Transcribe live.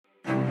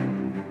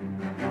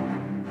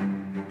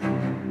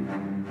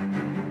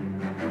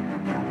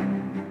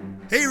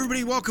Hey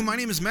everybody, welcome. My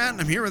name is Matt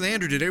and I'm here with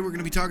Andrew. Today we're going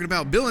to be talking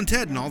about Bill and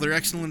Ted and all their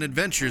excellent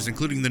adventures,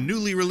 including the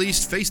newly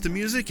released Face the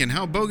Music and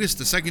how bogus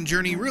the second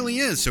journey really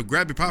is. So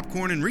grab your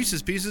popcorn and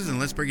Reese's Pieces and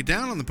let's break it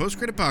down on the Post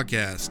Credit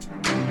Podcast.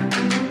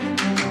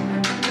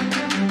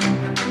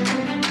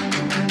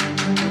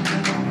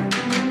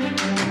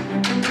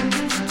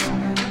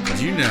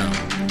 Did you know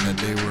that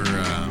they were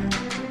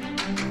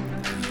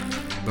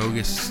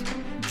bogus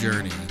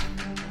journey?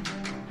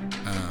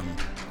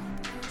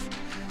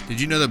 Did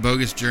you know that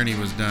Bogus Journey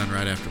was done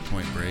right after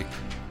Point Break?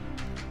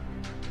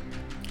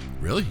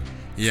 Really?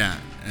 Yeah.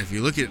 If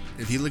you look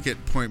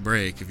at Point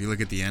Break, if you look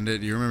at the end of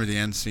it, you remember the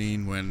end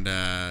scene when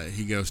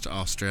he goes to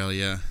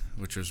Australia,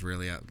 which was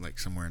really out like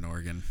somewhere in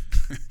Oregon.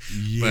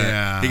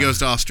 Yeah. But he goes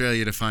to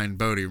Australia to find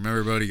Bodie.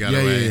 Remember Bodie got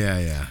away?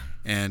 Yeah.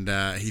 And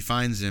he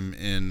finds him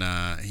in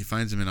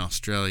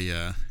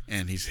Australia,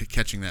 and he's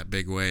catching that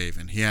big wave,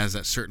 and he has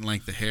that certain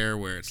length of hair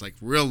where it's like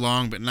real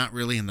long, but not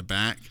really in the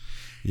back.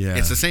 Yeah.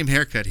 It's the same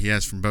haircut he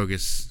has from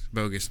Bogus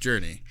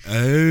Journey.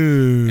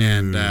 Oh.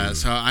 And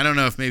so I don't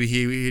know if maybe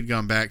he'd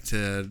gone back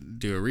to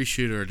do a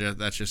reshoot, or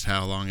that's just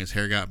how long his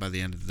hair got by the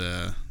end of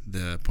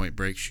the Point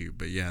Break shoot.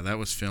 But yeah, that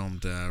was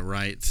filmed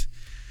right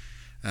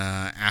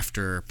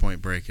after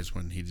Point Break is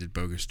when he did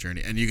Bogus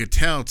Journey. And you could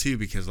tell too,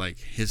 because like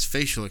his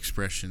facial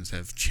expressions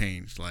have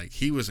changed. Like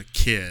he was a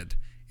kid,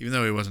 even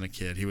though he wasn't a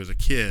kid, he was a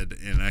kid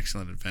in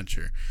Excellent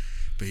Adventure.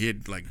 But he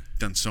had like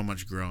done so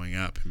much growing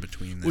up in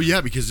between them. Well,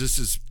 yeah, because this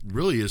is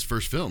really his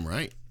first film,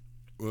 right?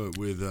 With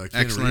Keanu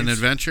Excellent Reeves.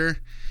 Adventure.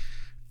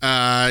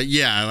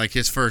 Yeah, like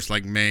his first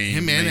like Him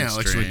and Alex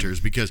mainstream. Winters,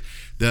 because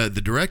the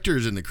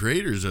directors and the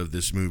creators of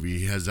this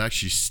movie has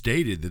actually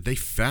stated that they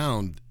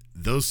found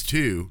those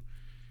two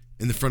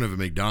in the front of a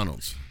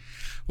McDonald's.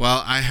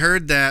 Well, I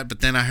heard that, but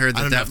then I heard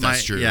I don't know that if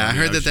that's might. true. Yeah, I I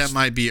mean, heard I was that just-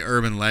 might be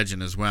urban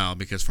legend as well.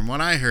 Because from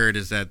what I heard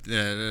is that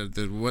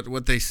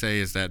what they say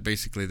is that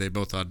basically they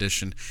both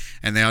auditioned,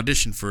 and they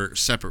auditioned for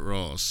separate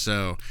roles.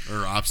 So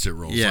Or opposite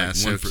roles. yeah, like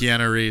so one for-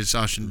 Keanu Reeves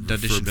auditioned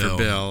for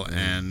Bill,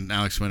 yeah. and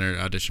Alex Winter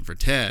auditioned for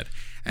Ted.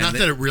 And Not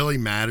that it really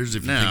matters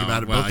if you No, think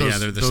about it. well, Both those, yeah,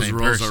 they're the those same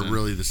roles person. are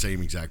really the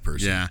same exact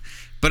person. Yeah,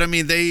 but I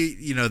mean, they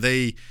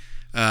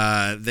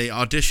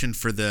auditioned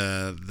for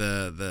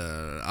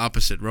the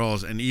opposite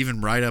roles, and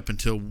even right up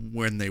until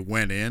when they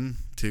went in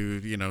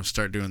to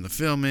start doing the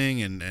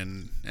filming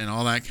and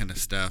all that kind of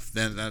stuff.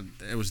 Then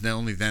it was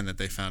only then that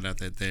they found out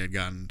that they had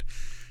gotten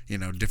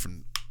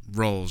different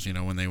roles.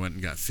 When they went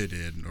and got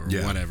fitted or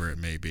whatever it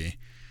may be.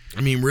 I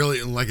mean,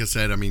 really, like I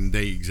said,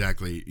 they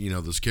exactly,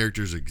 those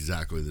characters are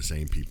exactly the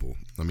same people.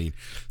 I mean,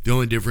 the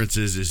only difference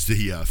is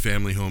the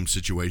family home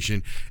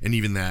situation, and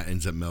even that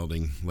ends up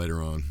melding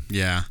later on.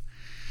 Yeah.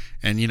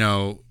 And,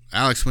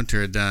 Alex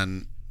Winter had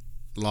done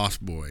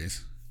Lost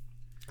Boys.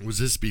 Was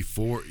this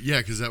before? Yeah,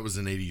 because that was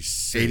in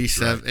 86.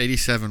 87, right?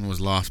 87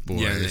 was Lost Boys.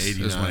 Yeah, and was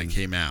 89 when it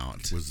came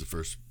out. Was the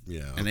first,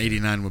 yeah. And okay.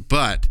 89 was,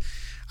 but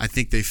I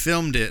think they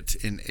filmed it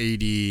in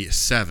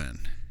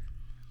 87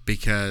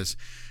 because,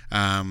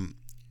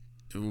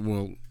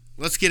 well,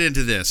 let's get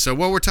into this. So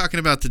what we're talking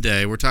about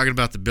today, we're talking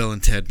about the Bill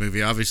and Ted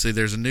movie. Obviously,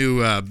 there's a new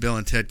Bill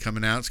and Ted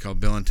coming out. It's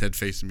called Bill and Ted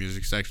Face the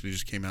Music. It actually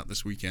just came out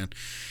this weekend.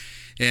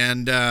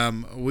 And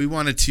we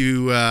wanted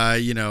to,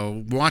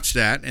 watch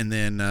that and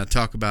then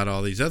talk about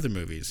all these other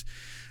movies.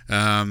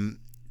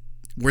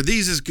 Were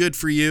these as good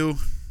for you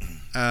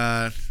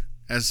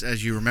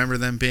as you remember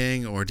them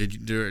being, or do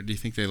you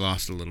think they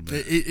lost a little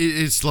bit?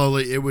 It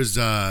slowly, it was,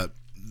 the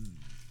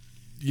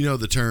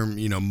term,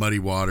 muddy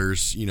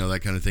waters,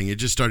 that kind of thing. It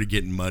just started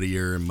getting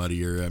muddier and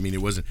muddier. I mean,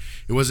 it wasn't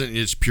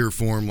its pure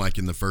form like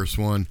in the first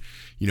one.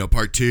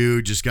 Part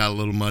 2 just got a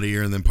little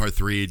muddier, and then part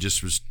 3 it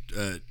just was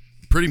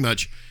pretty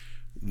much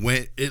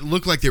it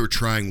looked like they were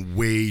trying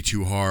way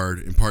too hard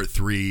in part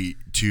 3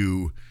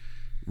 to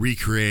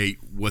recreate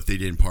what they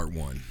did in part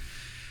 1.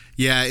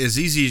 Yeah, as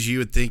easy as you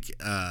would think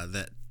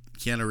that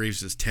Keanu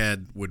Reeves'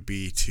 Ted would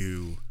be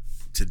to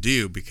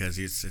do, because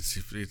it's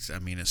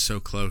so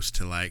close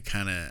to like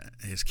kind of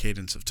his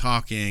cadence of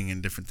talking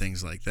and different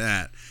things like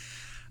that.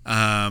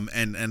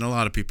 And a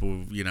lot of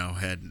people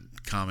had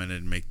commented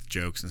and make the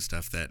jokes and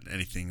stuff that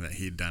anything that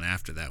he'd done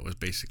after that was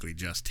basically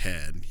just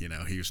Ted.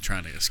 He was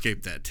trying to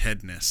escape that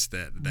Tedness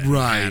that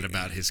Right. he had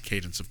about his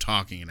cadence of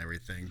talking and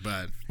everything.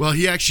 But well,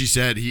 he actually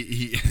said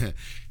he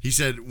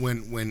said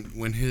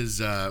when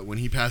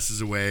he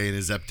passes away in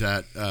his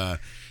epitaph,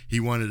 he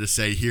wanted to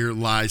say, "Here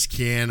lies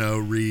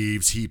Keanu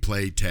Reeves. He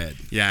played Ted."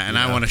 yeah, and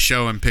I want to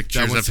show him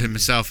pictures was- of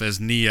himself as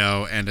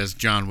Neo and as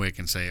John Wick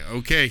and say,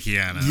 "Okay,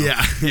 Keanu."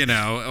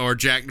 Yeah. Or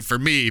Jack, for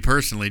me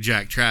personally,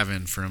 Jack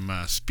Traven from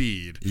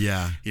Speed.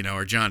 Yeah.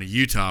 Or Johnny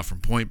Utah from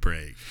Point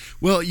Break.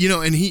 Well,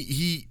 and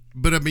he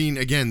but I mean,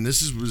 again,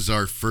 was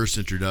our first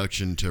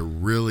introduction to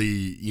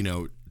really,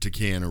 to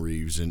Keanu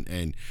Reeves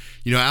and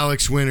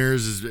Alex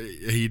Winters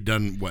he'd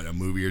done a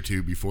movie or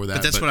two before that.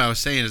 But that's what I was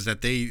saying, is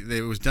that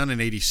it was done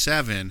in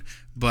 87,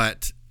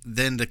 but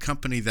then the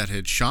company that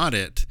had shot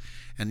it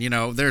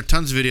And, there are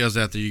tons of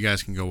videos out there you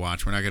guys can go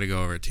watch. We're not going to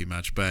go over it too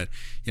much. But,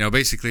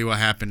 basically what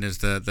happened is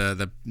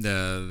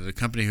the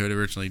company who had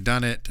originally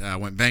done it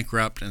went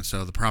bankrupt. And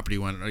so the property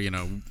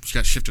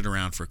got shifted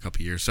around for a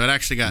couple of years. So it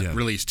actually got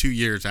released 2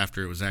 years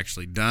after it was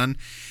actually done.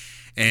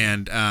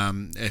 And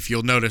if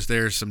you'll notice,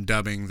 there's some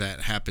dubbing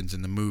that happens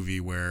in the movie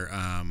where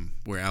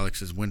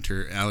Alex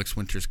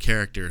Winter's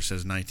character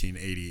says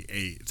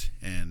 1988.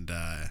 And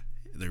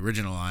the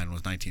original line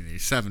was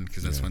 1987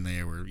 because that's when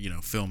they were,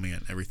 filming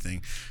it and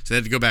everything. So they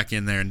had to go back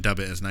in there and dub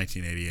it as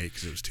 1988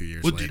 because it was 2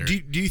 years later.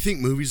 Do you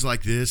think movies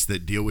like this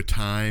that deal with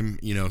time,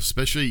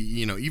 especially,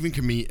 even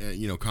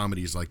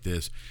comedies like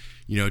this,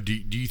 do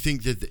you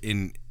think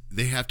that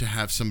they have to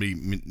have somebody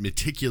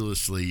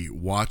meticulously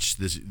watch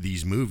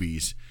these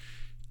movies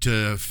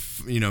to,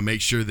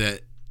 make sure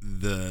that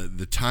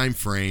the time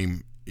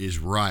frame is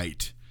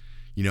right?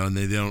 And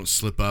they don't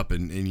slip up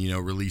and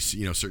release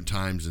certain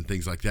times and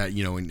things like that,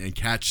 and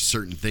catch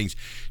certain things.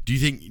 Do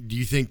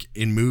you think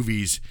in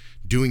movies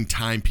doing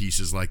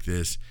timepieces like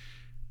this,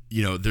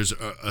 there's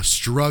a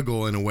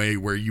struggle in a way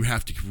where you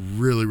have to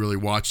really, really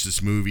watch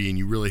this movie and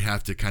you really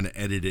have to kind of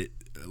edit it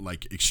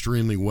like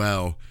extremely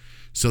well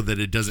so that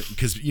it doesn't,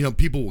 because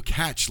people will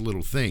catch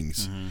little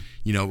things,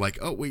 like,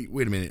 oh wait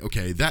a minute,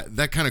 okay,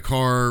 that kind of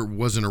car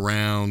wasn't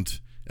around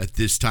at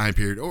this time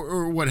period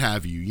or what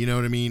have you, you know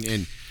what I mean?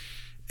 And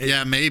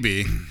yeah,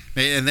 maybe.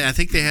 And I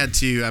think they had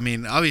to,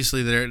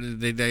 obviously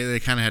they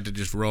kind of had to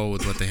just roll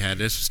with what they had.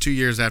 This was 2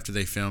 years after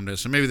they filmed it,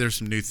 so maybe there's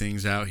some new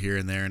things out here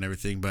and there and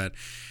everything, but,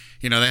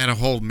 they had a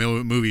whole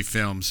movie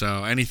film,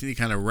 so anything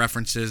kind of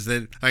references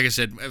that, like I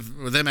said,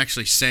 with them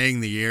actually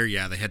saying the year,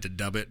 they had to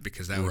dub it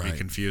because that would be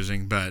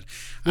confusing, but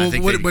well, I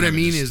think what I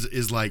mean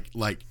is like,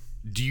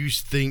 do you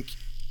think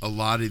a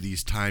lot of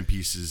these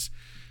timepieces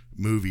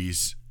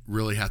movies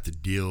really have to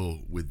deal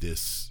with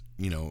this,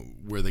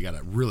 where they got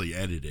to really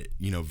edit it,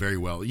 very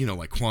well,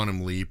 like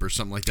Quantum Leap or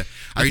something like that.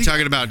 Are you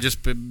talking about just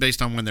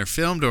based on when they're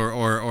filmed, or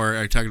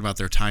are you talking about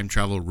their time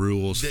travel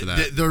rules for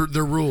that? Their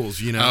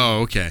rules,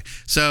 Oh, okay.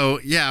 So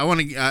yeah,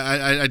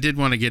 I did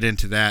want to get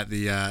into that,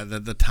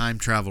 the time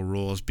travel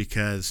rules,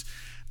 because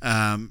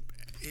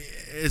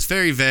it's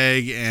very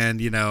vague, and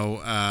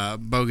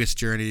Bogus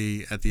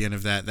Journey at the end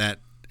of that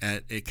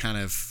it kind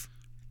of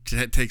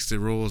takes the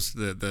rules,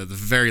 the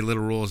very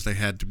little rules they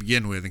had to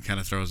begin with, and kind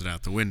of throws it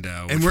out the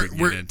window, which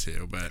we're get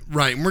into. But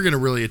right, and we're going to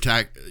really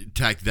attack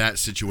that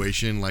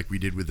situation like we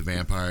did with the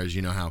vampires.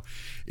 How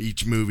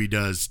each movie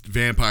does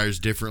vampires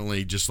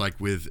differently, just like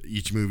with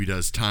each movie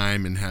does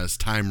time and has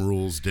time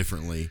rules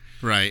differently.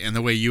 Right, and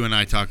the way you and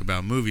I talk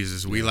about movies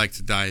is we like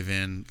to dive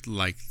in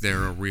like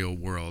they're a real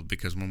world,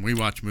 because when we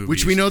watch movies,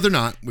 which we know they're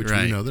not,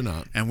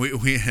 and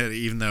we had,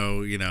 even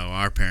though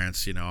our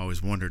parents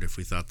always wondered if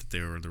we thought that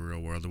they were the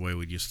real world, the way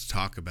we used to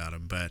talk about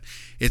them, but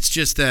it's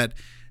just that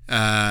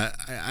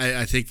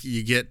I think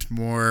you get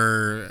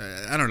more,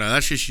 I don't know,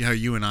 that's just how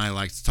you and I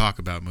like to talk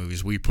about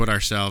movies. We put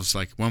ourselves,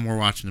 like when we're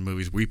watching the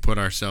movies, we put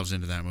ourselves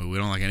into that movie. We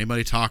don't like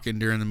anybody talking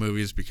during the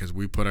movies because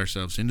we put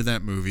ourselves into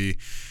that movie,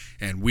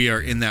 and we are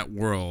in that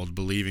world,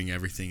 believing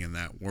everything in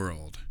that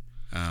world.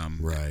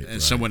 Right.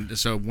 And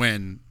so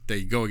when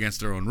they go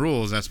against their own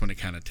rules, that's when it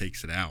kind of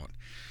takes it out.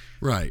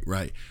 Right.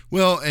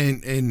 Well,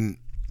 and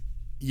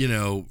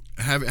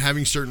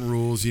having certain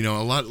rules, a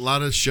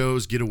lot of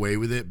shows get away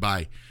with it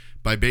by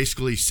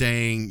basically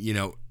saying,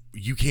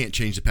 you can't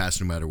change the past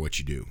no matter what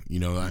you do.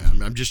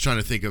 I'm just trying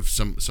to think of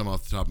some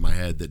off the top of my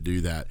head that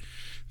do that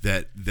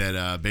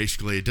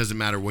basically it doesn't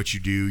matter what you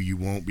do, you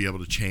won't be able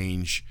to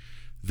change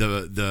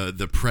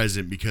the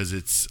present because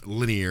it's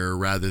linear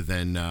rather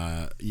than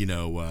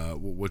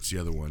what's the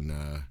other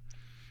one?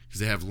 Because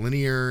they have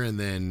linear and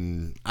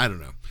then I don't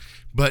know.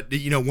 But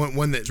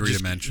one that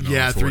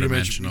three-dimensional,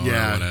 three-dimensional, or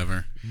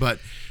whatever. But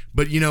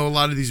a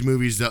lot of these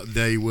movies that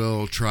they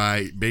will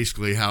try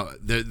basically how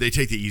they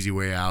take the easy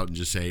way out and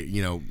just say,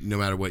 no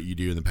matter what you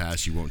do in the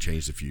past, you won't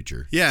change the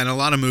future. Yeah, and a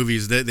lot of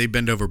movies they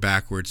bend over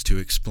backwards to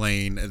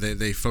explain.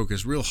 They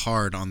focus real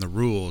hard on the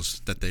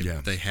rules that they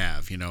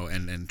have,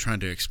 and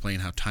trying to explain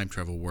how time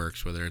travel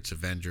works, whether it's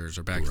Avengers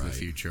or Back to the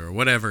Future or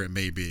whatever it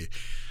may be.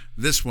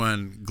 This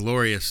one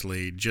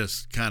gloriously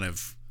just kind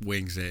of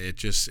wings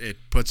it. It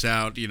puts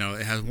out,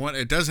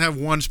 it does have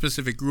one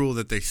specific rule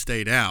that they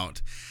stayed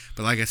out,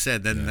 but like I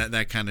said, then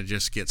that kind of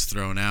just gets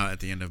thrown out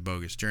at the end of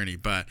Bogus Journey,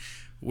 but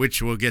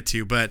which we'll get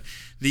to. But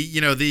they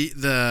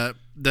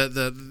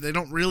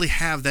don't really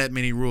have that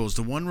many rules.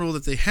 The one rule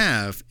that they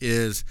have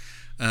is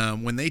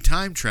when they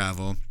time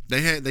travel,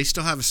 they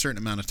still have a certain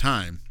amount of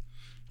time.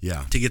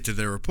 Yeah. To get to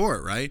their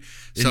report, right?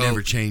 It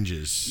never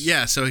changes.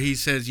 Yeah, so he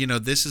says,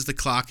 this is the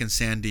clock in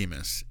San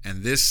Dimas,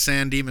 and this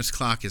San Dimas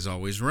clock is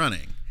always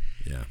running.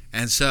 Yeah.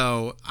 And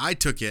so I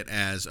took it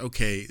as,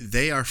 okay,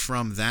 they are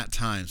from that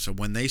time. So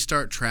when they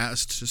start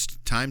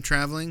time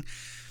traveling,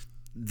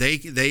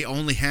 they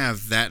only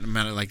have that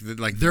amount of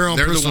like their own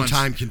personal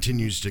time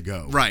continues to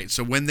go. Right.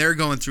 So when they're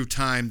going through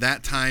time,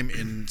 that time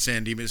in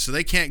San Dimas, so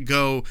they can't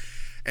go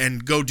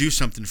do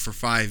something for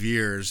 5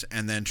 years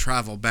and then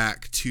travel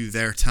back to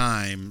their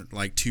time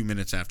like 2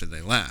 minutes after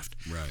they left.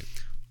 Right.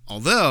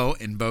 Although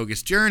in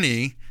Bogus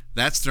Journey,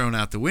 that's thrown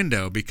out the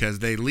window because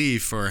they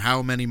leave for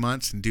how many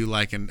months and do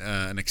like an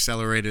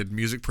accelerated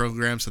music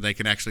program so they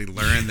can actually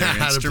learn their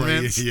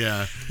instruments.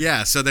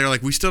 Yeah. So they're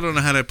like, we still don't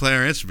know how to play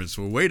our instruments.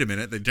 Well, wait a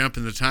minute. They jump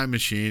in the time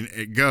machine.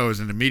 It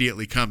goes and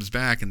immediately comes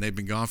back, and they've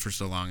been gone for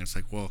so long. It's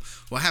like, well,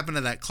 what happened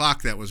to that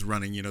clock that was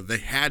running? You know, they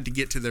had to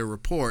get to their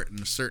report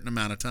in a certain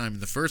amount of time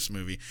in the first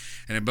movie,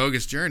 and in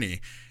Bogus Journey,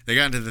 they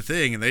got into the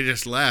thing and they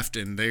just left,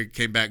 and they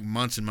came back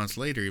months and months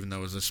later, even though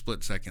it was a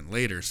split second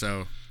later.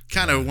 So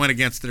kind of went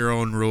against their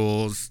own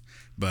rules,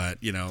 but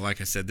you know,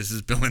 like I said, this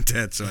is Bill and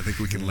Ted, so I think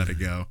we can let it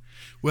go.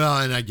 Well,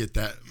 and I get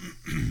that,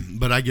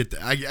 but I get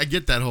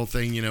that whole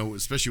thing, you know,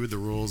 especially with the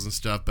rules and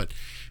stuff. But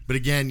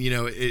again, you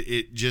know,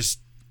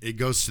 it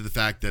goes to the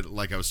fact that,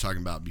 like I was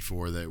talking about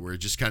before, that where it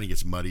just kind of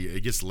gets muddy,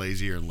 it gets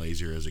lazier and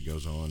lazier as it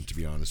goes on. To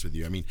be honest with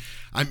you, I mean,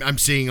 I'm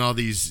seeing all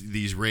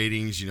these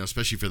ratings, you know,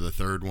 especially for the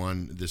third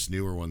one, this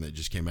newer one that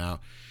just came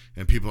out.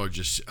 And people are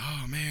just,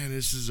 oh man,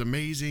 this is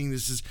amazing.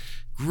 This is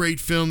great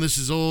film. This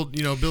is old,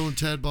 you know, Bill and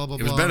Ted, blah, blah,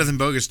 blah. It was better than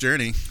Bogus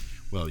Journey.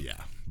 Well,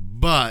 yeah.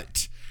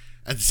 But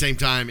at the same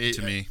time,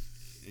 to me.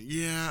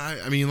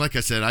 Yeah, I mean, like I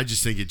said, I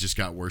just think it just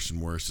got worse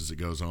and worse as it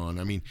goes on.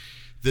 I mean,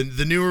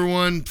 the newer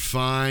one,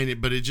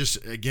 fine. But it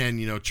just, again,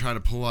 you know, try to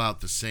pull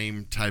out the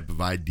same type of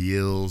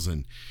ideals.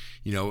 And,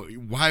 you know,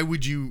 why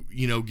would you,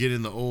 you know, get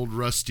in the old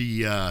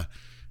rusty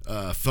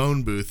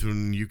phone booth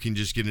when you can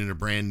just get in a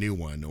brand new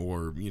one,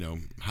 or you know,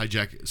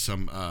 hijack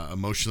some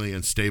emotionally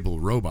unstable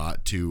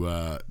robot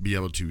to be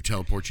able to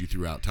teleport you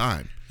throughout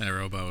time. That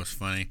robot was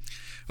funny.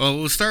 Well,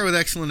 we'll start with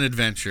Excellent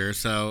Adventure.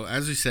 So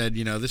as we said,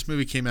 you know, this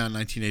movie came out in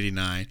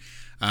 1989,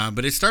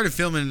 but it started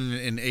filming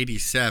in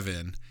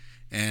 87,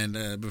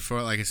 and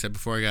before, like I said,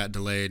 before I got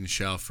delayed and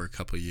shelved for a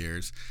couple of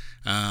years,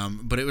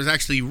 but it was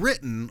actually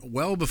written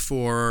well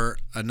before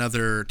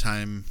another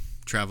time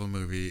travel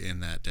movie in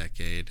that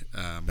decade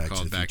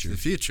called Back to the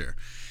Future.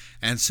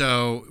 And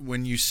so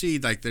when you see,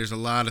 like, there's a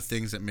lot of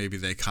things that maybe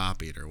they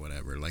copied or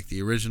whatever, like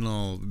the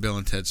original Bill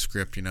and Ted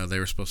script, you know, they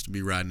were supposed to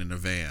be riding in a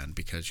van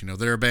because, you know,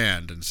 they're a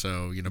band, and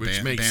so, you know,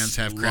 bands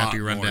have crappy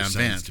rundown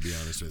vans, to be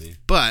honest with you.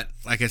 But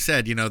like I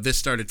said, you know, this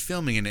started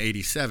filming in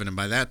 87, and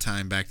by that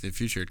time Back to the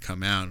Future had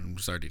come out and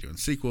was already doing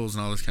sequels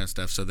and all this kind of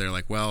stuff. So they're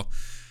like, well,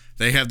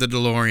 they have the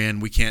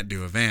DeLorean, we can't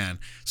do a van.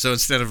 So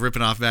instead of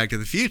ripping off Back to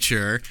the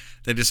Future,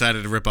 they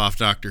decided to rip off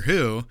Doctor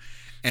Who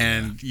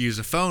and use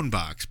a phone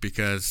box,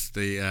 because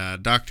the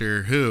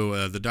Doctor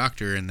Who, the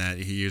Doctor in that,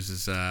 he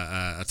uses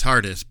a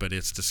TARDIS, but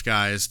it's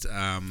disguised,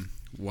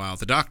 while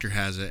the Doctor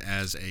has it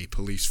as a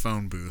police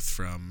phone booth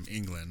from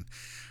England.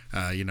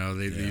 You know,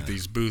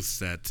 these booths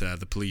that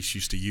the police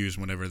used to use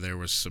whenever there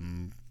was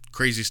some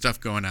crazy stuff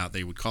going out.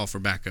 They would call for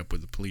backup with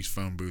the police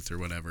phone booth or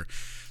whatever.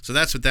 So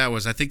that's what that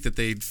was. I think that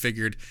they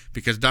figured,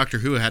 because Doctor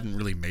Who hadn't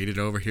really made it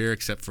over here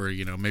except for,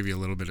 you know, maybe a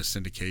little bit of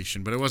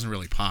syndication, but it wasn't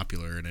really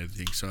popular and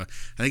anything. So I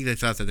think they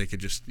thought that they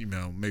could just, you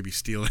know, maybe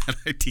steal that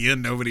idea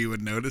and nobody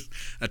would notice.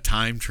 A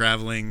time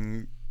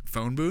traveling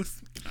phone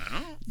booth? I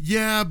don't know.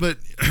 Yeah, but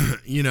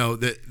you know,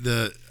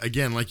 the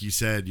again, like you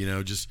said, you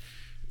know, just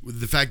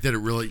the fact that it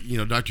really, you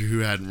know, Doctor Who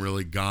hadn't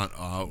really gone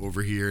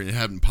over here and it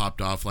hadn't popped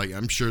off. Like,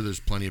 I'm sure there's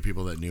plenty of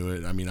people that knew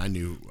it. I mean, I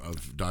knew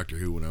of Doctor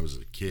Who when I was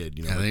a kid.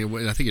 You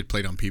know, I think it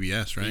played on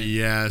PBS, right?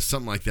 Yeah,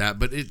 something like that.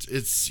 But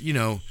it's you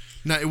know,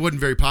 it wasn't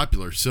very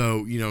popular.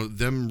 So, you know,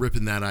 them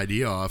ripping that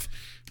idea off,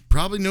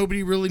 probably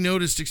nobody really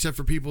noticed except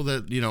for people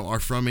that, you know, are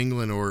from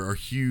England or are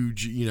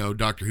huge, you know,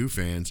 Doctor Who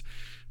fans.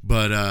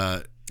 But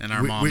and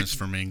our mom is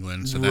from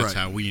England, so that's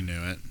how we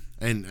knew it.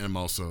 And I'm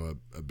also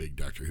a big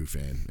Doctor Who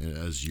fan,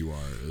 as you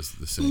are, as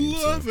the same.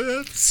 Love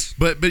it.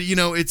 But you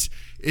know, it's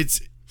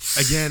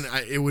again,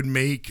 it would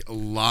make a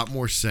lot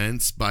more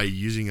sense by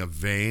using a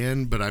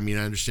van. But I mean,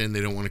 I understand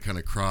they don't want to kind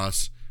of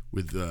cross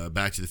with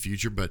Back to the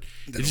Future, but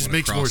it just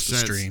makes more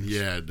sense. Streams.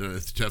 Yeah,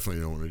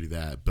 definitely don't want to do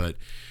that. But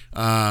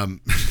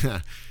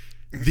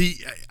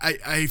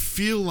I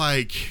feel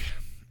like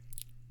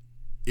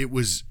it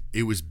was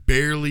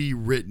barely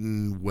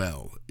written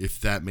well,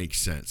 if that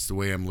makes sense, the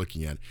way I'm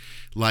looking at it.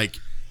 Like,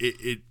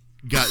 it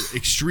got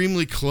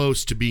extremely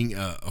close to being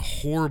a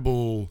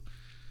horrible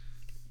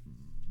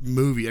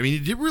movie. I mean,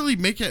 it didn't really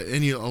make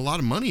a lot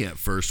of money at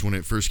first when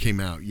it first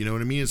came out. You know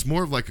what I mean? It's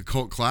more of like a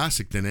cult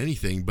classic than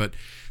anything. But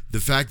the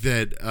fact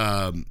that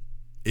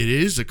it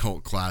is a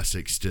cult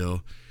classic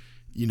still,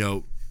 you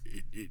know,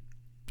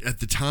 at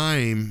the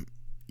time,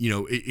 you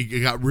know,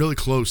 it got really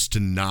close to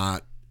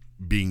not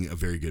being a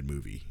very good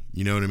movie.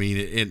 You know what I mean?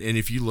 And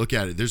if you look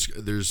at it, there's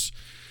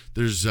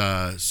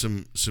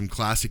some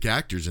classic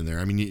actors in there.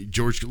 I mean,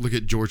 look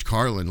at George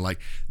Carlin. Like,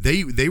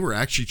 they were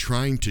actually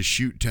trying to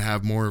shoot to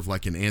have more of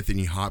like an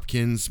Anthony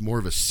Hopkins, more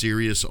of a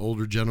serious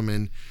older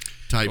gentleman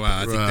type. Well,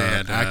 I think they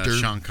had actor.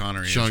 Sean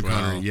Connery.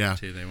 Yeah.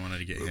 Too. They wanted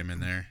to get him in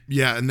there.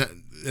 Yeah,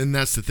 and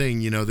that's the thing.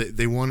 You know,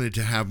 they wanted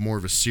to have more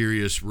of a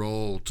serious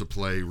role to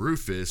play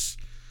Rufus.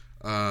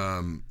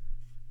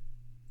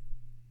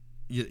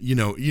 You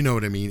know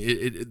what I mean?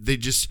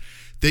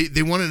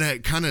 They wanted to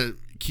kind of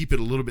keep it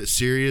a little bit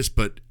serious,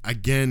 but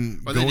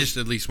again, they just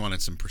at least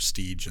wanted some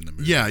prestige in the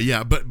movie.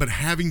 Yeah, but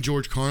having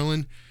George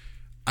Carlin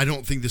I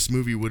don't think this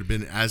movie would have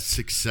been as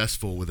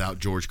successful without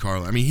George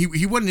Carlin. I mean,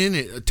 he wasn't in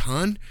it a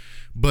ton,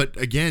 but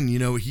again, you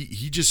know,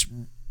 he just,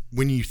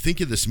 when you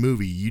think of this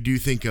movie, you do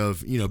think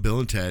of, you know, Bill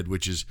and Ted,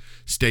 which is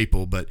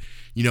staple, but,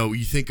 you know,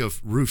 you think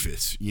of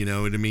Rufus, you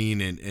know what I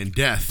mean, and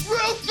Death.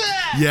 Rufus!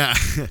 Yeah.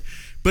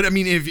 But, I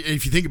mean, if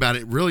you think about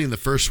it, really in the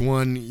first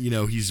one, you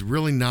know, he's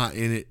really not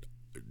in it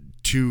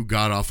too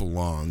god-awful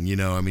long, you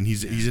know. I mean,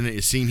 he's in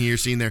a scene here,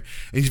 scene there,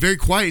 and he's very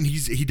quiet, and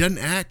he doesn't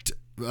act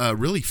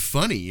really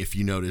funny, if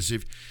you notice,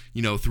 if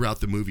you know,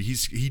 throughout the movie.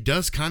 He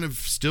does kind of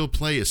still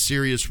play a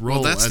serious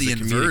role. Well, that's as the a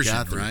inversion,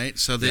 athlete. right?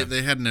 So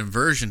they had an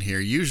inversion here.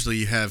 Usually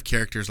you have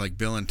characters like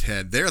Bill and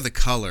Ted. They're the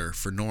color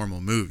for normal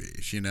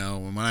movies, you know.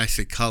 And when I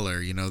say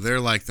color, you know, they're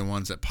like the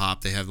ones that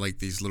pop. They have like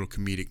these little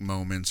comedic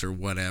moments or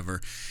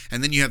whatever.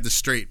 And then you have the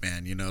straight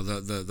man, you know,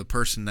 the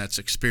person that's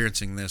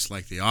experiencing this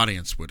like the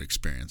audience would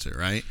experience it,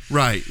 right?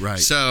 Right.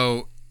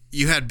 So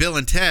you had Bill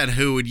and Ted,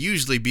 who would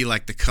usually be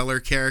like the color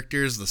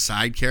characters, the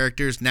side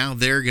characters. Now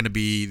they're going to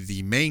be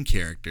the main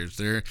characters.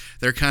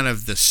 They're kind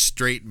of the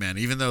straight men,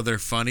 even though they're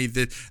funny.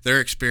 They're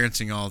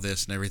experiencing all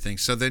this and everything.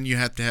 So then you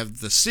have to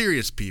have the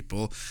serious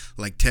people,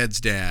 like Ted's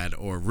dad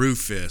or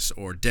Rufus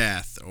or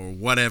Death or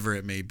whatever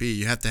it may be.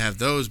 You have to have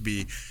those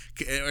be,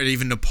 or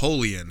even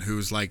Napoleon,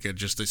 who's like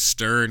just a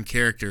stern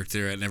character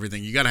through it and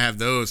everything. You got to have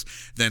those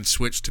then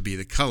switch to be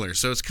the color.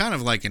 So it's kind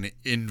of like an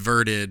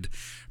inverted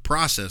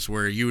process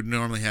where you would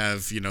normally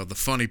have, you know, the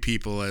funny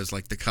people as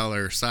like the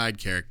color side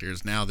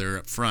characters. Now they're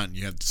up front.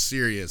 You have the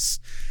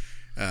serious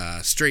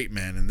straight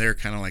men, and they're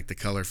kind of like the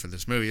color for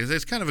this movie.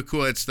 It's kind of a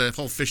cool, it's the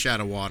whole fish out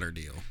of water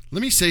deal.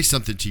 Let me say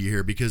something to you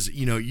here, because,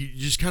 you know, you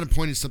just kind of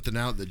pointed something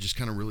out that just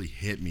kind of really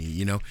hit me.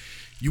 You know,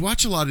 you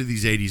watch a lot of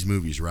these 80s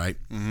movies, right?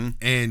 Mm-hmm.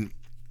 And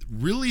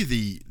really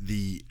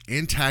the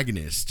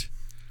antagonist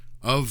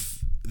of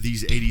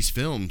these 80s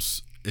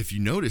films, if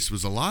you notice,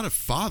 was a lot of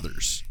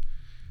fathers.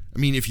 I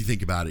mean, if you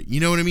think about it,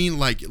 you know what I mean?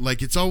 Like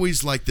it's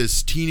always like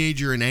this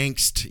teenager and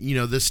angst, you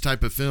know, this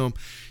type of film,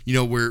 you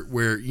know,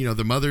 where, you know,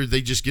 the mother,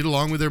 they just get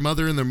along with their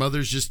mother, and their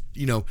mother's just,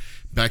 you know,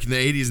 back in the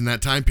 80s, in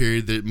that time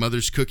period, the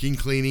mother's cooking,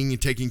 cleaning,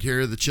 and taking care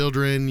of the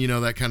children, you know,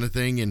 that kind of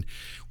thing. And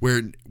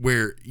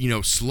where, you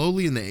know,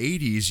 slowly in the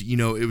 80s, you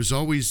know, it was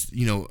always,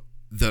 you know,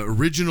 the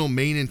original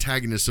main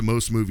antagonist of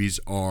most movies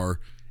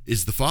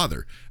is the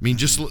father. I mean,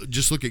 just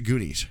look at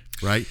Goonies,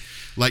 right?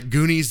 Like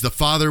Goonies, the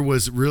father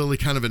was really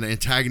kind of an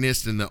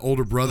antagonist, and the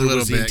older brother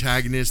was the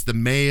antagonist, the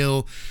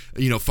male,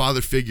 you know,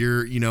 father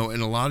figure, you know,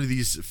 and a lot of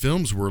these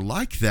films were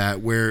like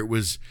that, where it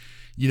was,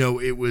 you know,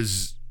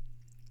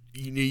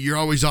 you're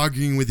always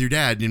arguing with your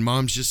dad, and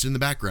mom's just in the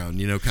background,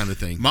 you know, kind of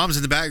thing. Mom's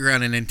in the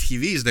background, and in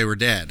TVs they were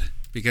dead.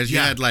 Because you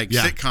had like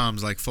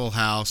sitcoms like Full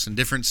House and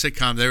different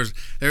sitcoms.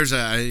 There's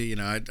a, you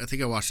know, I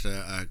think I watched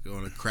a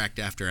Cracked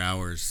After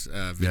Hours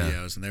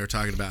videos, and they were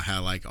talking about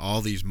how like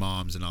all these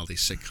moms and all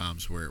these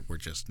sitcoms were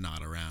just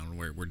not around,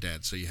 were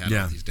dead. So you had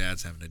all these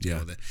dads having to deal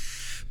with it.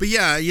 But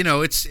yeah, you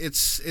know, it's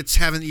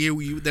having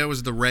that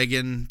was the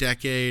Reagan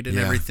decade and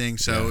everything.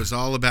 So it was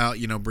all about,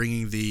 you know,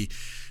 bringing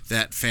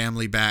that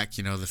family back,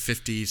 you know, the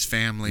 50s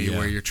family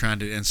where you're trying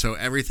to, and so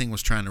everything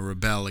was trying to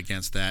rebel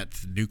against that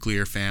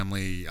nuclear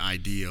family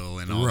ideal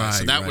and all that.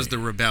 So that was the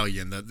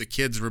rebellion, the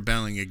kids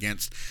rebelling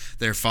against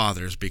their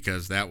fathers,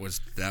 because that was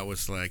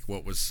like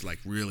what was like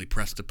really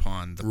pressed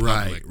upon the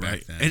public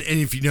back then. And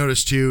if you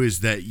notice too, is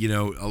that, you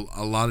know,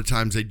 a lot of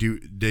times they do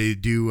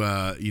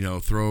you know,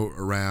 throw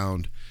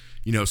around,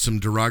 you know, some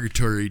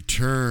derogatory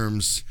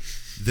terms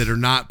that are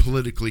not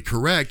politically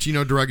correct, you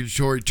know,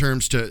 derogatory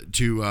terms to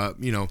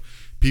you know,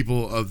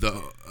 people of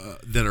the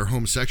that are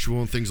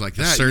homosexual and things like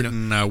that. A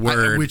certain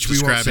word which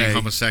describing we won't say.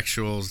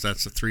 Homosexuals,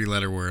 that's a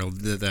 3-letter word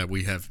that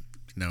we have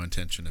no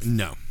intention of.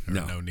 No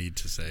need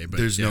to say. But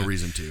there's no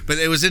reason to. But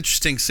it was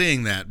interesting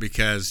seeing that,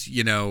 because,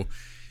 you know,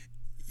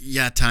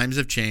 times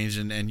have changed,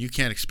 and you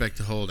can't expect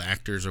to hold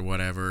actors or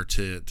whatever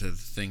to the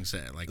things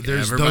that like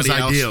there's everybody those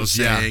else ideals, was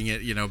saying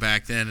it, you know,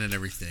 back then and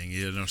everything,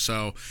 you know.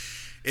 So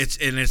it's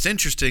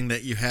interesting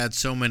that you had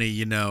so many,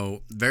 you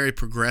know, very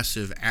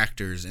progressive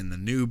actors in the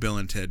new Bill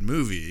and Ted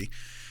movie,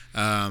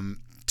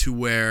 to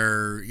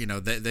where, you know,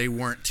 they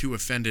weren't too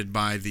offended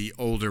by the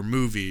older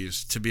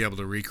movies to be able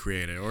to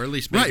recreate it, or at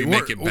least maybe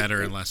make it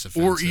better and less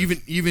offensive. Or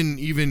even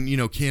you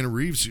know, Keanu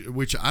Reeves,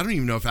 which I don't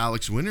even know if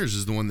Alex Winters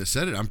is the one that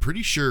said it. I'm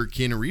pretty sure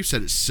Keanu Reeves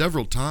said it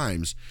several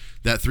times,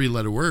 that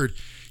 3-letter word,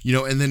 you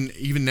know. And then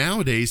even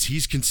nowadays,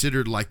 he's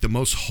considered like the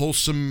most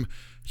wholesome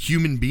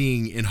human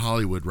being in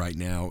Hollywood right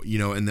now, you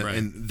know, and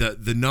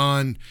the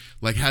non,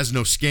 like, has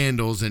no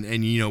scandals,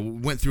 and you know,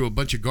 went through a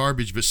bunch of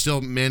garbage, but still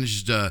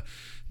managed to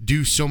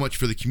do so much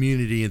for the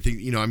community and think,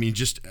 you know, I mean,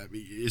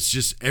 it's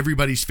just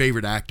everybody's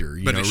favorite actor.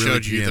 But it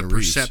showed you the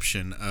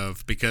perception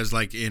of, because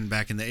like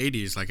back in the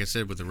 80s, like I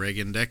said, with the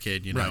Reagan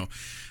decade, you know,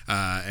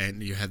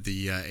 and you had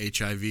the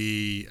HIV,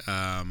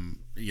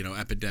 you know,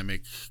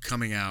 epidemic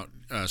coming out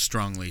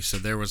strongly. So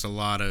there was a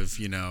lot of,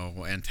 you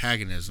know,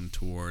 antagonism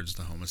towards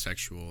the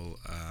homosexual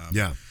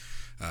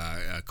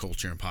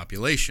culture and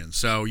population.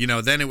 So,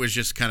 then it was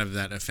just kind of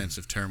that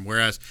offensive term.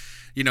 Whereas,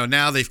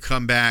 now they've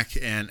come back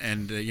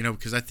and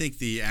because I think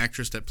the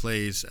actress that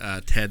plays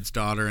Ted's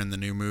daughter in the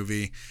new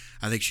movie,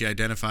 I think she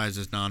identifies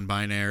as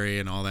non-binary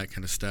and all that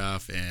kind of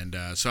stuff. And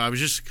so I was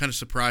just kind of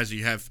surprised that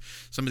you have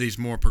some of these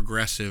more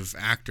progressive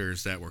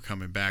actors that were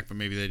coming back, but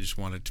maybe they just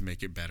wanted to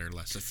make it better,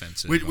 less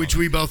offensive. Which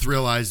we both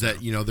realize that,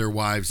 their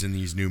wives in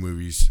these new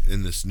movies,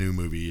 in this new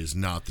movie, is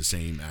not the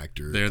same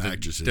actor. They're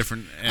actresses.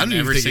 Different. And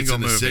every single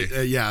movie.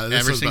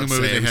 Every single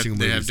movie they have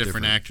different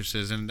different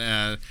actresses. And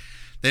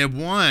they have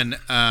one,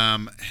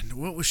 and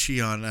what was she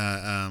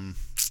on?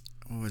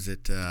 What was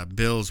it?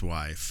 Bill's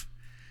wife.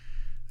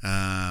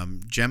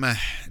 Gemma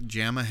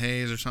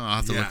Hayes or something. I'll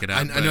have to look it up.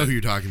 I know who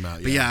you're talking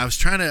about. But I was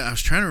trying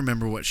to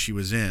remember what she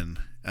was in.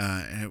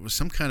 And it was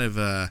some kind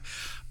of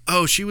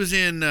she was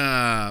in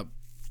there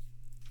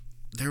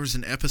was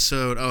an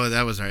episode. Oh,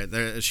 that was right.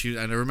 I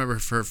remember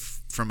her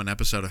from an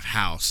episode of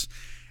House,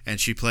 and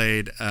she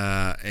played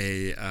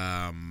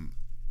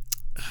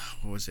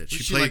what was it?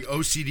 She played like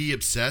OCD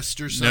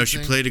obsessed or something. No, she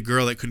played a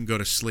girl that couldn't go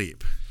to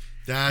sleep.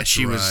 That's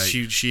right.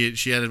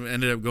 She had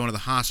ended up going to the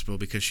hospital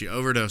because she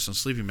overdosed on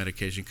sleeping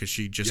medication because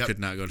she just could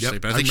not go to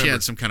sleep. I think she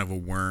had some kind of a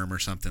worm or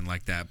something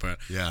like that. But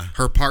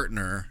her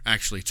partner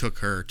actually took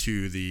her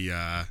to the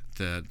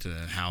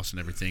house and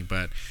everything.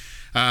 But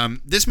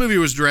this movie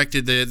was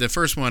directed, the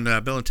first one,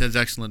 Bill and Ted's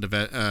Excellent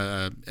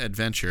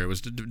Adventure. It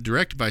was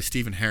directed by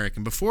Stephen Herek,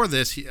 and before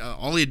this,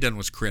 all he had done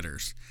was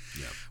Critters,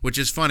 which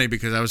is funny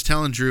because I was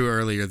telling Drew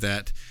earlier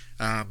that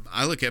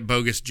I look at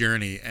Bogus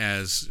Journey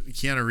as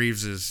Keanu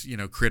Reeves'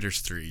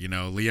 Critters 3.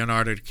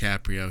 Leonardo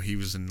DiCaprio, he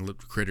was in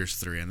Critters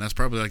 3, and that's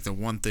probably like the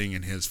one thing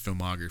in his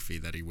filmography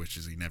that he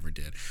wishes he never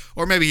did.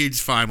 Or maybe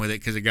he's fine with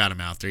it because it got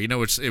him out there. It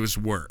was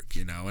work,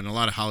 and a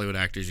lot of Hollywood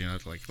actors,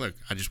 it's like, look,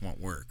 I just want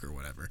work or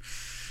whatever.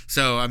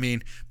 So, I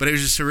mean, but it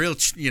was just a real,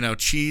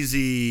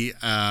 cheesy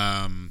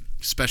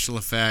special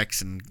effects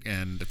and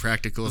the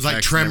practical effects.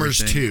 Like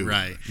Tremors 2.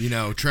 Right.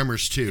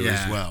 Tremors 2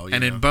 as well.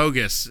 And in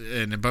Bogus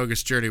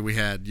Journey, we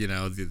had,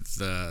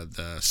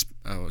 the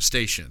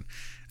station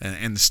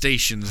and the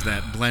stations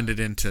that blended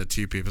into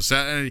two people.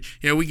 So,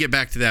 we get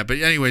back to that. But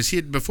anyways,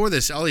 before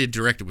this, all he had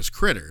directed was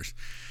Critters.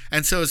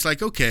 And so it's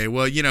like, okay,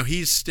 well,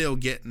 he's still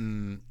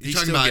getting... You're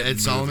talking about Ed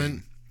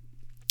Solomon?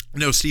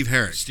 No, Steve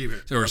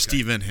Herek. Or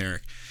Stephen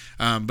Herek.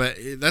 But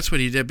that's what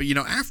he did. But,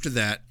 after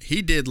that,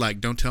 he did, like,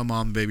 Don't Tell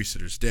Mom the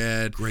Babysitter's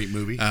Dead. Great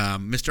movie.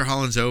 Mr.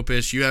 Holland's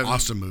Opus.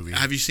 Awesome movie.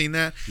 Have you seen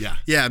that? Yeah.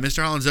 Yeah,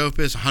 Mr. Holland's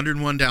Opus,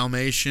 101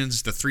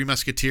 Dalmatians, The Three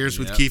Musketeers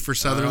with Kiefer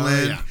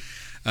Sutherland.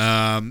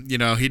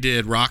 He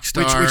did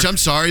Rockstar. Which I'm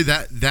sorry,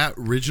 that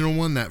original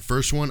one, that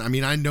first one, I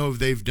mean, I know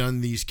they've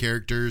done these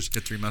characters. The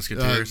Three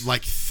Musketeers.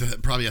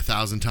 Probably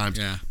 1,000 times.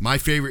 Yeah. My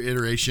favorite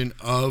iteration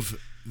of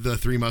the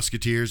Three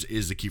Musketeers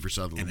is the Kiefer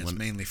Sutherland one. And it's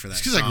mainly for that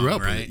song, because I grew up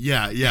with it.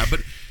 Yeah,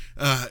 but...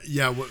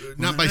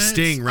 not by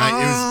Sting, right?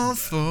 It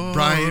was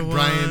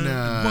Brian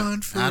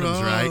Adams,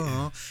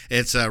 right?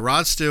 It's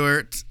Rod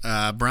Stewart,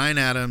 Brian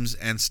Adams,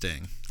 and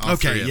Sting.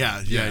 Okay,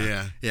 yeah.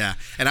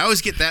 And I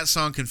always get that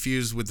song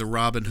confused with the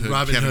Robin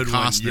Hood Kevin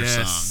Costner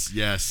song.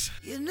 Yes.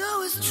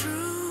 It's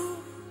true.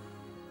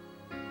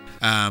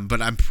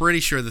 But I'm pretty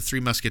sure the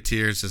Three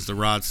Musketeers is the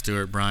Rod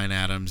Stewart, Brian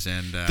Adams,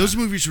 and those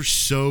movies were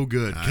so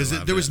good because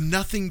there was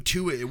nothing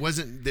to it. It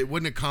wasn't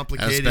a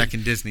complicated. That was back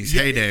in Disney's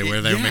heyday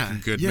where they were making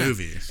good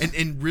movies.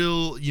 And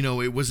real,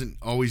 it wasn't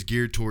always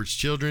geared towards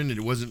children. It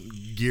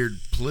wasn't geared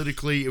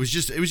politically. It was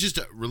just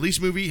a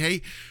release movie.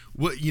 Hey,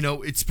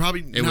 it's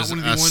probably it not was one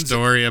of the ones. A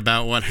story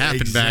about what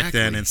happened back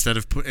then instead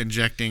of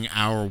injecting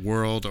our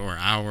world or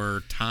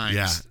our times.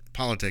 Yeah.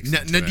 Politics.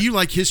 Now, do you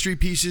like history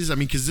pieces? I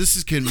mean,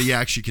 because can be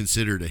actually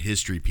considered a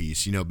history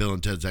piece. Bill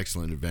and Ted's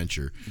Excellent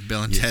Adventure.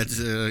 Bill and Ted's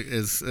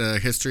is a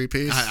history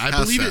piece. I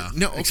believe it.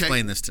 No, okay.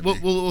 Explain this to me.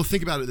 Well,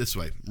 think about it this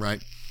way,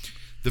 right?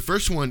 The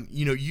first one,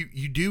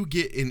 you do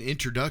get an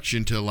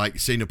introduction to, like,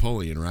 say,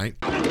 Napoleon, right?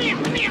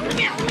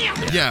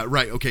 Yeah,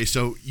 right. Okay,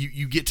 so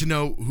you get to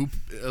know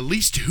at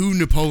least who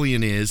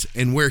Napoleon is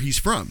and where he's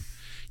from,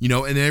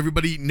 and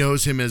everybody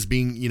knows him as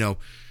being,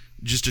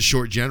 just a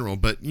short general,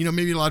 but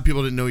maybe a lot of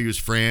people didn't know he was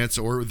France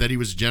or that he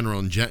was a general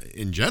in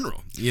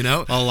general.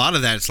 Well, a lot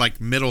of that it's like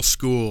middle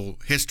school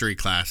history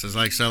classes,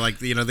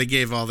 they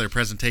gave all their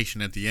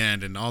presentation at the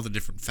end and all the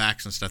different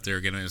facts and stuff they were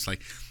getting. It's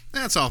like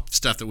that's all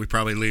stuff that we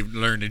probably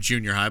learned in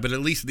junior high, but at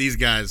least these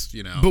guys,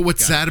 But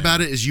what's sad about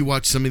it is you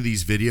watch some of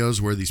these videos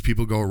where these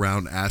people go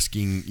around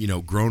asking,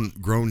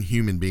 grown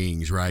human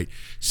beings, right?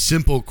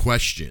 Simple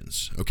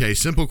questions, okay?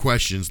 Simple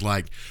questions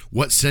like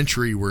what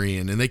century we're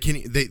in, and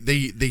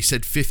they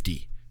said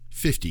 50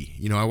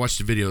 50. I watched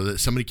a video that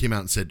somebody came out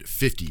and said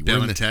 50.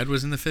 Bill and Ted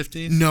was in the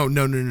 50s?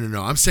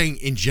 No. I'm saying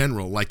in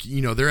general, like,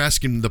 they're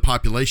asking the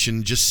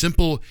population just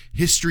simple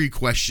history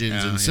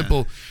questions and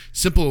simple,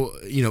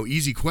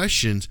 easy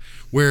questions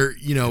where,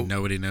 and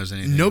nobody knows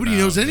anything. Nobody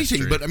knows anything.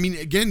 History. But I mean,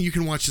 again, you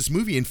can watch this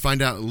movie and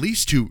find out at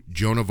least who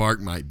Joan of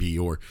Arc might be,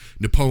 or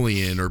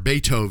Napoleon, or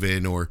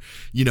Beethoven, or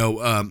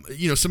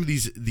some of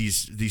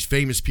these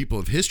famous people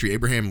of history.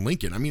 Abraham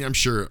Lincoln. I mean, I'm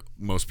sure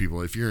most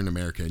people, if you're in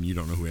America and you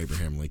don't know who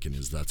Abraham Lincoln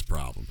is, that's a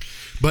problem.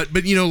 But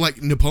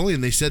like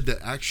Napoleon, they said that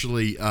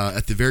actually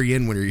at the very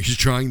end when he's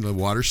drawing the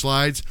water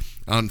slides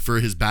for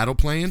his battle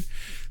plan,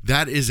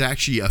 that is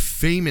actually a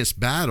famous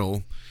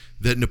battle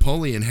that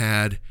Napoleon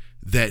had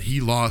that he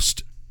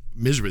lost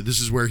miserably.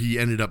 This is where he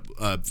ended up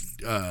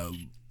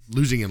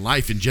losing in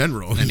life in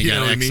general. And he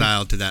got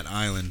exiled to that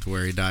island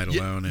where he died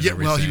alone. And everything.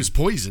 Well, he was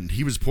poisoned.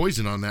 He was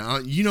poisoned on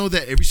that. You know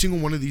that every single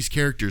one of these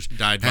characters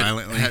died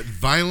violently. Had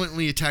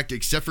violently attacked,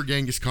 except for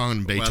Genghis Khan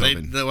and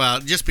Beethoven. Well,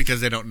 just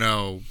because they don't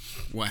know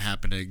what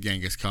happened to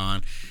Genghis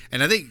Khan.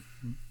 And I think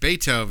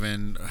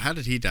Beethoven, how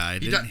did he die?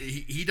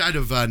 He died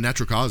of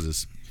natural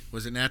causes.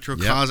 Was it natural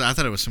cause? I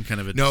thought it was some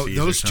kind of a no. disease.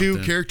 Those two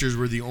characters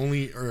were the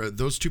only,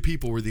 those two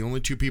people were the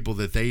only two people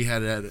that they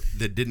had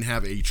that didn't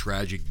have a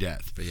tragic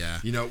death. But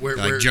yeah,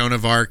 where Joan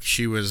of Arc,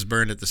 she was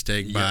burned at the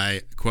stake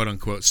by quote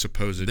unquote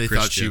supposed they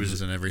Christians thought she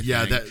was, and everything.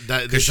 Yeah,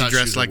 because she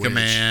dressed like a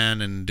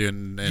man and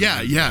doing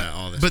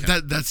all this.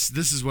 But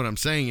this is what I'm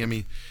saying. I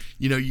mean,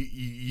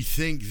 you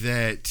think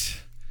that.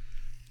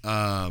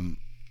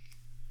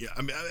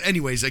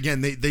 Anyways,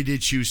 again, they did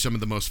choose some of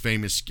the most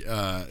famous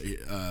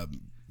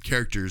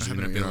characters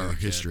in our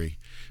history.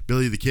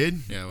 Billy the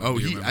Kid. Yeah.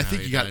 I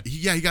think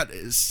he got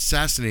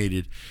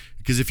assassinated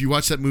because if you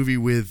watch that movie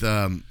with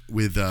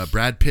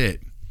Brad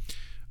Pitt,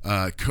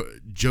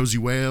 Josie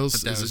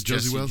Wales. That was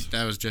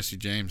Jesse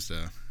James,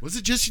 though. Was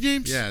it Jesse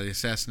James? Yeah, the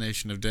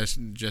assassination of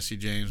Jesse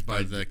James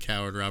by the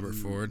coward Robert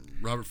Ford.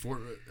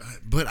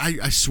 But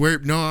I swear,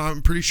 no,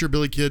 I'm pretty sure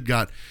Billy Kid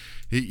got.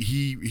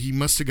 He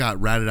must have got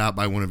ratted out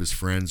by one of his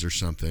friends or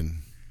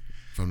something,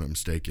 if I'm not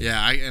mistaken.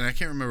 Yeah, I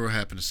can't remember what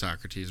happened to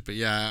Socrates, but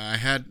yeah, I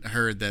had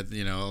heard that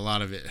a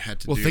lot of it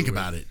had to do. Well, think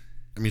about it.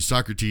 I mean,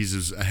 Socrates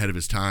is ahead of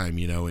his time,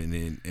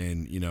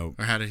 and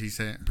Or how did he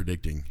say it?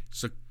 Predicting.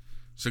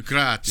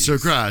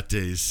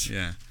 Socrates.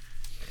 Yeah.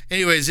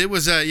 Anyways, it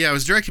was it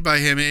was directed by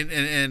him,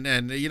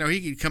 and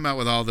he could come out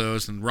with all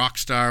those, and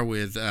Rockstar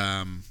with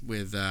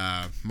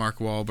Mark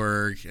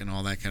Wahlberg and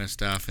all that kind of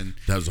stuff, and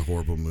that was a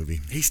horrible movie.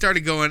 He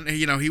started going,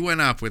 he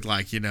went up with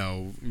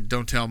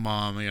Don't Tell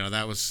Mom,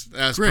 that was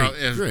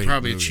great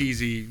probably movie. A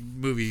cheesy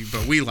movie,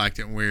 but we liked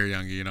it when we were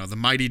younger. The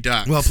Mighty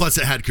Ducks. Well, plus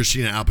it had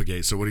Christina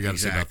Applegate, so what do you got to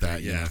say about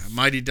that? Yeah,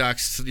 Mighty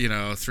Ducks,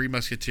 Three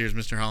Musketeers,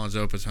 Mr. Holland's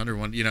Opus,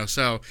 101,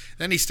 so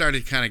then he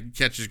started kind of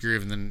catch his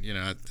groove, and then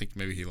I think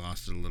maybe he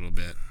lost it a little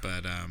bit.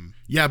 But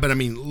but I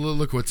mean,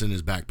 look what's in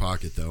his back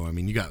pocket, though. I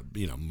mean, you got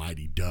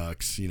Mighty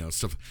Ducks,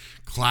 stuff,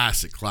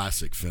 classic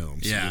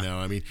films.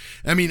 Yeah.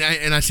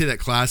 I say that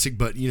classic,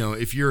 but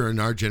if you're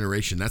in our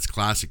generation, that's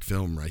classic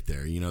film right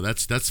there.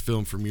 That's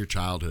film from your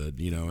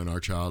childhood, in our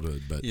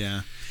childhood. But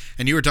yeah,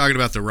 and you were talking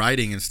about the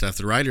writing and stuff.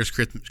 The writers,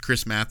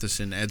 Chris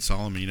Matheson, Ed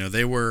Solomon,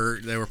 they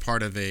were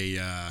part of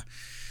a.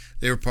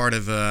 They were part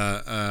of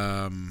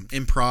a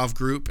improv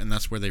group, and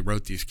that's where they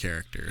wrote these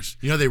characters.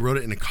 They wrote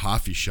it in a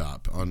coffee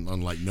shop on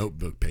like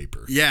notebook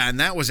paper. Yeah, and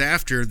that was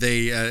after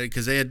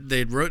because they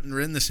had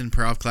written this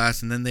improv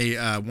class, and then they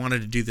wanted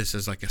to do this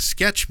as like a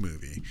sketch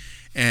movie.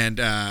 And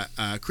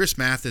Chris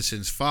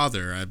Matheson's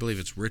father, I believe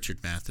it's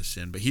Richard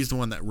Matheson, but he's the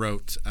one that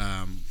wrote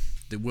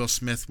the Will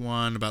Smith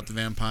one about the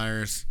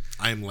vampires.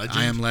 I Am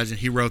Legend.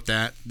 He wrote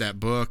that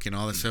book and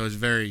all this. So he's a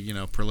very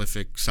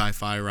prolific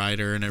sci-fi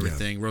writer and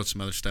everything. Yeah. Wrote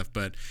some other stuff,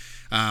 but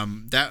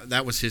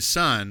that was his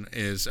son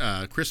is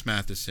Chris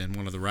Matheson,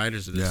 one of the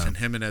writers of this, and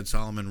him and Ed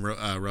Solomon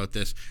wrote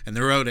this, and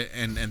they wrote it,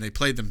 and they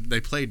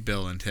played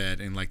Bill and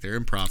Ted in like their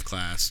improv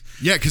class.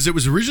 Yeah, because it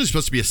was originally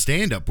supposed to be a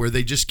stand-up where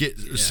they just get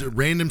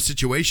random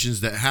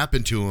situations that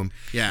happen to them,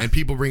 and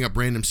people bring up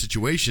random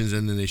situations,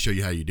 and then they show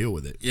you how you deal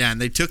with it. Yeah,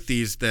 and they took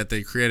these that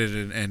they created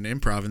in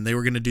improv, and they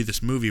were going to do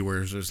this movie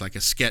where it was like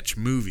a sketch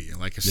movie,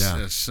 like a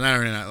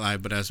Saturday Night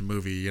Live, but as a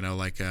movie,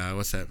 like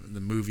what's that? The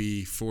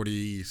movie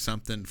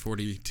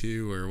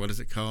 42, or what is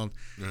it called?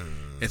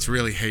 It's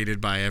really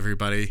hated by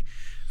everybody.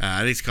 I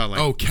think it's called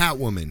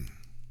Catwoman.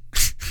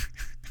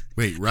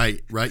 Wait,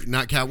 right,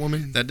 not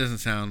Catwoman. That doesn't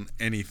sound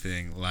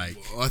anything like.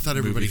 I thought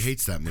everybody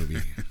hates that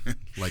movie,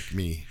 like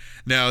me.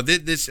 No,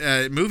 this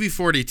movie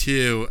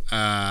 42.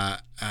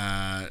 What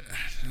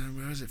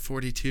was it,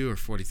 42 or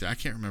 43? I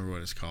can't remember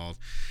what it's called,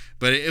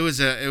 but it was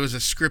a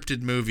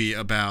scripted movie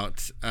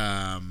about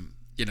what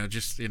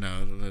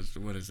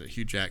is it?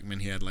 Hugh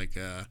Jackman. He had like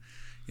a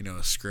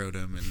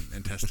scrotum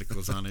and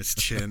testicles on his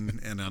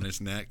chin and on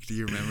his neck. Do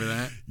you remember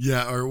that?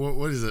 Yeah, or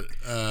what is it?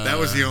 That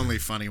was the only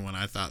funny one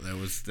I thought that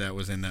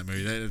was in that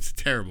movie. It's a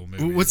terrible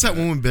movie. What's that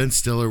one with Ben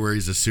Stiller where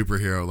he's a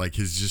superhero? Like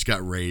he's just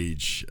got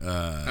rage.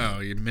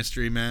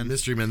 Mystery Man?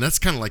 Mystery Man. That's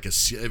kind of like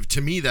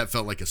to me, that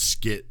felt like a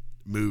skit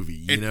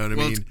movie. You know what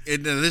I mean?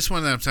 This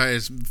one that I'm talking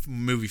is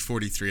movie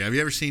 43. Have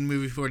you ever seen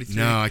movie 43?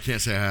 No, I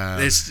can't say I have.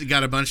 It's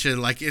got a bunch of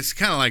it's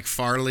kind of like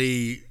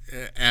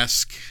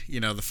Farley-esque,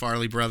 the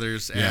Farley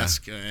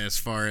brothers-esque as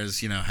far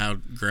as how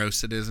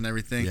gross it is and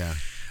everything. Yeah.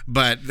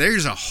 But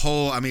there's a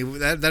whole. I mean,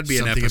 that'd be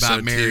something an episode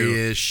about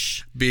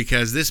Mary-ish.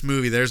 Because this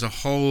movie, there's a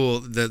whole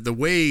the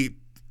way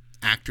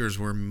actors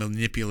were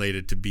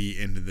manipulated to be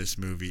into this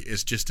movie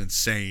is just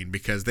insane,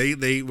 because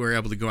they were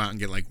able to go out and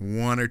get like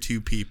one or two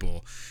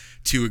people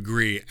to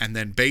agree, and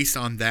then based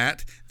on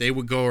that they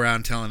would go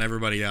around telling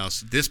everybody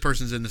else this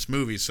person's in this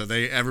movie, so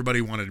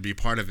everybody wanted to be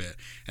part of it.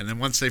 And then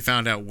once they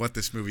found out what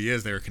this movie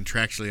is, they were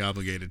contractually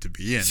obligated to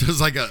be in. So it's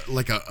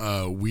like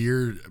a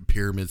weird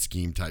pyramid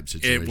scheme type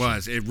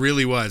situation. It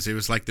really was. It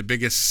was like the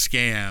biggest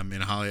scam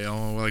in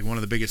Hollywood, like one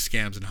of the biggest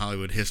scams in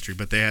Hollywood history,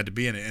 but they had to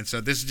be in it. And so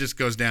this just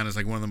goes down as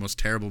like one of the most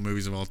terrible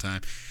movies of all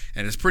time,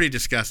 and it's pretty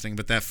disgusting.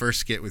 But that first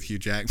skit with Hugh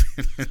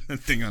Jackman, the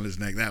thing on his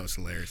neck, that was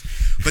hilarious.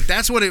 But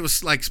that's what it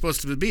was like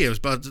supposed to be.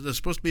 It was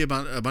supposed to be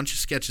about a bunch of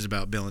sketches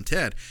about Bill and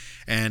Ted.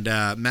 And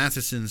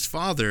Matheson's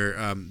father,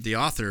 the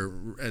author,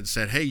 had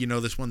said, hey,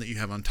 this one that you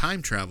have on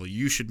time travel,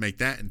 you should make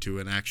that into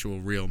an actual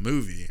real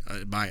movie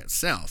by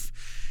itself.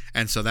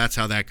 And so that's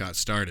how that got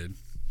started.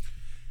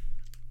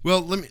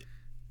 Well,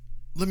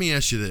 let me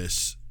ask you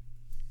this.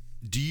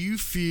 Do you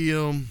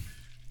feel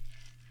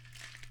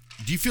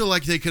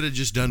like they could have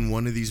just done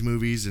one of these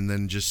movies and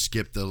then just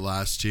skipped the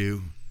last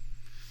two?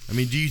 I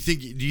mean, do you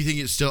think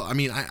it's still, I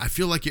mean, I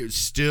feel like it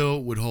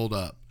still would hold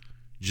up,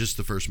 just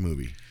the first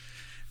movie.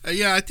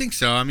 Yeah, I think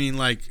so. I mean,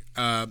 like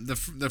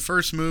the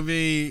first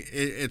movie,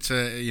 it's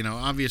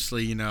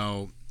obviously,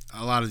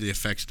 a lot of the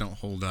effects don't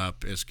hold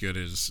up as good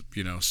as,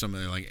 some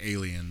of the like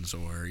Aliens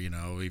or,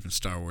 even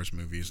Star Wars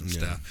movies and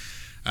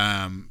stuff.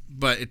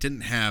 But it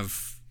didn't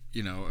have,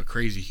 a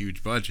crazy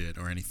huge budget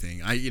or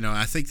anything.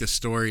 I think the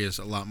story is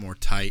a lot more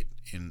tight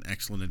in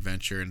Excellent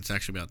Adventure, and it's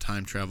actually about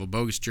time travel.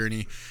 Bogus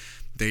Journey,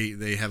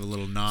 they have a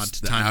little nod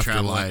to time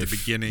travel at the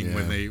beginning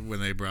when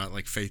they brought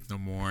like Faith No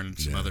More and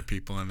some other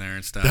people in there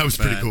and stuff. That was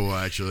pretty cool,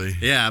 actually.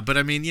 Yeah, but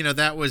I mean,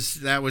 that was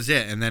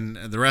it, and then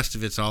the rest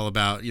of it's all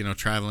about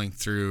traveling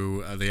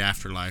through the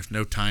afterlife.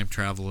 No time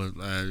travel,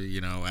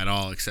 at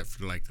all, except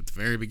for like at the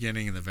very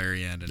beginning and the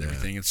very end and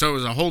everything. And so it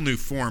was a whole new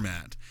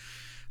format.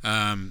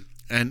 And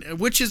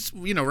which is,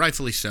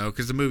 rightfully so,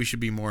 because the movie should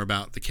be more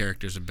about the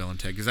characters of Bill and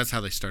Ted, because that's how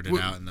they started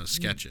out in those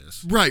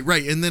sketches. Right.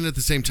 And then at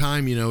the same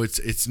time,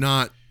 it's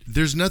not.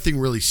 There's nothing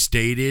really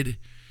stated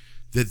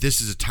that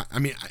this is a time. I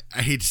mean,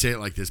 I hate to say it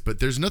like this,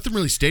 but there's nothing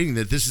really stating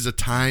that this is a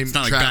time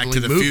traveling movie. It's not like Back to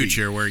the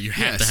Future where you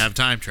have to have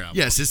time travel.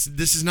 Yes,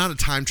 this is not a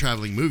time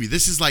traveling movie.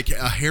 This is like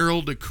a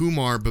Harold and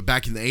Kumar, but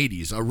back in the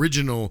 80s.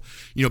 Original,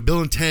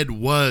 Bill and Ted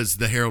was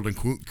the Harold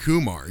and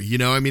Kumar.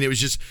 I mean, it was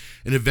just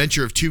an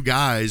adventure of two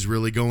guys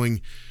really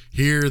going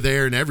here,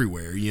 there, and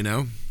everywhere, You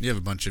have a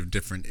bunch of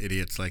different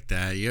idiots like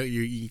that.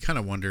 You kind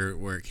of wonder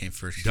where it came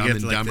first. Dumb you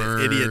and have, like, Dumber.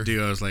 The idiot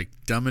duos like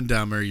Dumb and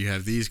Dumber. You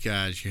have these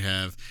guys. You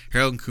have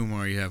Harold and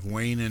Kumar. You have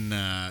Wayne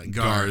and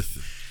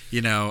Garth.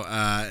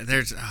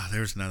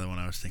 There's another one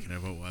I was thinking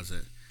of. What was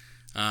it?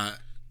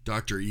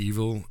 Dr.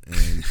 Evil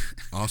and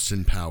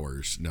Austin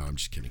Powers. No, I'm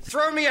just kidding.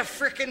 Throw me a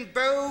frickin'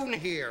 bone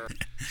here.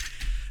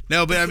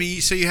 No, but I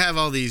mean, so you have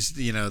all these,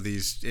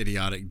 these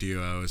idiotic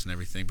duos and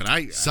everything.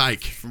 But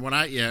Psych. From what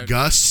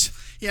Gus.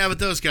 Yeah, but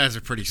those guys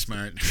are pretty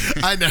smart.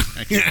 I know.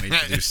 I can't wait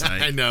to do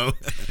Psych. I know.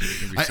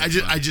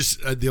 I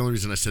just the only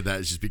reason I said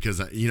that is just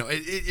because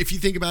if you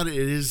think about it,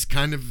 it is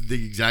kind of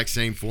the exact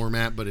same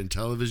format, but in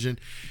television,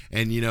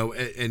 and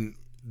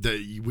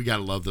we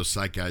gotta love those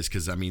Psych guys,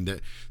 because I mean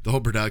the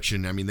whole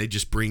production. I mean, they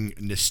just bring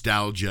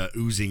nostalgia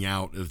oozing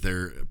out of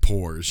their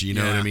pores. You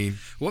know what I mean?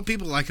 What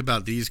people like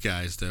about these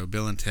guys, though,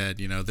 Bill and Ted,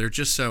 they're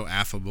just so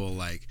affable.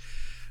 Like,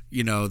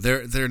 they don't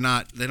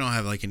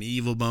have like an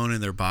evil bone in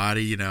their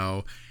body. You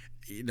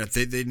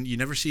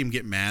never see him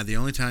get mad. The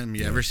only time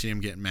you ever see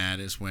him get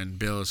mad is when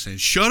Bill is saying,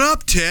 "Shut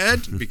up,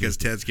 Ted," because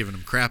Ted's giving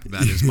him crap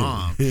about his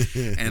mom,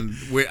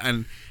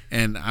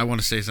 and I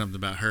want to say something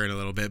about her in a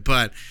little bit,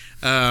 but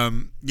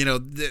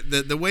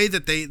the way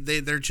that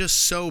they're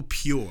just so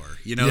pure.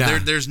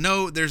 There's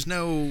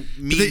no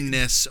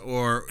meanness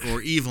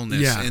or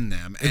evilness in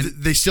them, and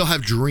they still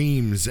have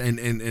dreams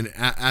and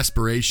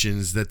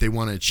aspirations that they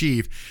want to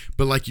achieve.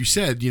 But like you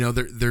said,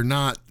 they're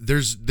not.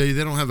 They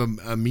don't have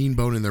a mean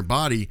bone in their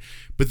body,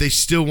 but they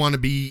still want to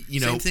be.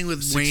 Same thing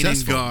with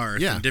successful. Wayne and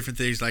Garth, and different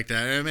things like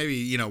that. And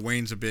maybe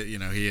Wayne's a bit.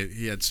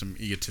 He had some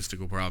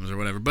egotistical problems or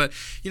whatever. But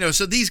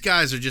so these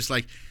guys are just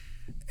like.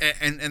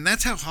 And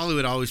that's how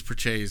Hollywood always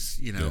portrays,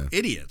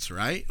 idiots,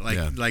 right?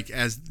 Like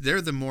as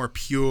they're the more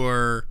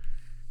pure,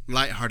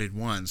 lighthearted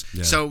ones.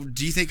 Yeah. So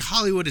do you think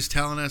Hollywood is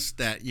telling us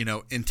that,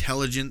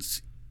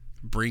 intelligence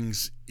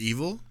brings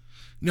evil?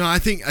 No, I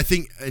think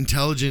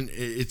intelligent.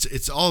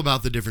 It's all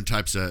about the different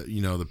types of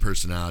the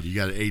personality. You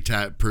got an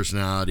A-type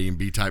personality and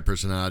B-type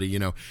personality.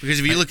 Because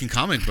if you look in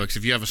comic books,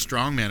 if you have a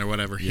strongman or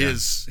whatever,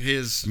 his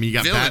you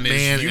got villain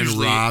Batman is and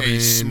usually Robin, a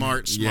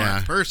smart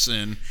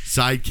person.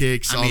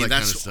 Sidekicks, all that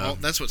kind of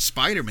stuff. That's what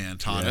Spider-Man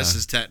taught us,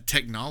 is that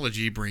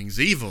technology brings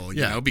evil.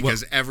 You know,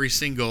 because every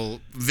single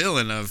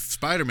villain of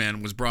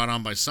Spider-Man was brought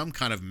on by some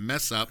kind of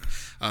mess up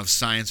of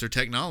science or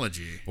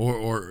technology.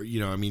 Or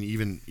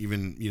even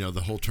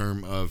the whole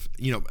term of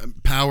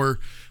power.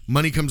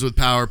 Money comes with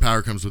power.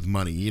 Power comes with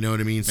money. You know what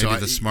I mean? Maybe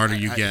the smarter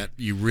you get,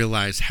 you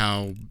realize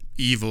how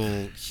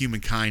evil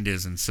humankind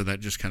is, and so that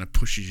just kind of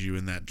pushes you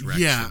in that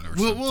direction. Yeah.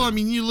 Well, I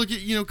mean, you look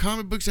at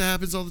comic books. It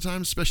happens all the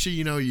time. Especially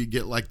you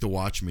get like the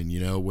Watchmen.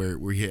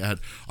 Where he had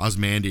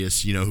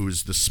Ozymandias. Who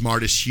was the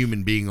smartest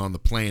human being on the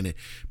planet,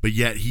 but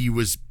yet he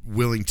was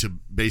willing to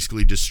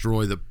basically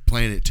destroy the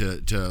planet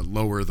to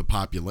lower the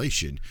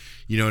population.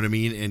 You know what I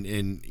mean?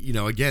 And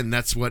again,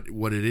 that's what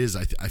it is.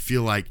 I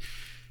feel like.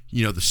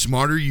 The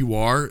smarter you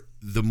are,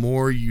 the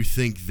more you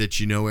think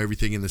that you know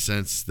everything, in the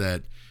sense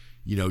that,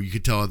 you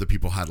could tell other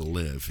people how to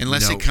live.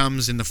 Unless it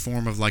comes in the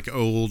form of like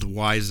old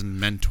wizened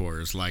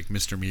mentors like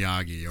Mr.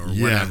 Miyagi or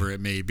whatever it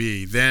may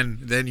be.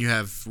 Then you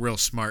have real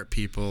smart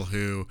people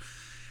who...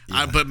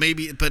 Yeah. But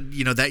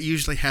that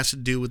usually has to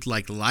do with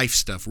like life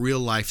stuff, real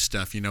life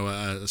stuff,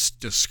 a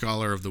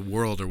scholar of the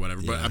world or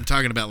whatever. But I'm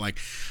talking about like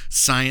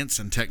science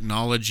and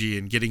technology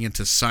and getting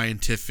into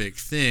scientific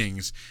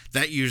things.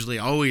 That usually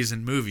always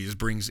in movies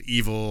brings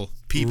evil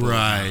people.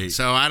 Right. Out.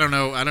 So I don't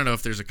know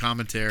if there's a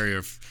commentary or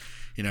if,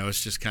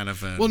 it's just kind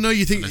of an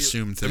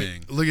assumed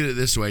thing. Look at it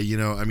this way,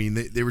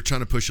 they were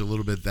trying to push a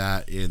little bit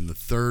that in the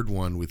third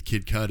one with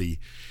Kid Cudi,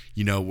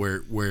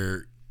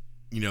 where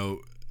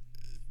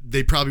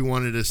they probably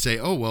wanted to say,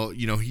 oh, well,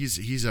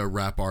 he's a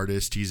rap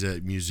artist, he's a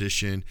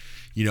musician,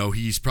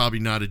 he's probably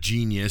not a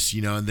genius,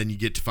 and then you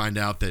get to find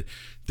out that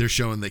they're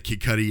showing that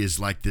Kid Cudi is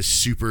like this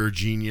super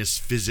genius,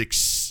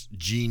 physics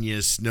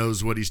genius,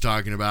 knows what he's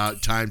talking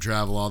about, time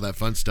travel, all that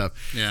fun stuff.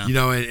 Yeah.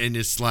 And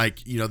it's like,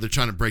 they're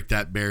trying to break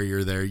that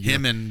barrier there.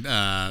 Him and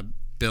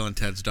Bill and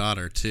Ted's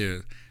daughter,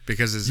 too.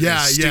 Because as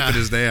stupid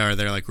as they are,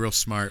 they're like real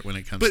smart when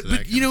it comes to that.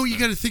 But you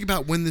got to think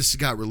about when this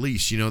got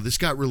released. This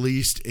got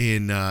released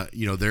in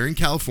they're in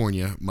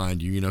California,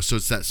 mind you. So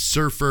it's that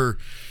surfer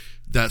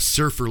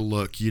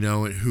look.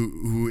 And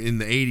who in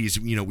the 80s,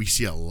 we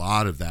see a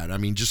lot of that. I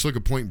mean, just look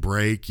at Point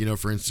Break.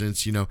 For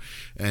instance,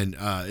 and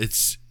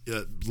it's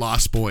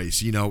Lost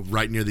Boys.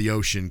 Right near the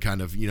ocean,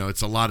 kind of.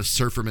 It's a lot of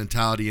surfer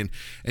mentality, and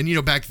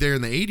back there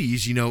in the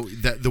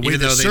 80s, that the way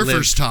the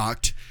surfers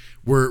talked.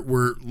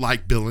 Were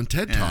like Bill and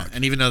Ted talk.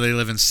 And even though they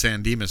live in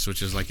San Dimas,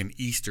 which is like in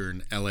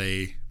eastern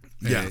LA,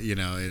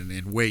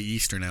 in way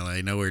eastern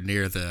LA, nowhere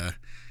near the,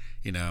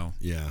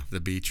 the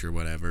beach or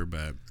whatever,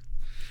 but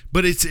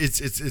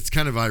it's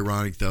kind of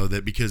ironic though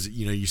that because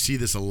you see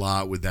this a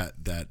lot with that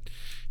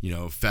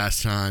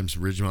Fast Times,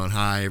 Ridgemont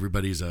High,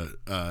 everybody's a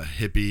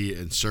hippie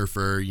and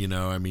surfer,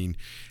 and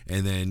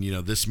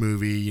then this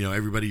movie,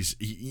 everybody's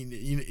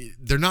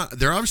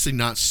they're obviously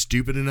not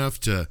stupid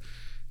enough to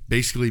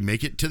basically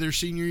make it to their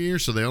senior year,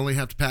 so they only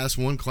have to pass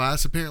one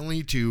class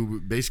apparently to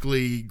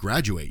basically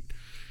graduate,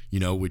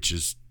 which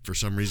is for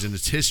some reason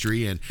it's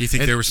history. And you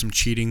think there was some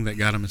cheating that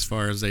got them as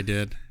far as they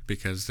did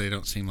because they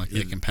don't seem like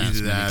they can pass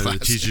either that or the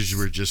teachers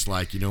were just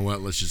like, I don't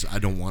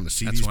want to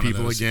see these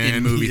people again.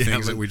 In movie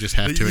things that we just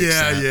have to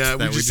accept.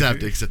 We just have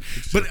to accept.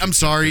 But I'm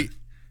sorry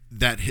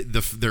that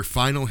their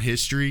final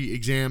history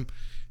exam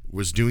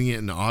was doing it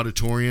in the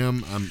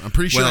auditorium. I'm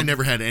pretty sure I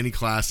never had any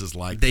classes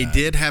like that. They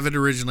did have it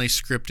originally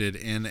scripted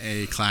in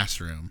a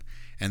classroom,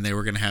 and they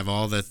were going to have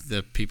all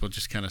the people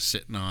just kind of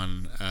sitting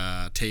on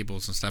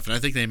tables and stuff. And I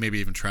think they maybe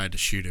even tried to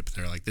shoot it, but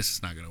they're like, this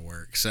is not going to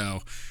work.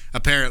 So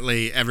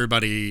apparently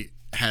everybody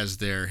has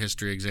their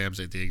history exams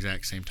at the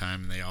exact same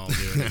time, and they all do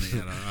it in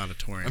the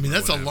auditorium. I mean,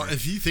 that's a lot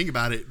if you think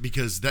about it,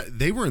 because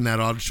they were in that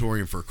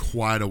auditorium for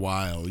quite a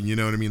while. You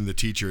know what I mean? The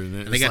teacher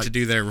and they got to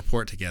do their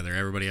report together.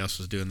 Everybody else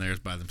was doing theirs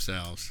by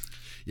themselves.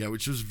 Yeah,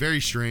 which was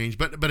very strange.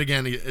 But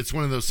again, it's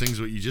one of those things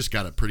where you just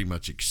got to pretty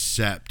much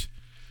accept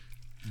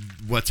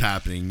what's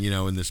happening.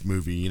 In this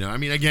movie. I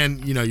mean,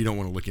 again, you don't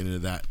want to look into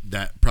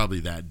that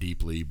probably that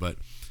deeply. But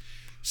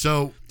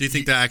so, do you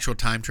think the actual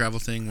time travel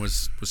thing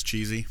was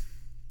cheesy?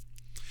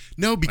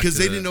 No, because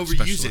they didn't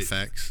overuse it.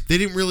 Effects. They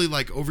didn't really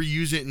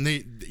overuse it, and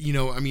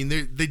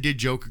they did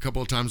joke a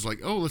couple of times like,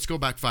 "Oh, let's go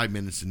back 5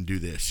 minutes and do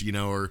this,"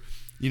 or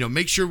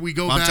make sure we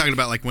go back. I'm talking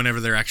about like whenever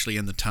they're actually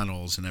in the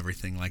tunnels and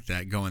everying like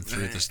that, going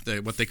through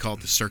what they call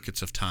the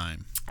circuits of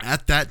time.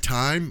 At that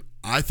time,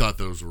 I thought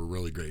those were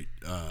really great.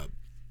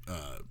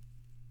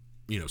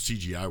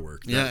 CGI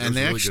work. And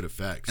they really actually, good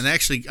effects. And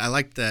actually, I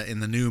like that in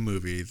the new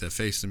movie, The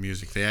Face of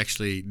Music, they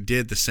actually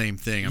did the same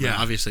thing. I mean,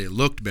 obviously it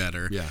looked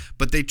better,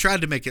 but they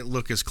tried to make it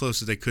look as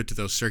close as they could to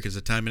those circuits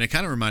of time, and it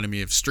kind of reminded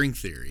me of string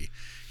theory.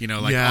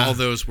 Like all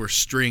those were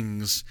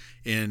strings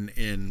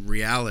in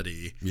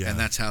reality, and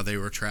that's how they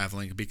were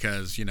traveling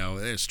because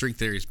string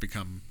theory has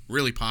become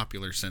really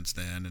popular since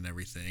then and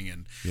everything,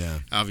 and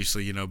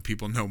obviously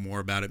people know more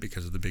about it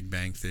because of the Big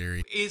Bang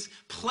Theory. Is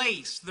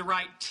place the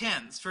right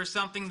tense for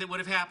something that would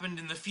have happened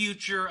in the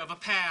future of a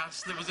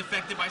past that was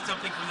affected by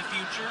something from the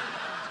future?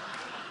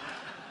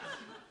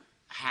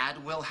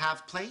 Had will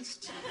have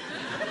placed?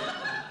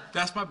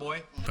 That's my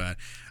boy. But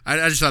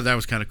I just thought that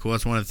was kind of cool.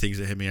 That's one of the things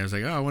that hit me. I was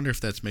like, oh, I wonder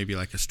if that's maybe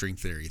like a string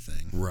theory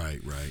thing. Right.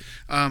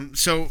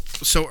 So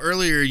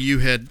earlier you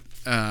had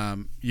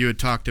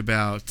talked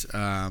about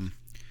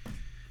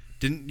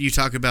didn't you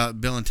talk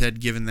about Bill and Ted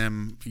giving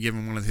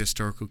one of the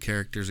historical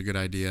characters a good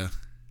idea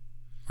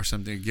or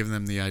something, giving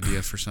them the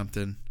idea for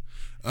something?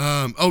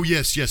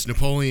 Yes,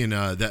 Napoleon.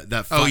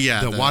 That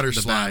fight, the water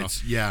slides.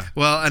 Battle. Yeah.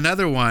 Well,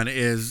 another one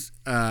is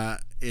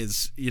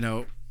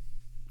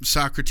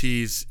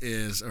Socrates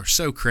or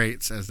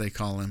Socrates as they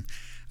call him.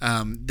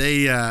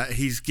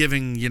 He's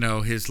giving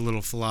his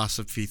little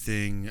philosophy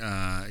thing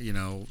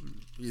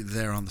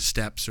there on the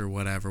steps or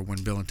whatever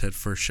when Bill and Ted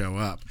first show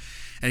up,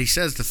 and he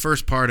says the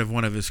first part of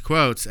one of his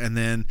quotes, and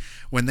then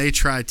when they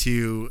try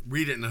to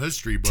read it in a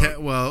history book,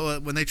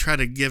 when they try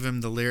to give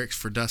him the lyrics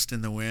for "Dust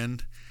in the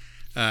Wind,"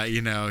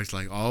 he's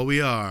like, all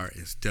we are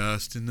is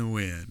dust in the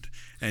wind.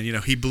 And,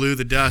 he blew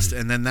the dust.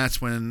 And then that's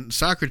when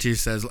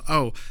Socrates says,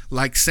 oh,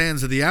 like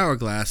sands of the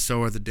hourglass,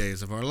 so are the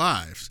days of our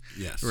lives.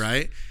 Yes.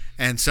 Right?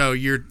 And so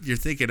you're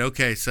thinking,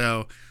 okay,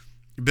 so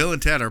Bill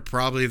and Ted are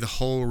probably the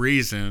whole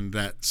reason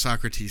that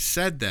Socrates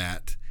said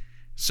that.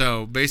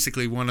 So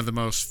basically one of the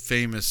most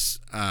famous,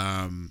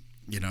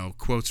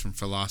 quotes from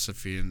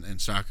philosophy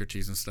and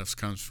Socrates and stuff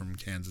comes from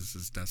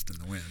Kansas's Dust in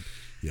the Wind.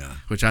 Yeah.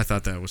 Which I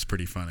thought that was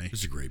pretty funny.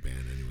 It's a great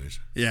band anyways.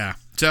 Yeah.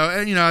 So,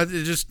 and,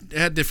 it just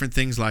had different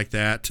things like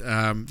that.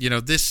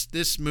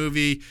 This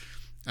movie,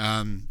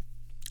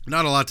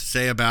 not a lot to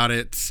say about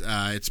it.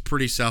 It's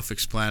pretty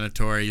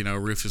self-explanatory.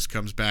 Rufus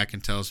comes back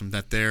and tells them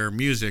that their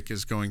music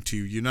is going to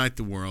unite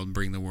the world and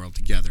bring the world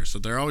together. So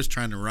they're always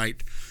trying to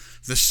write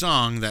the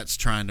song that's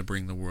trying to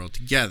bring the world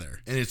together.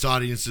 And its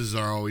audiences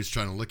are always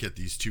trying to look at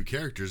these two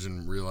characters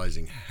and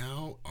realizing,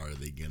 how are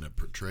they going to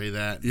portray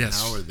that?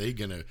 Yes. How are they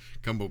going to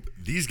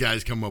these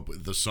guys come up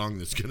with the song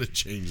that's going to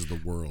change the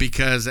world?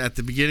 Because at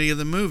the beginning of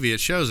the movie, it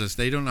shows us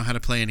they don't know how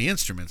to play any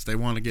instruments. They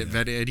want to get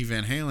Eddie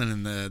Van Halen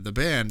in the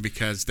band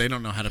because they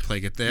don't know how they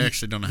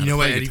actually don't know how to play guitar. You know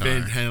what Eddie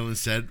Van Halen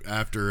said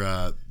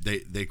after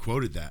they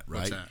quoted that, right?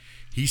 What's that?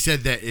 He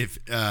said that if,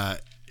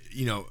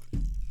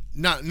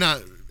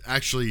 not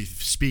actually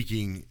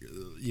speaking,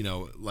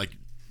 like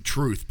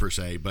truth per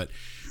se, but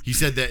he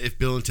said that if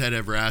Bill and Ted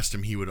ever asked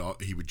him, he would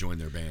join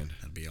their band.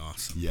 That'd be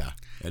awesome. Yeah,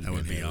 that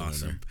would be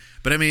awesome.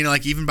 But I mean,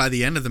 like even by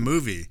the end of the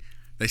movie,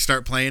 they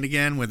start playing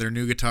again with their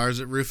new guitars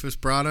that Rufus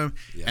brought them,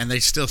 and they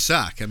still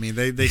suck. I mean,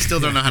 they still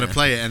don't know how to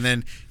play it. And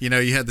then you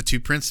had the two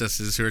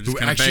princesses who are just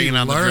kind of banging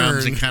on the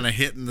drums and kind of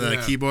hitting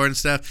the keyboard and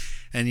stuff.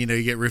 And you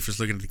get Rufus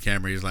looking at the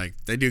camera. He's like,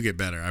 "They do get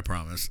better, I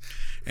promise."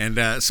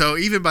 And so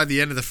even by the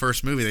end of the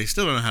first movie, they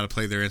still don't know how to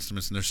play their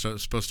instruments, and they're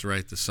supposed to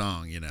write the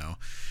song.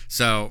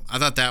 So I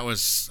thought that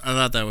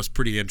was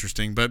pretty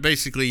interesting. But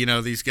basically,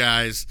 these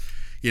guys,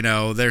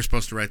 they're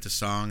supposed to write the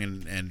song,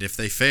 and if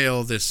they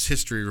fail this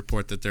history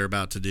report that they're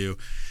about to do,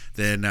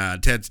 then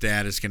Ted's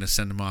dad is going to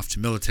send them off to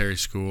military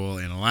school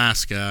in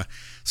Alaska.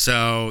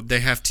 So they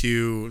have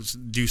to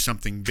do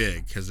something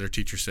big because their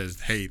teacher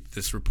says, hey,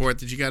 this report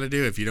that you got to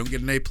do, if you don't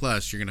get an A+,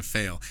 you're going to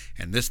fail.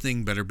 And this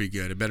thing better be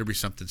good. It better be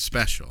something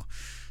special.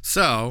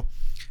 So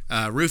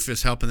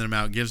Rufus, helping them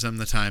out, gives them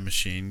the time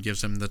machine,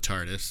 gives them the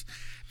TARDIS.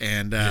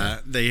 And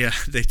they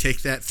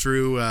take that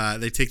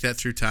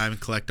through time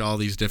and collect all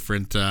these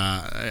different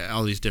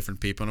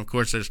people. And of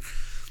course, there's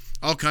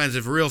all kinds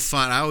of real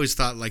fun. I always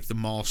thought like the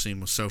mall scene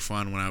was so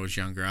fun when I was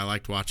younger. I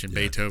liked watching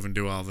Beethoven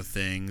do all the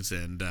things,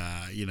 and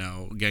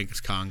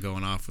Genghis Khan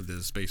going off with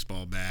his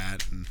baseball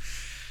bat.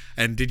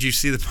 And did you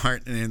see the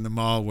part in the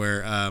mall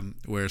where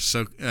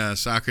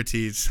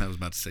Socrates, I was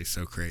about to say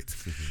Socrates,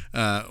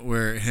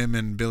 where him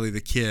and Billy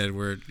the Kid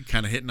were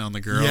kind of hitting on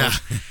the girls? Yeah.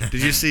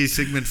 Did you see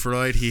Sigmund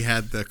Freud? He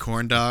had the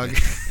corn dog.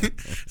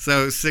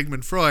 So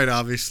Sigmund Freud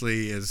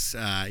obviously is,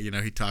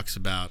 he talks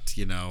about,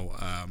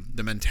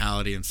 the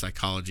mentality and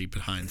psychology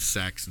behind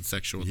sex and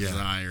sexual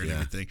desire and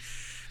everything.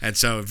 And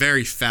so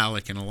very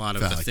phallic in a lot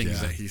of the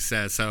things that he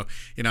says. So,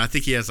 I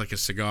think he has like a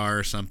cigar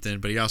or something,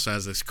 but he also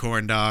has this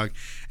corn dog.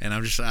 And I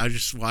was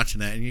just watching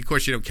that. And of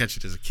course you don't catch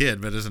it as a kid,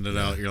 but as an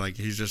adult, you're like,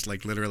 he's just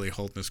like literally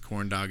holding this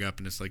corn dog up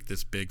and it's like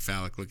this big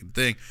phallic looking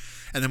thing.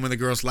 And then when the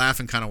girls laugh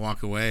and kind of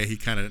walk away, he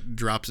kind of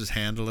drops his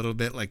hand a little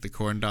bit, like the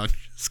corn dog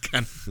just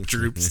kind of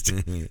droops.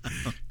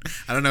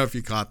 I don't know if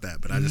you caught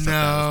that, but I just thought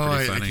that was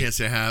pretty funny. I can't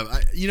say I have.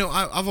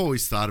 I've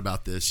always thought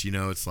about this.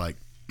 It's like,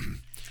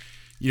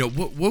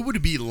 what would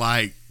it be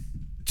like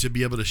to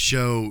be able to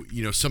show,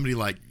 somebody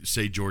like,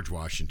 say, George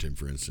Washington,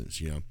 for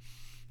instance,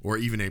 or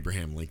even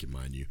Abraham Lincoln,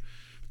 mind you,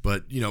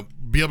 but,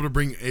 be able to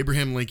bring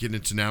Abraham Lincoln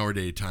into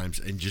nowadays times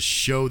and just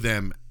show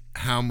them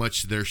how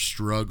much their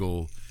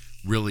struggle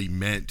really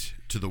meant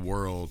to the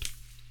world,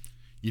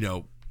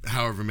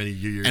 however many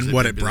years. And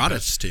what it brought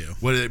us to.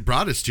 What it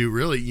brought us to,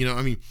 really.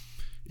 I mean,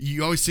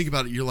 you always think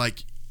about it. You're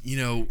like,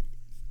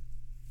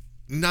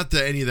 not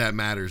that any of that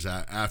matters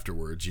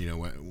afterwards,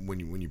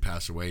 when you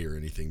pass away or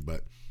anything,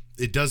 but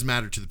it does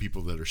matter to the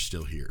people that are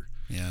still here.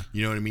 Yeah.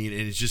 You know what I mean?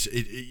 And it's just,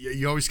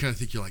 you always kind of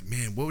think, you're like,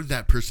 man, what would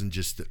that person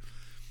just,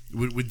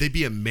 would they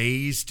be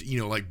amazed,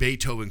 like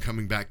Beethoven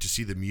coming back to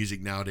see the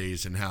music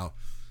nowadays and how,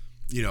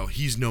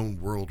 he's known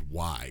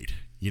worldwide,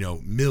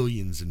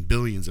 millions and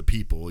billions of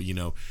people,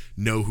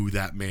 know who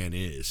that man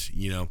is,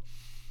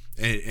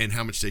 and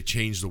how much they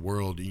changed the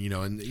world,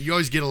 and you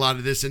always get a lot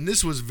of this, and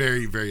this was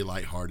very, very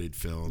lighthearted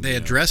film. They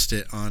addressed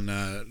it on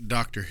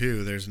Doctor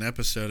Who. There's an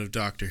episode of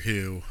Doctor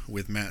Who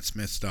with Matt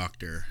Smith's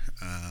doctor.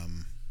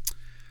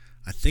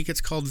 I think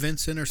it's called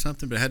Vincent or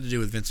something, but it had to do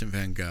with Vincent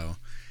van Gogh.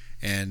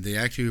 And the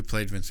actor who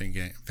played Vincent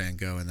van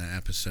Gogh in that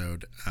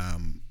episode,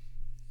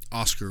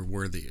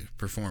 Oscar-worthy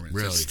performance.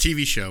 Really? It's a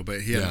TV show,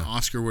 but he had an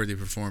Oscar-worthy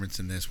performance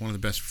in this. One of the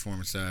best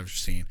performances I've ever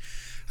seen.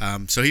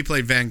 So he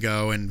played Van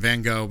Gogh, and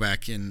Van Gogh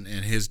back in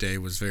his day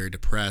was very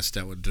depressed.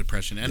 That was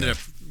depression. Ended up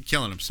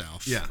killing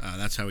himself. Yeah.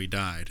 That's how he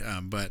died.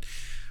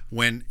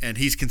 And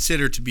he's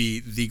considered to be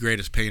the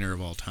greatest painter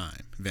of all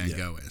time. Van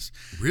Gogh is.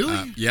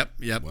 Really? Yep.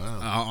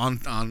 Wow.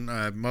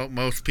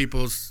 Most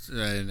people's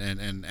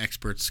and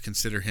experts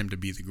consider him to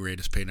be the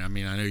greatest painter. I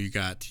mean, I know you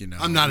got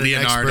I'm not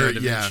Leonardo an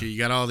expert, da Vinci. You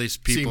got all these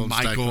people,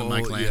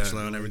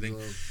 Michelangelo, and everything.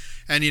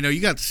 And you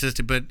got the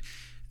system, but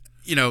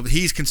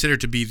he's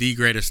considered to be the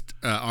greatest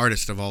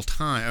artist of all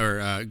time,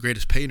 or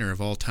greatest painter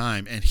of all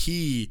time, and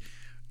he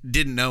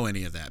didn't know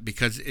any of that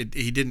because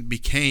he didn't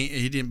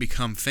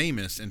become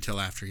famous until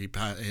after he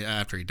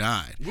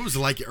died. What was it,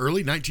 like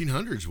early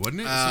 1900s, wasn't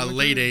it?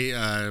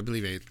 I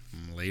believe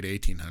late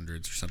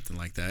 1800s or something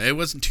like that. It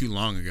wasn't too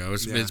long ago.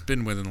 It's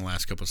been within the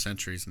last couple of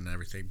centuries and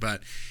everything.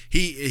 But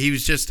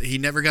he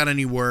never got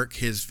any work.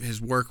 His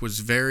work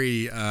was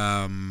very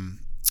I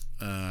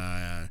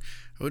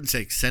wouldn't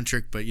say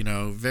eccentric, but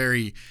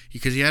very,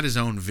 because he had his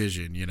own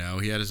vision. He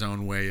had his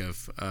own way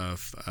of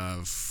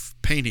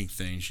painting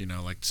things,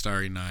 like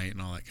Starry Night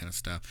and all that kind of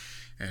stuff,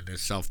 and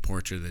his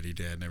self-portrait that he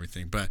did and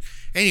everything. But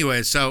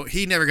anyway, so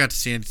he never got to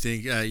see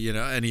anything,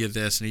 any of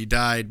this, and he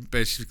died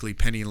basically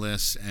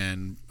penniless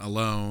and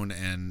alone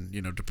and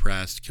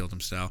depressed, killed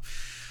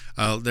himself.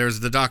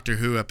 There's the Doctor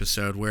Who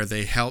episode where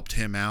they helped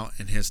him out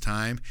in his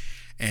time.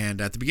 And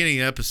at the beginning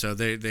of the episode,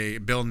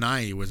 Bill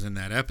Nye was in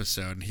that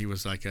episode, and he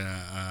was like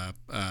a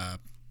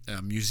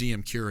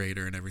museum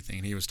curator and everything,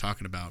 and he was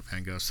talking about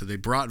Van Gogh. So they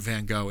brought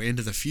Van Gogh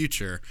into the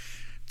future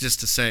just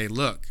to say,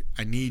 look,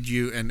 I need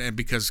you, and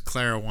because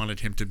Clara wanted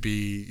him to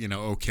be,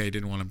 okay,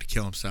 didn't want him to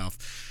kill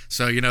himself.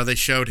 So, they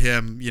showed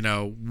him,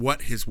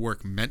 what his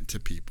work meant to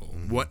people,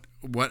 what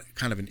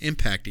kind of an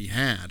impact he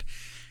had.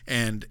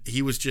 And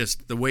he was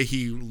just, the way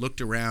he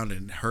looked around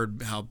and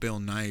heard how Bill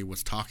Nye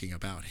was talking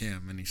about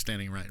him, and he's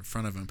standing right in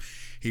front of him,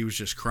 he was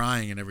just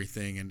crying and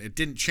everything. And it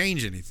didn't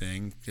change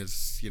anything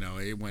because,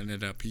 it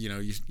ended up,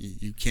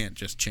 you can't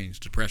just change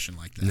depression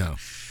like that. No.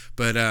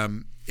 But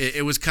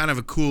it was kind of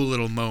a cool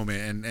little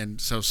moment.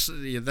 And so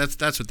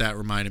that's what that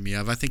reminded me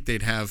of. I think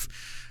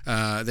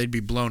they'd be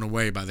blown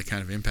away by the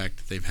kind of impact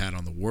that they've had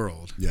on the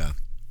world. Yeah.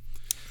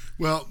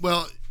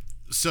 Well,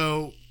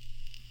 so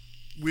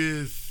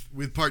with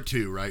part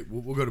 2, right?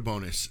 We'll go to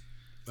bogus.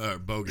 I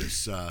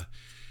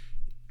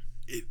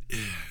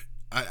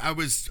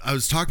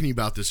was talking to you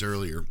about this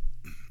earlier.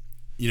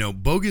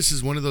 Bogus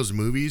is one of those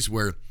movies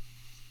where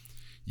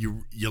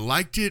you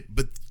liked it,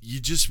 but you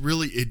just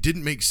really, it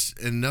didn't make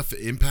enough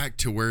impact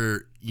to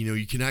where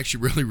you can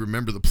actually really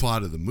remember the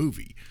plot of the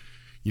movie.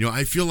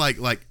 I feel like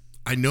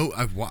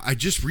I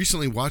just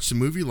recently watched the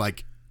movie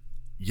like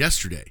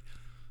yesterday,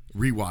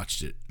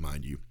 rewatched it,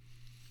 mind you,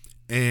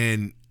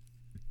 and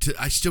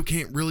I still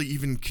can't really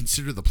even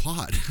consider the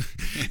plot.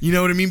 You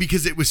know what I mean?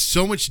 Because it was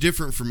so much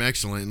different from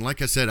Excellent. And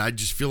like I said, I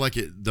just feel like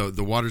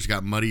the waters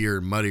got muddier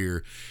and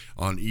muddier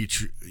on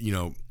each,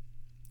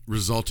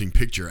 resulting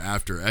picture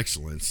after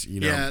Excellence.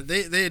 Yeah,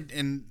 they had,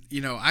 and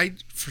I,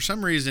 for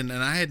some reason,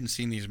 and I hadn't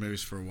seen these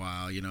movies for a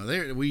while.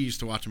 We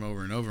used to watch them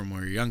over and over when we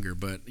were younger,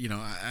 but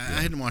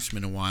I hadn't watched them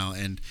in a while.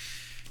 And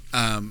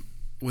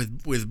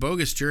with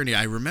Bogus Journey,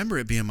 I remember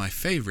it being my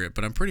favorite,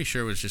 but I'm pretty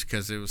sure it was just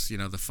because it was,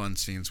 the fun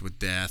scenes with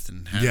death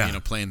and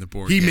playing the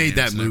board games. He made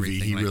that movie.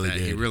 He really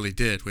did. He really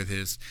did with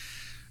his,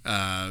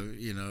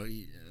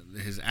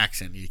 his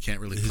accent. You can't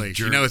really place.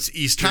 It's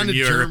Eastern kind of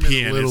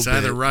European. German, It's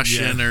either bit.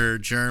 Russian or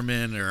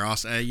German or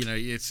also,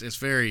 it's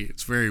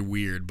very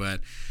weird,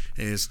 but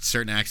it's a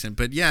certain accent.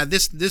 But yeah,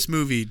 this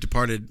movie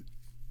departed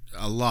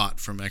a lot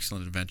from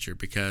Excellent Adventure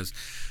because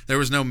there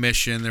was no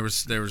mission. There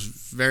was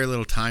very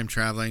little time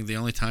traveling. The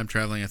only time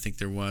traveling I think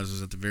there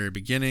was at the very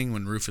beginning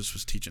when Rufus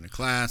was teaching a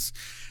class,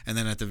 and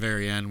then at the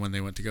very end when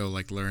they went to go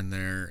learn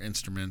their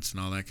instruments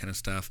and all that kind of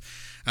stuff.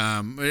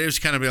 It was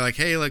kind of be like,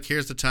 hey, look,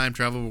 here's the time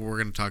travel, but we're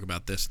going to talk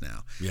about this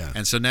now. Yeah.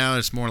 And so now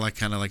it's more like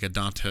kind of like a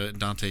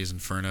Dante's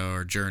Inferno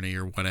or Journey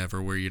or whatever,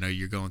 where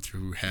you're going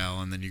through hell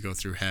and then you go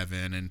through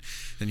heaven and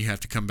then you have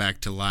to come back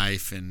to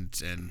life and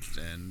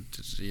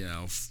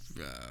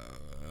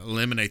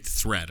eliminate the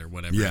threat or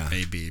whatever Yeah. it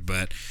may be.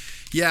 But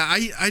yeah,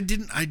 I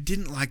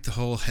didn't like the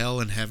whole hell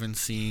and heaven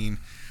scene.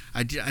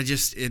 I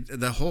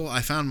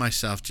found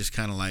myself just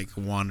kind of like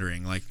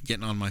wandering, like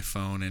getting on my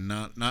phone and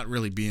not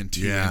really being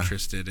too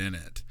interested in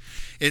it.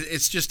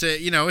 It's just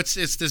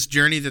it's this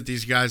journey that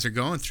these guys are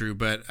going through,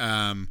 but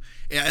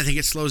I think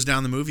it slows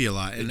down the movie a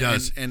lot. It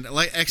does. And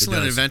like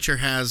Excellent Adventure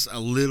has a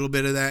little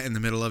bit of that in the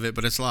middle of it,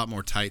 but it's a lot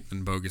more tight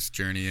than Bogus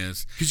Journey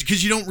is.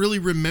 Because you don't really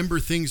remember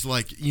things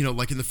like,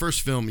 like in the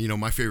first film,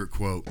 my favorite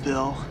quote.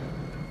 Bill,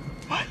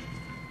 what?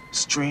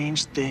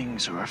 Strange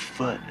things are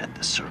afoot at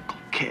the Circle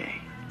K.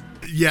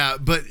 Yeah,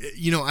 but,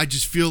 I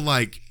just feel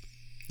like,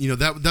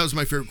 that was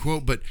my favorite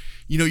quote. But,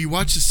 you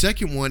watch the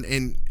second one,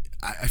 and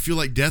I feel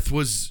like Death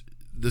was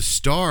the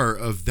star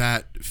of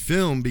that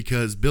film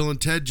because Bill and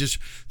Ted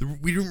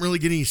we didn't really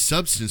get any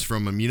substance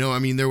from them.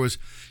 There was,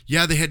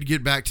 they had to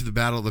get back to the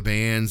Battle of the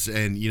Bands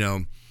and,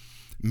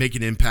 make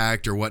an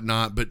impact or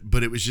whatnot.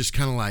 But it was just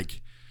kind of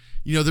like,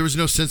 there was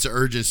no sense of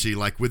urgency.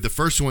 Like with the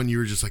first one, you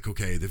were just like,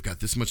 okay, they've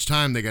got this much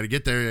time. They got to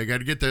get there. They're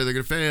going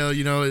to fail.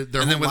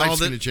 Their whole life's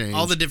going to change.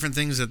 All the different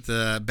things that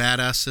the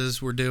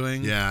badasses were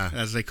doing,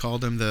 as they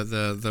called them,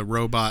 the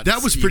robots.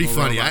 That was pretty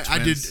funny.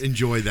 I did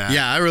enjoy that.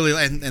 Yeah, I really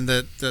and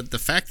the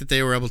fact that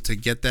they were able to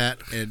get that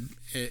and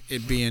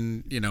it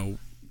being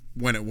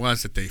when it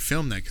was that they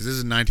filmed that, because this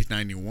is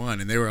 1991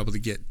 and they were able to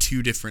get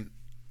two different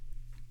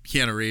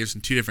Keanu Reeves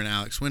and two different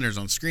Alex Winters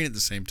on screen at the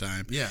same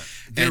time. Yeah,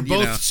 they're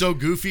both so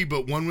goofy,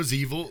 but one was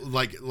evil,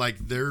 like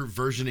their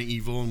version of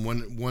evil,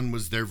 and one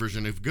was their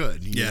version of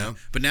good. You know?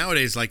 But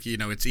nowadays,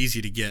 it's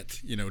easy to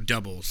get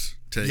doubles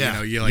to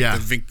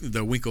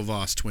the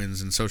Winklevoss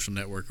twins in Social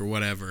Network or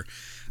whatever.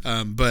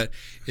 But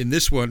in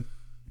this one,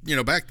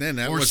 back then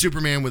that was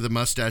Superman with a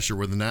mustache or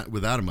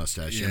without a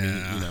mustache.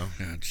 Yeah,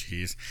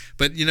 jeez.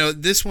 But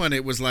this one,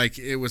 it was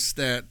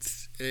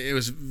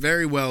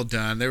very well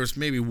done. There was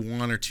maybe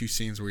one or two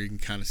scenes where you can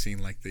kind of see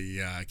like the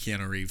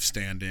Keanu Reeves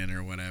stand-in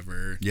or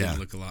whatever. Didn't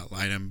look a lot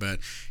like him, but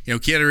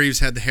Keanu Reeves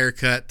had the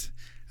haircut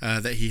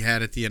that he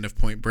had at the end of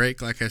Point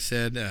Break. Like I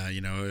said,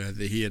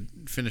 he had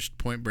finished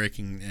Point Break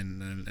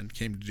and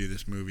came to do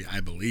this movie,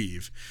 I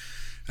believe.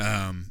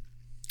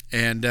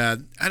 And I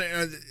don't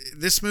know,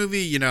 this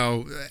movie,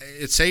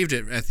 it saved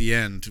it at the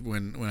end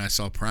when I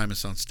saw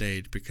Primus on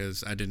stage,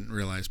 because I didn't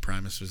realize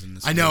Primus was in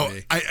this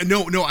movie.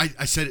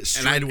 I said it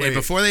straight away. And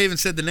before they even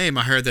said the name,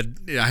 I heard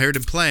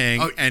him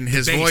playing and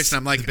his voice, and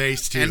I'm like, the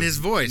bass too. And his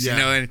voice,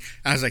 and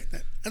I was like,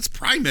 that's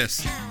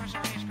Primus.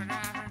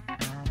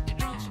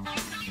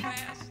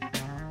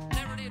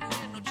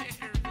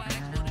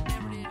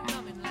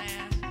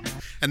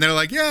 And they're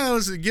like,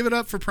 let's give it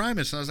up for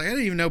Primus. And I was like, I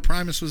didn't even know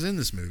Primus was in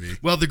this movie.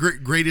 Well, the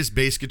greatest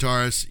bass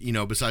guitarist,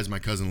 besides my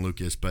cousin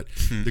Lucas, but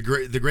the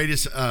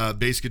greatest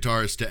bass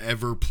guitarist to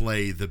ever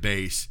play the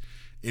bass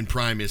in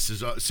Primus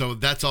is. So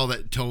that's all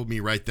that told me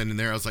right then and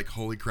there. I was like,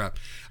 holy crap.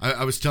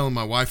 I was telling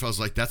my wife, I was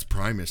like, that's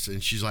Primus.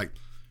 And she's like,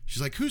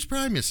 who's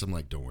Primus? I'm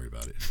like, don't worry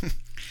about it.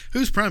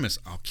 Who's Primus?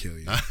 I'll kill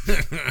you.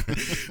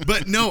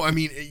 But no, I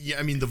mean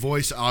the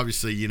voice,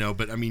 obviously,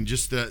 but I mean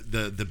just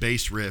the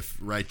bass riff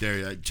right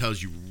there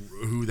tells you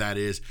who that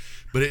is.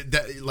 But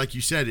like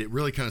you said, it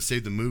really kind of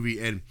saved the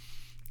movie. And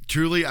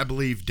truly, I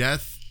believe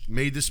Death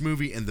made this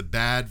movie, and the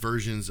bad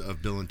versions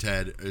of Bill and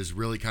Ted is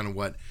really kind of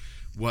what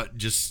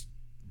just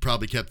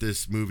probably kept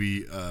this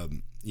movie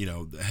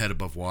head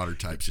above water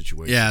type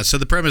situation. Yeah. So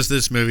the premise of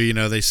this movie,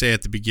 they say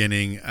at the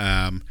beginning.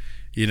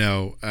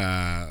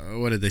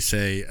 What did they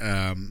say?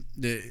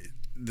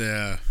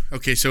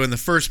 So in the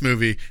first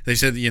movie, they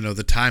said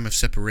the time of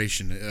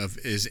separation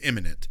is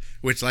imminent,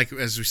 which, like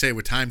as we say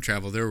with time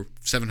travel, they're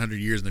 700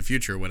 years in the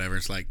future or whatever.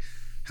 It's like,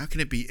 how can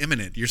it be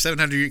imminent? You're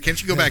 700 years.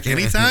 Can't you go back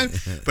anytime?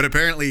 But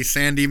apparently,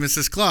 San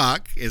Dimas's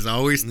clock is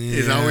always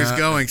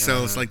going.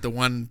 So it's like the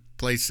one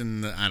place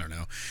in I don't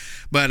know,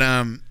 but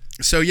and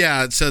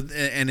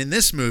in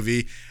this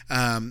movie,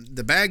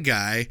 the bad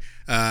guy,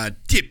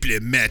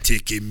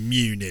 diplomatic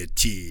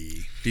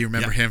immunity. Do you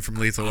remember him from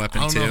Lethal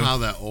Weapon 2? I don't know how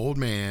that old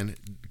man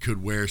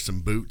could wear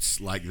some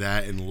boots like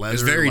that and leather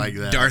it's very like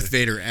that. Darth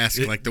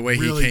Vader-esque, like the way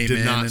really he came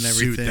in not and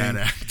suit everything. That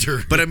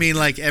actor. But I mean,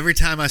 like every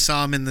time I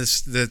saw him in the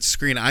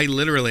screen, I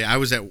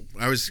was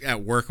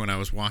at work when I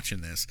was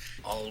watching this.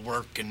 All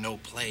work and no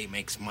play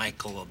makes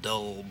Michael a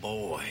dull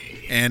boy.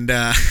 And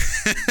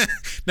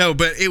no,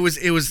 but it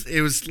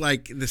was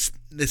like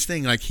this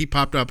thing, like he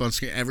popped up on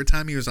screen every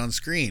time he was on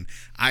screen.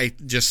 I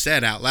just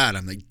said out loud,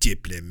 I'm like,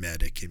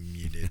 diplomatic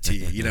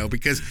immunity,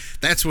 because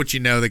that's what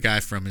the guy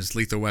from is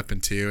Lethal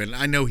Weapon 2, and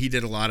I know he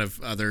did a lot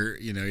of other,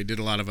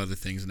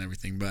 things and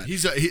everything, but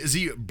is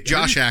he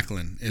Josh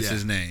Ackland is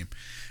his name.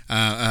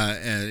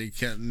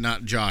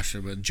 Not Josh,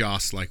 but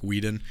Joss like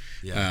Whedon.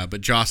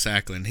 But Joss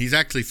Ackland. He's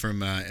actually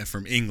from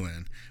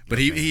England, but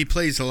he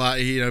plays a lot.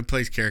 He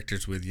plays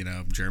characters with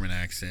German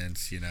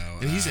accents,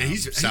 and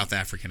he's South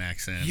African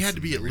accents. He had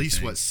to be at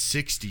least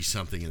 60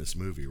 something in this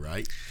movie,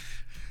 right?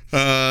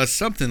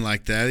 Something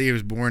like that. He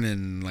was born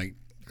in like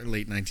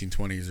late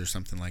 1920s or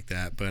something like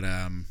that. But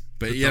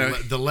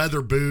the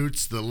leather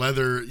boots, the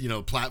leather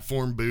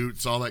platform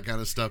boots, all that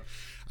kind of stuff.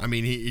 I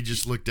mean, he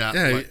just looked out.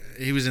 Yeah, like,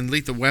 he was in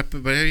Lethal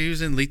Weapon, but he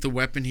was in Lethal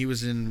Weapon. He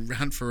was in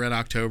Hunt for Red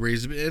October.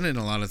 He's been in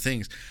a lot of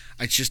things.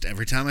 I just,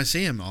 every time I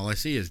see him, all I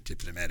see is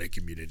diplomatic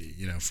immunity.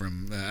 You know,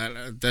 from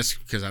that's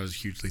because I was a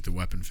huge Lethal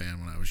Weapon fan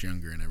when I was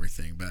younger and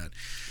everything. But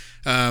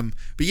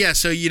yeah,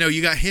 so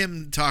you got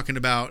him talking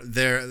about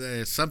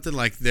their something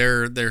like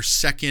their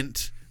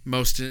second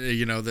most,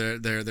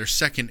 their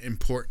second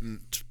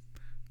important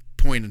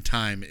point in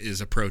time is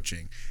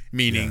approaching,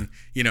 meaning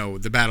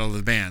the Battle of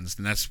the Bands,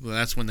 and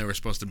that's when they were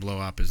supposed to blow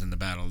up, is in the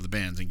Battle of the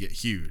Bands and get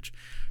huge,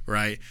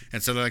 right?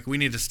 And so they're like, we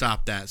need to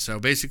stop that. So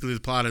basically the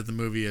plot of the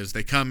movie is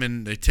they come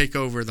in, they take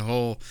over the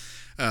whole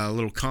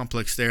little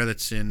complex there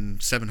that's in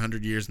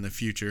 700 years in the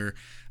future.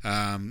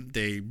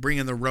 They bring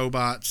in the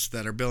robots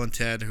that are Bill and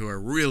Ted, who are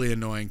really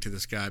annoying to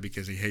this guy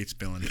because he hates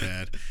Bill and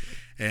Ted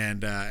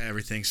and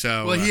everything.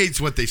 So well, he hates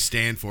what they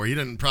stand for. He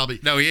doesn't probably.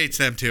 No, he hates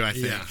them too, I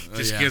think.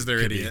 Just because they're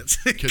idiots.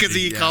 Because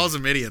he calls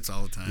them idiots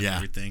all the time and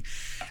everything.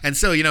 And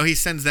so, he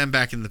sends them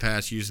back in the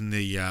past using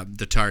the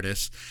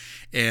TARDIS.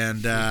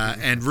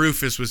 And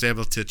Rufus was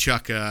able to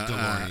chuck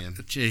a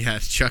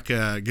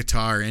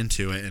guitar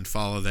into it and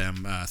follow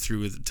them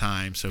through the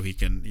time so he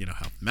can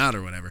help them out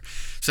or whatever.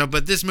 So,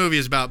 but this movie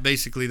is about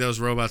basically those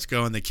robots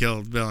go and they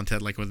kill Bill and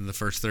Ted like within the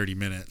first 30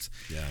 minutes.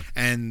 Yeah.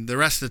 And the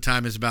rest of the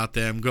time is about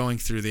them going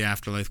through the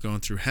afterlife,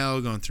 going through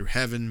hell, going through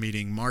heaven,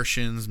 meeting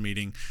Martians,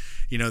 meeting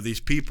these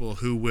people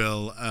who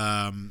will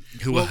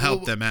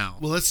help them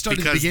out. Well, let's start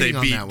at the beginning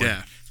on that one.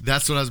 Death.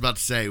 That's what I was about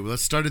to say. Well,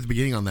 let's start at the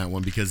beginning on that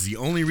one, because the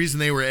only reason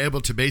they were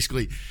able to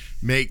basically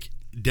make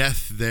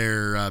death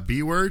their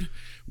B word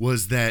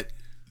was that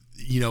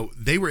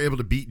they were able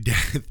to beat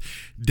death.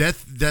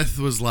 Death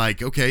was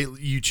like, okay,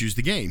 you choose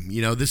the game.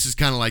 This is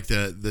kind of like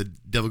the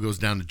Devil Goes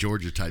Down to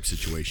Georgia type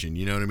situation.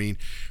 You know what I mean?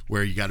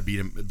 Where you got to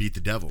beat the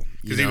devil.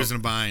 Because he was in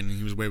a bind.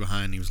 He was way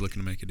behind. He was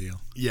looking to make a deal.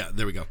 Yeah,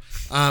 there we go.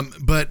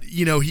 But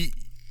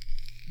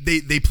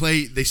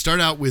they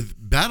start out with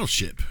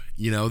Battleship.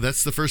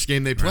 That's the first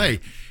game they play. Right.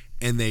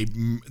 And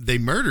they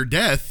murder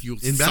Death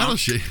in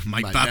Battleship.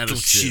 My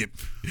Battleship.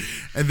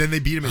 And then they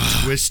beat him in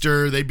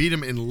Twister. They beat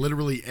him in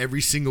literally every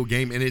single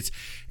game. And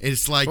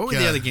it's like, what were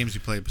the other games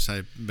you played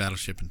besides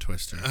Battleship and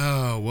Twister?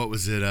 Oh, what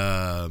was it?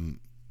 Oh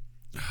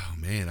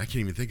man, I can't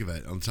even think of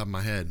it on the top of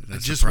my head.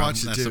 That's I just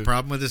watched it That's too. The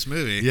problem with this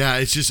movie. Yeah,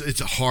 it's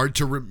hard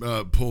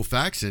to pull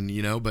facts in,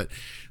 but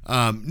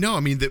no, I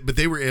mean, but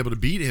they were able to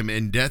beat him,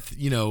 and Death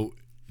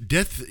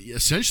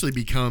essentially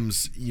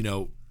becomes,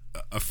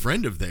 a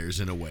friend of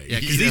theirs in a way. Yeah,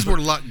 because these were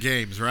luck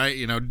games, right?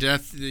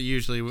 Death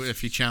usually,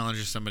 if he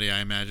challenges somebody, I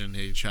imagine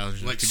he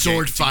challenges like to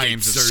sword games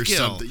fights of or skill,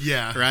 something.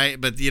 Yeah, right.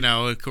 But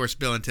of course,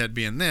 Bill and Ted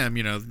being them,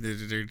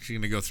 they're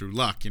going to go through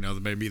luck. There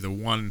may be the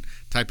one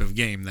type of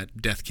game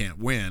that Death can't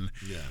win.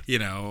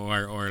 Yeah,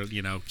 or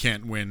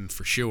can't win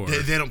for sure.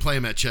 They don't play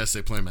him at chess;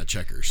 they play him at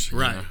checkers.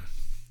 Right.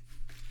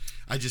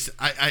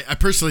 I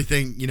personally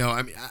think,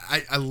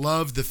 I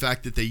love the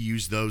fact that they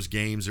use those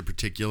games in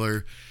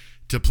particular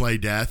to play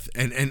Death,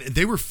 and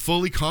they were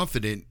fully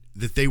confident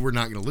that they were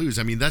not going to lose.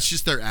 I mean, that's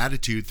just their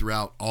attitude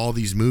throughout all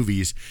these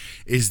movies,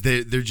 is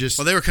that they're just...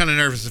 Well, they were kind of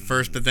nervous at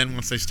first, but then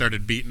once they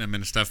started beating him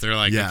and stuff, they're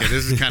like, okay,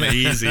 this is kind of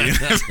easy and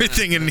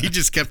everything, and he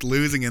just kept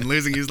losing and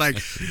losing. He was like,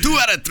 2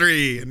 out of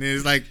 3, and he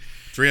was like,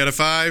 3 out of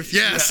 5?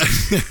 Yes!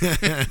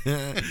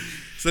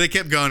 So they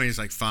kept going, and he's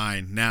like,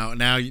 fine,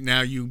 now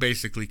you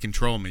basically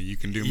control me. You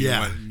can do me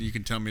you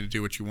can tell me to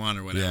do what you want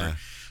or whatever. Yeah.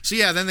 So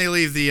yeah, then they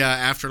leave the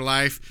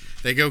afterlife.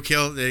 They go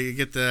they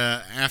get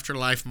the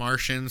afterlife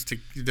Martians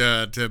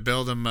to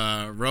build them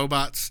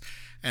robots,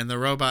 and the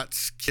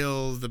robots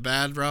kill the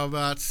bad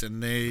robots,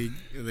 and they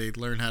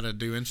learn how to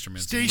do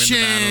instruments. Station.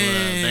 And win the battle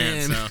of the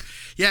band. So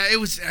yeah,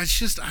 it's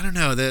just, I don't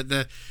know,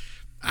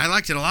 I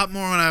liked it a lot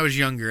more when I was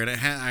younger, and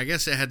I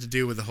guess it had to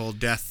do with the whole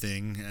death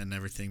thing and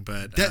everything.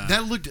 But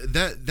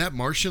that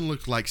Martian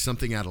looked like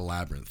something out of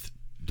Labyrinth.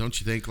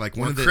 Don't you think? Like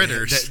one of the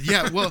critters.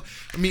 Yeah. Well,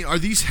 I mean, are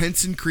these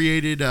Henson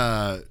created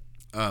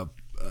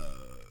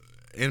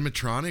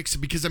animatronics?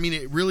 Because I mean,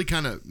 it really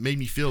kind of made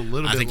me feel a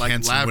little bit like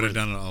Henson Labyrinth. would have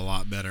done it a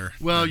lot better.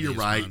 Well, you're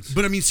right,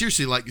 but I mean,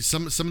 seriously, like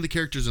some of the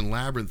characters in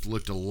Labyrinth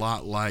looked a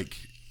lot like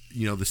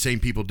the same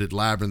people did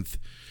Labyrinth,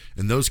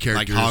 and those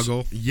characters like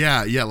Hoggle.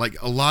 Yeah, like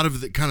a lot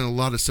of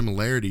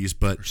similarities,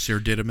 but or Sir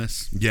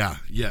Didymus. Yeah,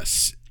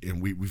 yes,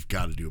 and we've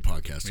got to do a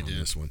podcast on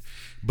this one,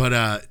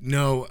 but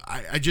no,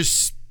 I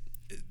just.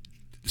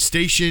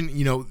 Station,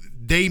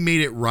 they made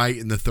it right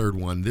in the third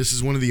one. This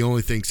is one of the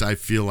only things I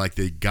feel like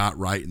they got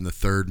right in the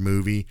third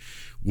movie,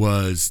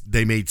 was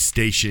they made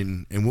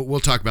Station, and we'll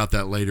talk about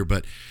that later,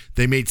 but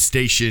they made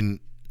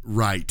Station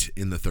right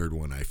in the third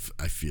one, I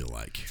feel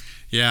like.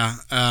 Yeah,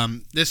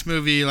 this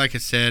movie, like I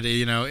said,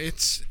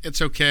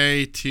 it's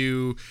okay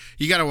to,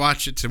 you got to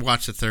watch it to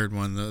watch the third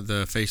one,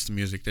 the Face the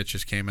Music that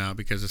just came out,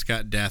 because it's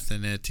got death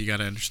in it. You got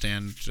to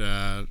understand,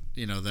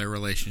 their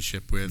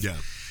relationship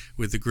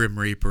with the Grim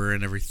Reaper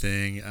and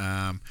everything.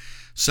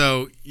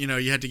 So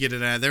you had to get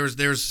it out. There was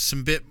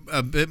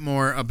a bit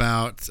more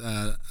about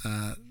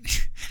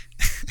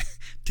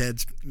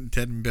Ted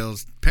and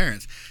Bill's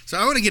parents. So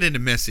I want to get into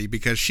Missy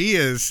because she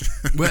is.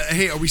 Well,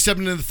 hey, are we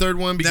stepping into the third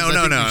one? Because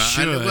No.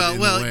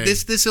 Well,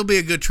 This will be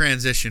a good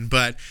transition.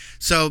 But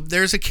so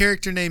there's a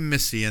character named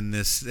Missy in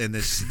this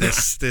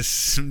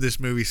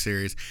movie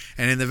series,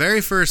 and in the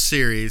very first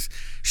series,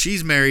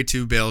 she's married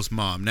to Bill's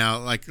mom. Now,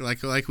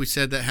 like we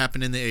said, that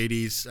happened in the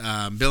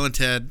 80s. Bill and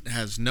Ted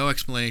has no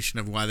explanation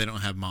of why they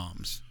don't have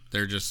moms.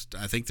 They're just,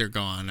 I think they're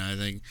gone. I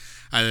think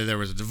either there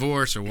was a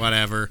divorce or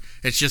whatever.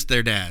 It's just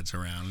their dads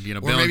around.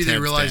 Or Bill maybe and they Ted's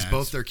realize dads.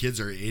 both their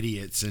kids are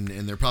idiots and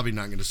they're probably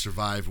not going to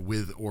survive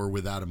with or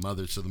without a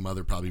mother, so the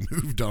mother probably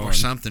moved on. Or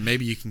something.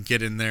 Maybe you can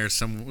get in there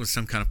with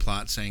some kind of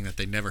plot saying that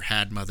they never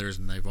had mothers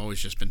and they've always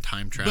just been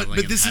time traveling.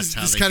 But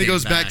this kind of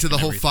goes back to the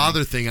whole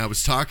father thing I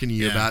was talking to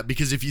you about,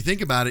 because if you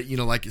think about it,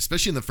 like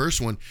especially in the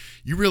first one,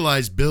 you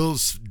realize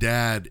Bill's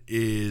dad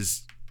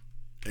is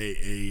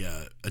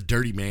a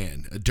dirty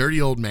man, a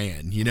dirty old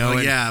man,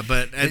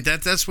 but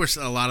that's where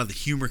a lot of the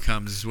humor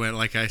comes, is when,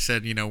 like I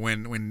said,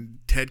 when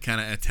Ted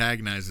kind of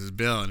antagonizes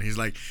Bill and he's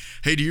like,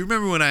 hey, do you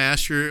remember when I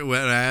asked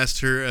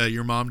her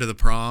your mom to the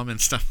prom and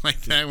stuff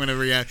like that,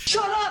 whenever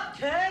Shut up,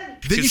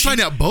 Ted! Then you find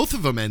out both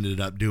of them ended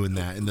up doing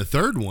that in the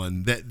third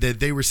one, that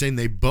they were saying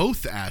they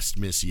both asked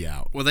Missy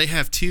out. Well, they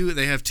have two.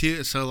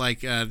 So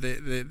like, I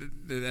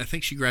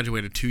think she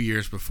graduated 2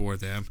 years before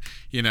them,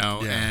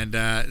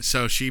 and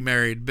so she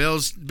married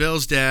Bill's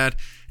dad.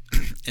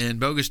 In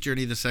Bogus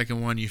Journey, the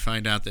second one, you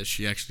find out that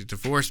she actually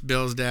divorced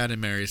Bill's dad and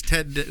marries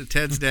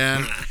Ted's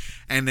dad.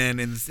 And then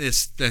in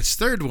this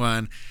third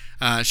one,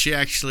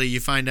 you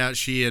find out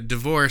she had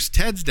divorced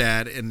Ted's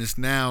dad and is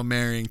now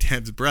marrying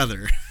Ted's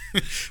brother,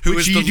 who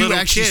was the little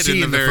kid in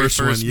the very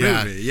first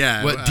movie.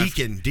 Yeah. What,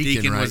 Deacon,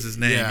 right? was his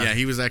name. Yeah,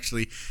 he was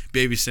actually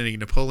babysitting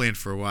Napoleon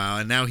for a while,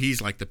 and now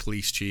he's like the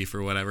police chief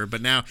or whatever.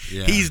 But now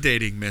he's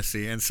dating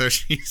Missy, and so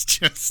she's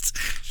just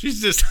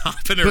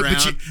hopping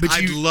around.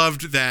 I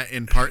loved that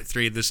in part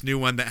 3, this new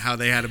one, that how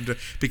they had him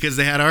because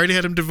they had already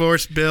had him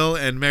divorce Bill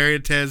and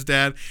married Ted's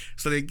dad,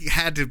 so they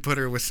had to put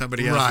her with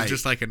somebody else. Right.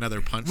 Just like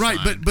another punchline.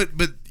 Right,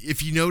 but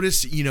if you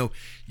notice,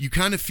 you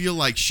kind of feel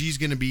like she's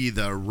going to be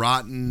the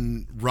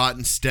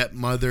rotten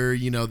stepmother,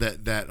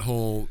 that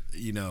whole,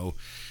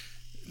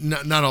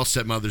 not all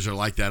stepmothers are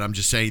like that. I'm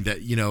just saying that,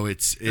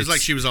 it's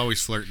like she was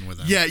always flirting with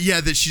him.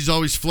 Yeah, that she's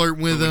always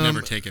flirting with him.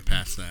 Never take it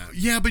past that.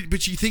 Yeah,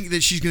 but you think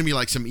that she's going to be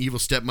like some evil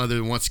stepmother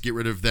and wants to get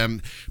rid of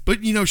them. But,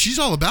 she's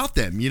all about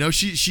them.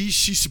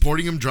 She's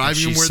supporting them,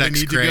 driving them where they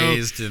need to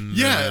go.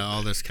 And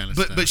all this kind of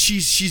stuff. But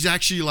she's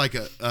actually like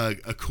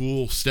a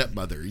cool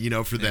stepmother,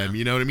 for them.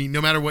 You know what I mean?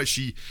 No matter what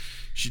she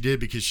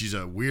did, because she's a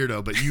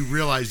weirdo, but you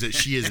realize that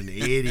she is an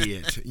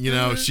idiot.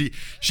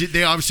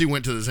 They obviously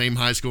went to the same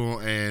high school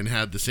and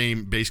had the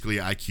same basically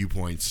IQ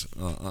points,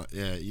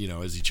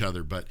 as each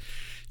other. But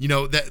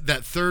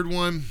that third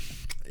one,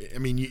 I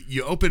mean,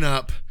 you open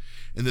up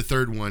in the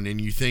third one and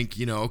you think,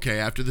 okay,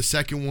 after the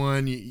second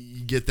one,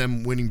 you get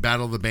them winning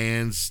Battle of the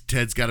Bands.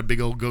 Ted's got a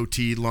big old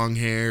goatee, long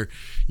hair.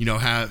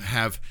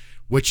 Have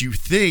what you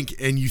think,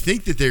 and you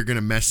think that they're going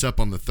to mess up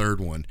on the third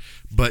one,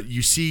 but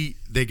you see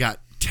they got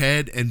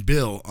Ted and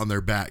Bill on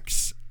their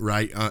backs,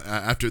 right?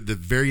 After the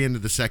very end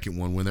of the second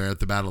one, when they're at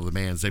the Battle of the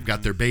Bands, they've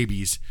got their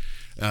babies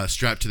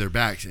strapped to their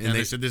backs. And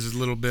they said, this is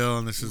little Bill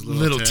and this is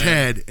little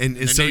Ted. And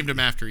they so, named them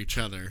after each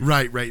other.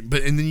 Right.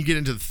 But and then you get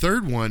into the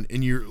third one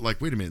and you're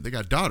like, wait a minute, they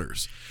got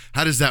daughters.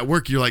 How does that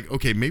work? You're like,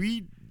 okay,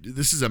 maybe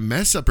this is a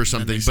mess up or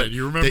something. But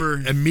you remember,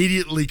 they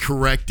immediately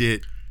correct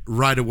it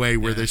right away,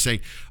 where they're saying,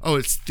 "Oh,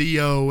 it's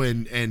Theo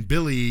and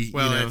Billy."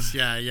 Well, it's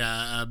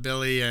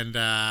Billy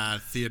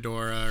and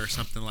Theodora or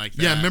something like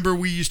that. Yeah, remember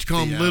we used to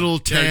call him Little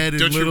Ted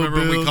and Little Bill. Don't you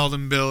remember we called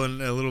him Bill and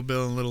Little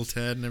Bill and Little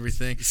Ted and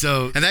everything?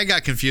 And that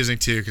got confusing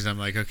too, because I'm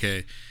like,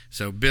 okay,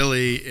 so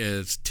Billy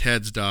is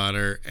Ted's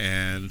daughter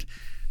and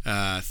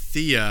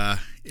Thea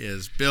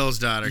is Bill's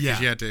daughter, because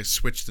you had to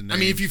switch the names. I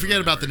mean, if you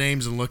forget about the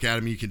names and look at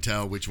them, you can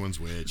tell which one's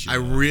which. I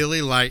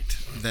really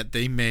liked that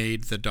they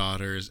made the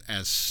daughters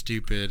as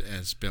stupid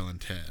as Bill and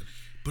Ted.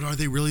 But are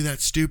they really that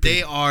stupid?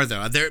 They are,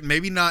 though. They're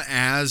maybe not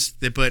as,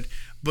 but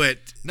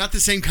not the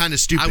same kind of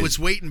stupid. I was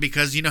waiting,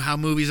 because you know how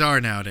movies are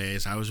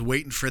nowadays. I was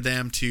waiting for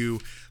them to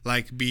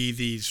like be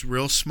these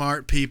real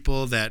smart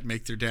people that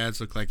make their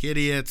dads look like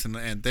idiots,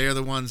 and they're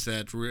the ones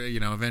that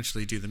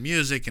eventually do the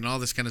music and all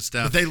this kind of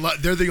stuff.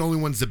 But they're the only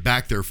ones that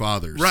back their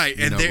fathers, right?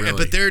 And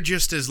they're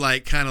just as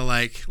like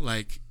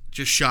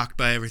just shocked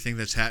by everything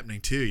that's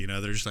happening too.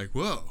 They're just like,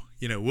 whoa.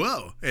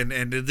 Whoa, and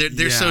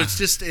they're so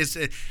it's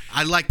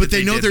I like. But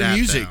they know their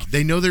music. Though.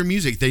 They know their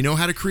music. They know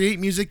how to create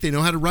music. They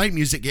know how to write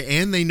music,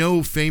 and they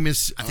know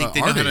famous. I think they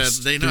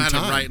know how to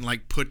write and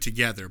like put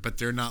together. But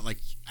they're not like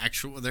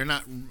actual. They're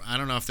not. I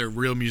don't know if they're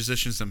real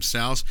musicians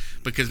themselves,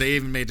 because they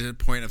even made a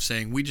point of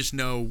saying, we just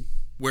know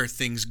where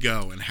things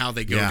go and how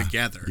they go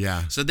together.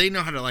 Yeah. So they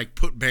know how to like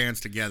put bands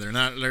together.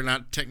 They're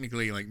not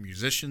technically like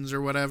musicians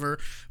or whatever,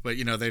 but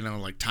they know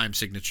like time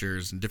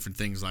signatures and different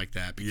things like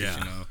that. Because,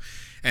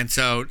 And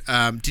so,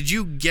 did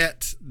you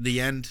get the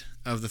end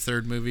of the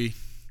third movie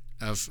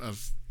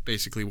of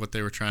basically what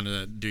they were trying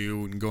to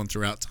do and going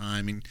throughout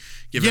time and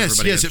give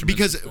everybody instruments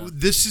because and stuff.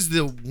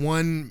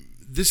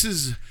 this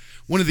is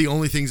one of the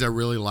only things I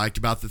really liked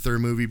about the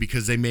third movie,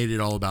 because they made it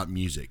all about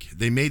music.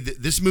 They made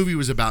this movie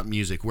was about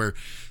music, where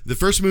the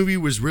first movie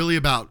was really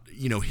about,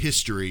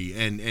 history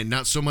and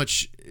not so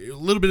much a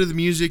little bit of the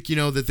music,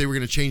 that they were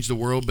going to change the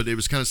world, but it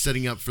was kind of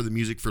setting up for the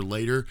music for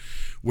later,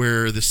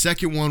 where the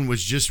second one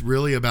was just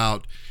really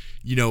about,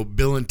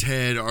 Bill and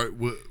Ted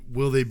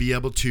will they be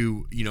able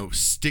to,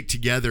 stick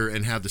together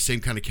and have the same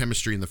kind of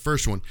chemistry in the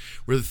first one,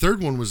 where the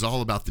third one was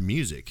all about the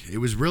music. It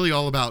was really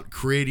all about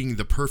creating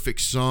the perfect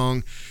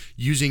song,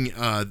 using,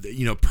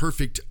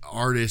 perfect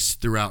artists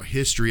throughout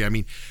history. I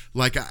mean,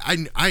 like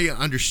I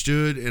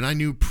understood and I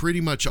knew pretty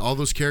much all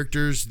those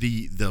characters.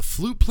 The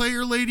flute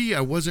player lady,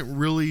 I wasn't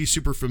really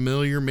super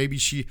familiar. Maybe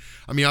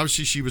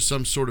obviously she was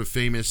some sort of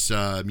famous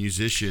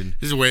musician.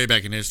 This is way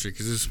back in history,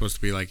 because this is supposed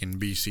to be like in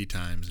BC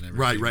times and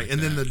everything. Right. Like And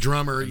then that. the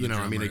drummer, And the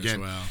drummer again. as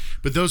well.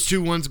 But those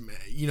two ones,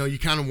 you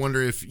kind of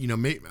wonder if,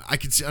 I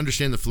could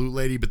understand the flute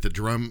lady, but the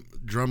drum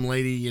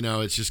lady,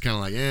 it's just kind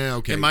of like,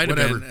 okay, It might have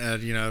whatever.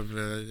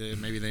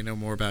 been, maybe they know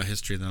more about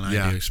history than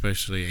I do,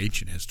 especially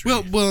ancient history.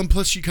 Well, and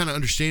plus you kind of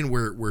understand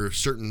where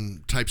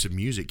certain types of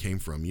music came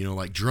from,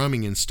 like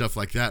drumming and stuff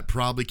like that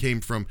probably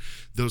came from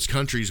those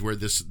countries where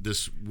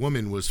this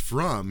woman was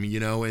from,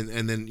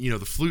 and then,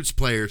 the flutes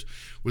players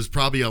was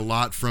probably a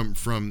lot from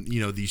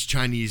these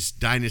Chinese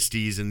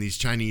dynasties and these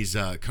Chinese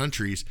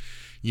countries,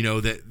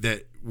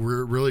 that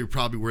were really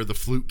probably where the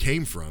flute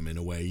came from in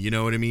a way, you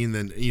know what I mean?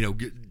 Then,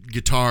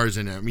 guitars,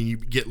 and you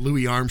get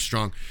Louis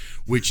Armstrong,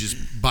 which is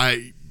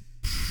by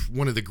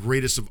one of the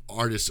greatest of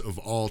artists of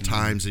all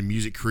times and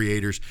music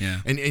creators. Yeah.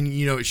 And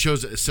it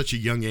shows at such a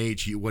young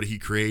age what he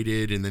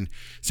created. And then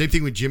same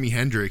thing with Jimi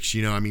Hendrix,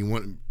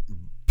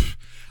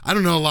 I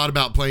don't know a lot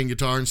about playing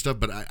guitar and stuff,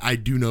 but I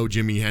do know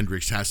Jimi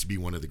Hendrix has to be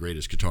one of the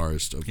greatest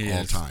guitarists of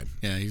all time.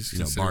 Yeah, he's bar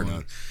considered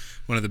none.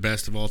 one of the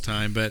best of all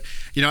time. But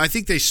I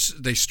think they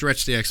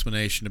stretched the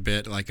explanation a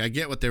bit. Like, I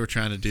get what they were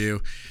trying to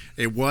do.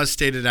 It was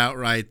stated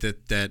outright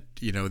that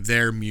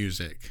their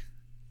music.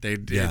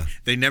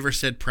 They never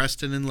said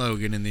Preston and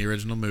Logan in the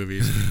original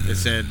movies. They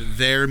said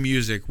their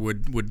music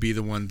would be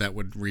the one that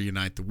would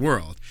reunite the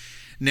world.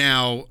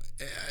 Now,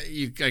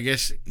 I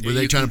guess were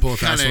they trying to pull a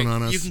fast one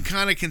on us? You can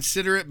kind of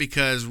consider it,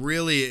 because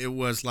really it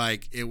was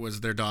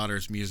their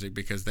daughter's music,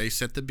 because they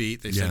set the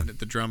beat. They said that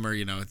the drummer,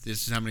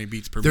 this is how many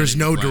beats per minute. There's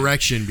no you play.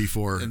 direction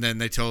before. And then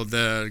they told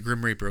the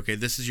Grim Reaper, okay,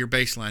 this is your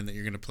bass line that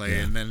you're going to play.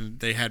 And then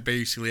they had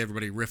basically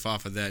everybody riff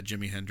off of that,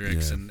 Jimi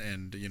Hendrix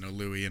and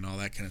Louis and all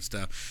that kind of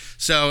stuff.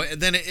 So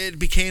then it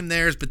became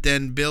theirs, but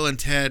then Bill and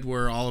Ted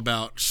were all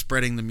about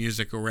spreading the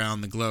music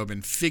around the globe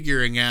and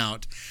figuring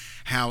out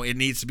how it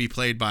needs to be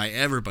played by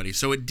everybody.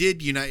 So it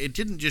did unite. It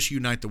didn't just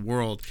unite the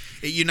world.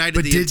 It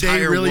united the entire world. But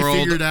did they really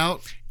figure it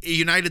out? It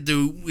united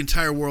the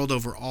entire world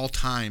over all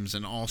times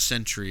and all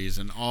centuries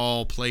and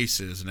all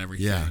places and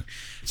everything. Yeah.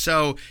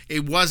 So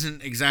it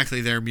wasn't exactly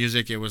their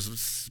music. It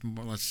was,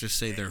 let's just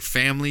say, their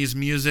family's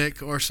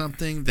music or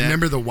something.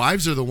 Remember, the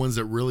wives are the ones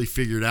that really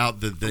figured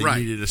out that they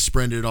needed to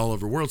spread it all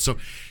over the world. So,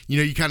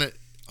 you kind of,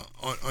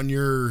 on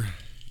your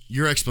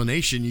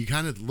explanation, you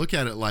kind of look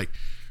at it like,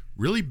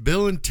 really,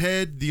 Bill and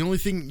Ted, the only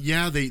thing,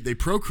 they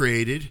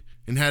procreated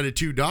and had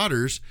 2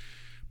 daughters,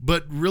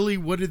 but really,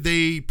 what did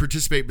they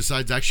participate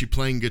besides actually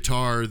playing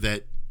guitar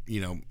that,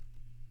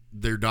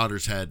 their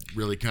daughters had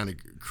really kind of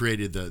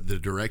created the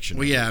direction?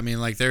 Well, yeah,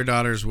 like their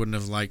daughters wouldn't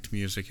have liked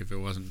music if it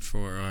wasn't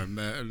for,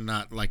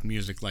 not like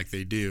music like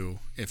they do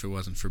if it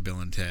wasn't for Bill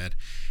and Ted.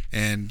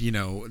 And,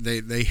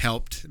 they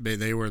helped.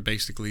 They were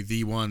basically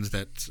the ones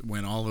that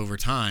went all over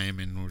time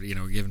and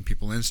were, giving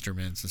people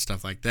instruments and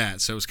stuff like that.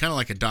 So it was kind of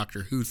like a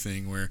Doctor Who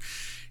thing where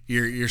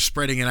you're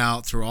spreading it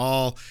out through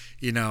all,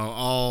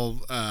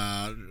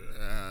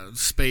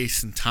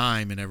 space and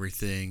time and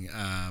everying.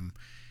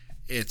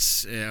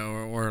 It's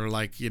or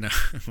like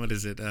what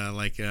is it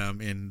like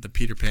in the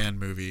Peter Pan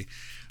movie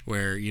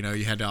where you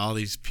had to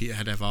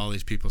have all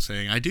these people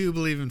saying I do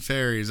believe in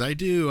fairies, I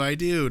do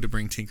to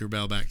bring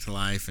Tinkerbell back to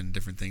life and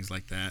different things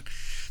like that.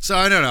 So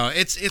I don't know,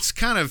 it's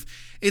kind of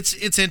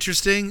it's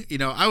interesting.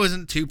 I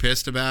wasn't too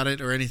pissed about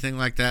it or anything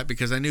like that,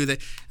 because I knew that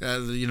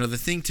the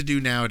thing to do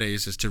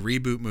nowadays is to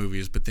reboot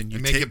movies, but then you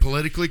make it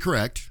politically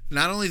correct.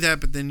 Not only that,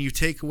 but then you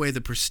take away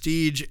the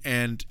prestige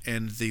and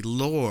the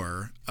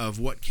lore of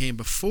what came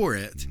before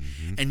it,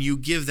 and you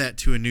give that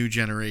to a new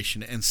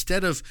generation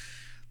instead of,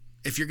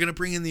 if you're going to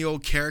bring in the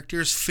old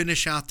characters,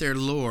 finish out their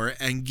lore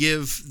and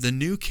give the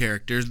new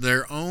characters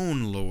their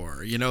own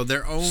lore,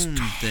 their own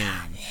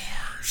thing.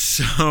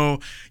 So,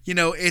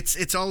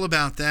 it's all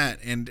about that,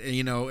 and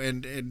I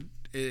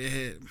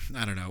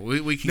don't know.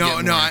 We can get more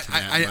into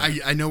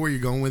that, I know where you're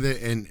going with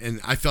it, and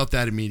I felt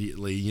that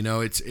immediately.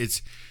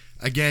 It's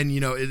again,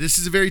 this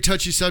is a very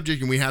touchy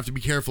subject, and we have to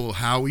be careful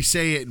how we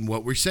say it and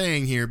what we're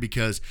saying here,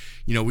 because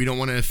we don't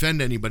want to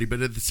offend anybody,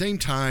 but at the same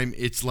time,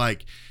 it's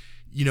like,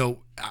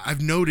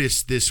 I've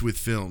noticed this with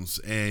films,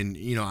 and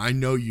I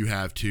know you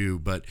have too,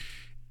 but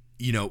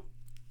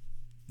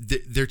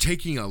they're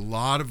taking a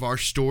lot of our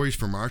stories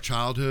from our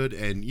childhood,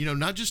 and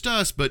not just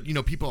us, but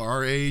people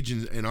our age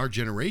and our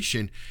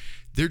generation.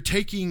 They're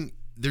taking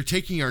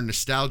our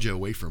nostalgia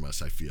away from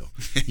us. I feel,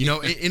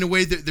 in a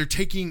way that they're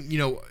taking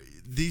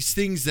these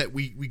things that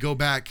we go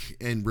back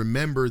and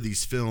remember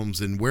these films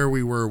and where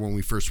we were when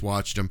we first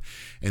watched them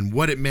and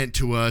what it meant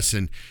to us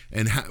and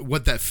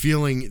what that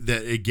feeling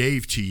that it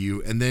gave to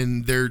you. And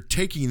then they're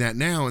taking that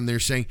now and they're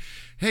saying,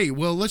 hey,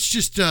 well, let's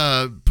just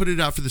put it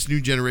out for this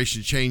new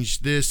generation, change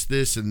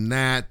this, and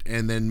that,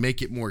 and then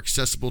make it more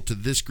accessible to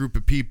this group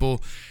of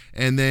people,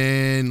 and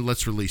then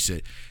let's release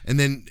it. And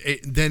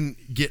then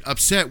get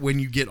upset when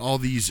you get all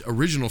these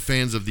original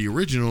fans of the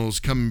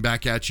originals coming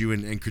back at you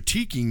and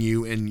critiquing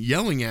you and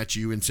yelling at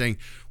you and saying,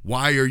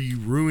 why are you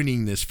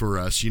ruining this for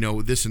us?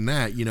 This and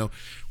that.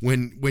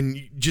 When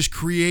you just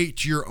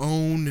create your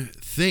own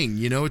thing.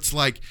 It's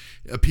like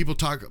people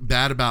talk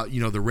bad about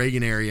the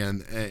Reagan era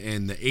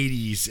and the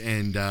 80s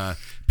and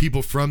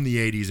people from the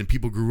 80s and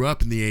people grew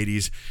up in the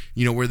 80s.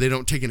 Where they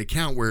don't take into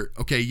account where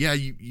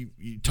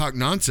you talk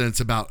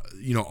nonsense about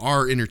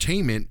our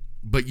entertainment,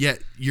 but yet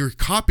you're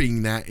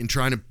copying that and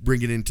trying to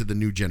bring it into the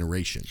new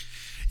generation.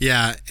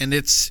 Yeah, and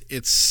it's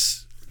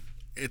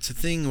a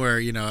thing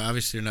where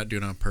obviously they're not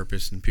doing it on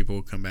purpose, and people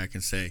will come back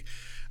and say,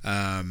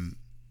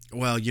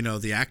 well,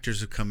 the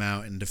actors have come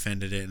out and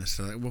defended it, and it's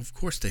like, well, of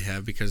course they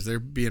have, because they're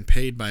being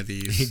paid by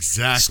these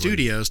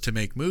studios to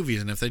make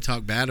movies, and if they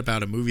talk bad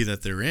about a movie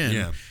that they're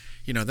in,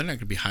 they're not going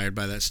to be hired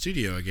by that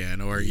studio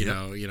again, or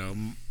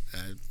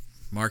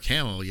Mark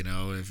Hamill,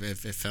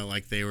 if it felt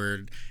like they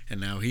were, and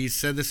now he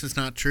said this is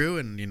not true,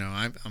 and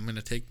I'm going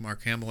to take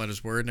Mark Hamill at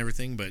his word and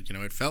everything, but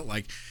it felt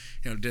like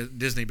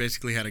Disney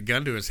basically had a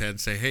gun to his head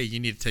and say, hey, you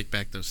need to take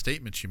back those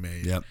statements you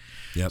made.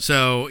 Yep.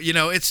 So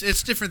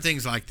it's different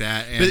things like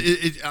that.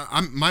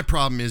 And my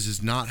problem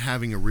is not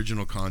having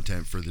original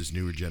content for this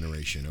newer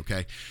generation.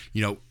 Okay,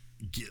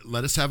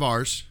 let us have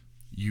ours.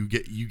 You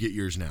get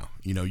yours now.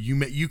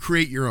 You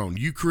create your own.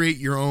 You create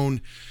your own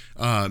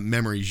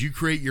memories. You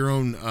create your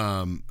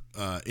own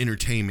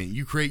entertainment.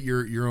 You create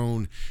your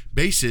own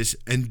basis,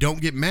 and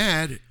don't get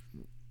mad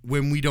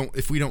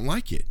if we don't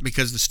like it,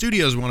 because the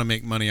studios want to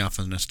make money off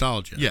of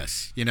nostalgia.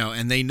 Yes,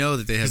 and they know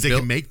that they have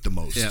can make the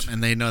most. Yeah,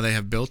 and they know they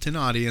have built-in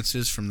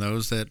audiences from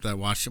those that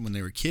watched it when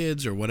they were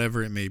kids or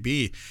whatever it may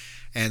be,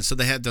 and so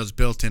they had those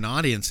built-in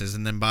audiences.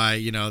 And then by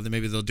then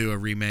maybe they'll do a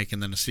remake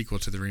and then a sequel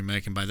to the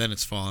remake, and by then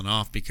it's fallen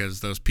off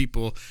because those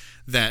people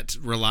that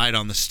relied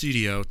on the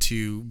studio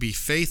to be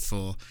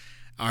faithful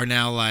are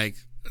now like,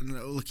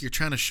 look, you're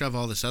trying to shove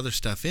all this other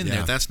stuff in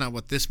there. That's not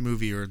what this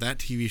movie or that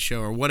TV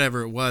show or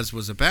whatever it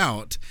was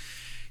about.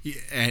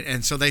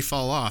 And so they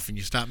fall off, and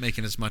you stop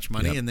making as much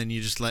money, and then you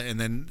just and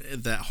then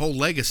that whole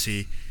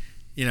legacy,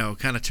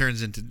 kind of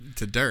turns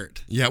into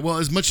dirt. Yeah, well,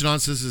 as much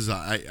nonsense as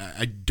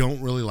I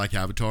don't really like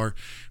Avatar,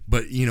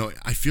 but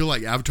I feel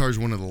like Avatar is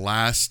one of the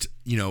last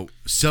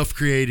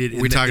self-created.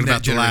 We're talking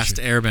about the last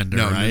Airbender,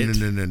 right?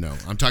 No.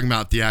 I'm talking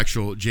about the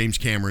actual James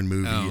Cameron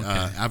movie,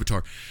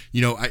 Avatar.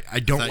 I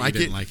don't like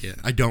it. Like it.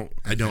 I don't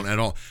at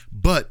all.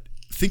 But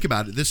think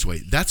about it this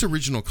way: that's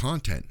original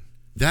content.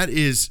 That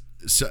is.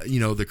 So,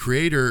 the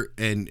creator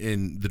and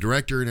the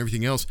director and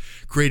everything else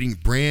creating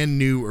brand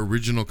new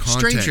original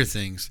content. Stranger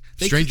Things.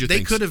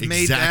 They could have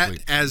made that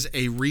as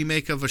a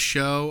remake of a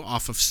show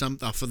off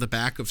of the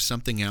back of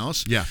something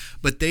else. Yeah.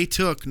 But they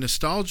took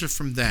nostalgia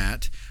from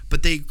that,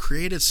 but they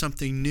created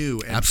something new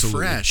and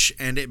fresh,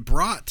 and it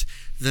brought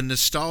the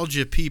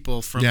nostalgia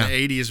people from the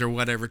 80s or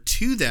whatever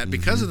to that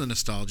because of the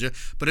nostalgia,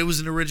 but it was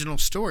an original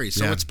story,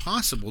 so it's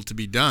possible to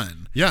be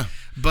done. Yeah.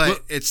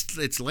 But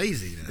it's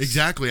laziness.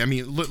 Exactly. I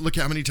mean, look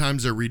how many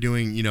times they're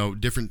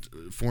redoing, different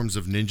forms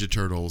of Ninja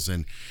Turtles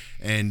and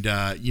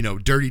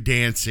Dirty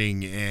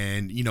Dancing,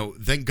 and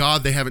thank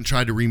God they haven't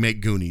tried to remake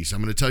Goonies.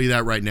 I'm going to tell you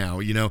that right now.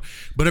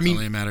 But I mean,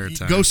 only a matter of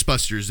time.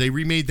 Ghostbusters, they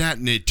remade that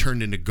and it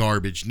turned into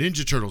garbage.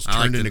 Ninja Turtles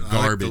turned into garbage.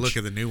 I like the look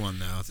of the new one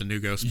though, the new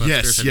Ghostbusters.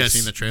 Yes, Have you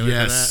seen the trailer for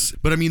that?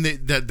 But I mean,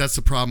 that's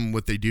the problem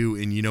what they do,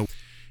 and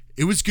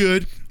it was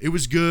good. It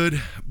was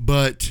good,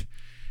 but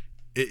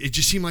it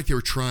just seemed like they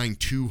were trying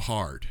too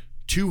hard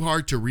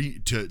to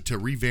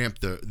revamp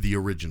the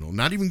original.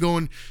 Not even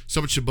going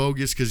so much to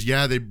bogus, because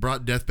they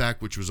brought Death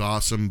back, which was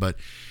awesome, but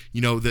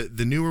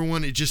the newer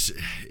one,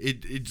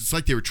 it's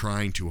like they were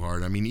trying too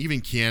hard. I mean,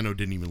 even Keanu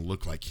didn't even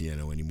look like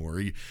Keanu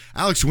anymore.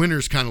 Alex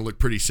Winters kind of looked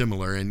pretty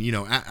similar, and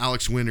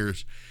Alex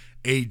Winters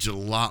aged a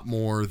lot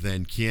more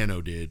than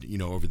Keanu did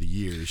over the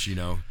years.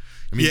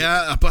 I mean,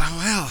 but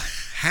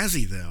has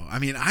he though? I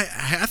mean,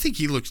 I think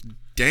he looks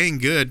dang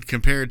good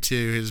compared to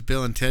his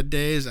Bill and Ted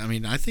days. I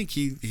mean, I think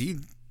he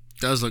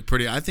does look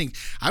pretty. I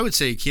would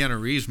say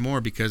Keanu Reeves more,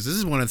 because this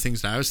is one of the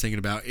things that I was thinking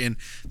about. In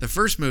the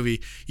first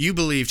movie, you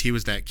believed he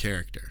was that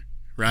character,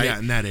 right? Yeah,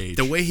 in that age.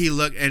 The way he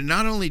looked, and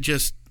not only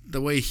just the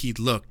way he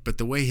looked, but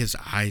the way his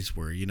eyes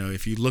were.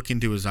 If you look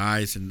into his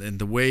eyes and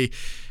the way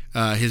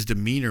his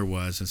demeanor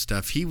was and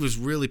stuff, he was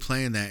really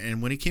playing that.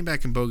 And when he came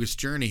back in Bogus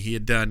Journey, he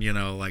had done,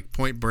 like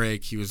Point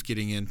Break. He was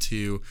getting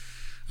into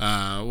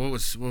what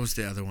was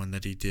the other one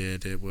that he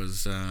did? It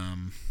was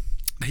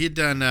He had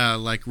done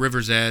like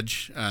River's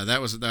Edge.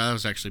 That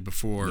was actually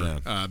before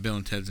Bill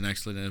and Ted's An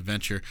Excellent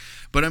Adventure.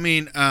 But I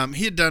mean,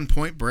 he had done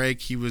Point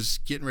Break. He was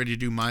getting ready to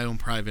do My Own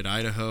Private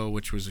Idaho,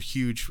 which was a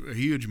huge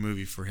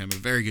movie for him. A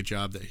very good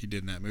job that he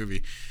did in that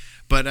movie.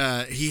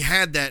 But he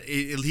had that.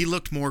 He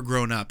looked more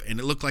grown up, and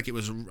it looked like it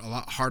was a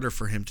lot harder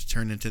for him to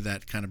turn into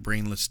that kind of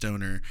brainless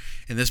stoner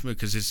in this movie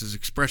because his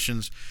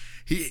expressions.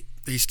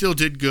 He still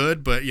did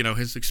good, but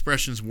his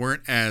expressions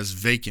weren't as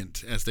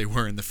vacant as they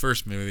were in the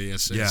first movie,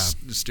 as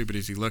stupid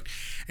as he looked.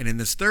 And in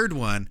this third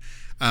one,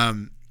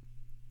 I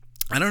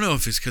don't know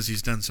if it's because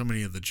he's done so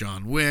many of the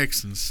John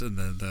Wicks and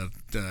the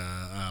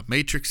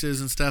Matrixes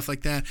and stuff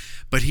like that,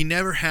 but he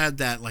never had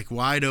that like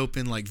wide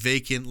open, like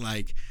vacant,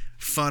 like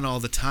fun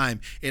all the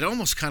time. It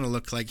almost kind of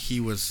looked like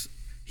he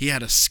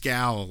had a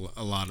scowl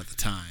a lot of the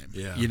time.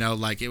 Yeah.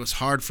 Like it was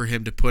hard for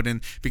him to put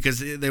in because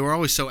they were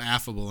always so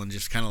affable and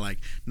just kind of like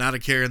not a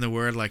care in the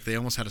world. Like they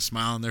almost had a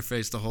smile on their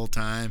face the whole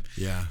time.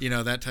 Yeah.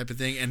 That type of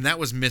thing. And that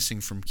was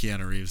missing from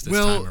Keanu Reeves this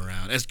time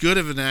around. As good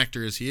of an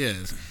actor as he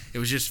is, it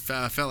was just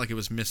felt like it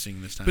was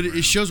missing this time around. But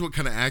it shows what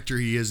kind of actor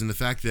he is and the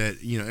fact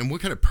that, and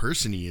what kind of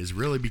person he is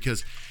really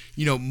because,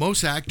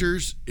 most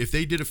actors, if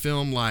they did a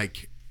film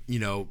like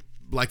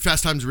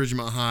Fast Times at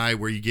Ridgemont High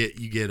where you get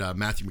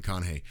Matthew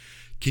McConaughey,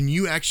 can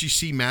you actually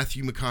see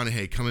Matthew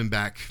McConaughey coming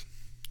back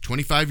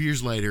 25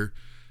 years later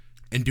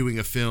and doing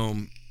a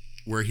film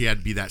where he had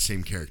to be that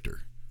same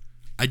character?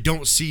 I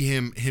don't see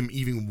him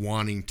even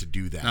wanting to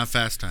do that. Not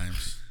Fast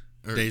Times.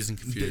 Dazed and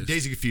Confused.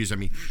 Dazed and Confused, I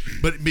mean.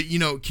 But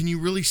can you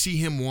really see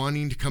him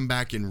wanting to come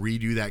back and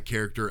redo that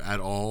character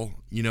at all?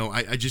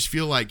 I just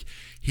feel like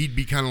he'd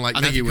be kind of like...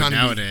 I think he would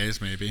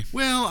nowadays, maybe.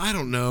 Well, I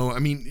don't know. I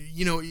mean,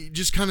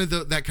 just kind of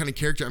that kind of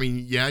character. I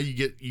mean, yeah, you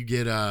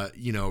get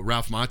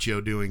Ralph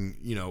Macchio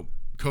doing,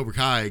 Cobra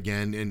Kai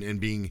again and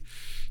being,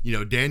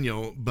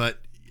 Daniel. But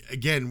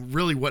again,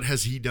 really, what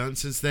has he done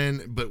since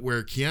then? But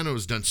where Keanu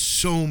has done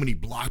so many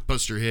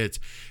blockbuster hits,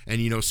 and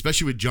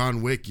especially with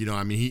John Wick,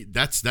 I mean,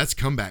 that's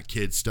comeback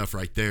kid stuff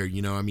right there.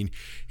 I mean,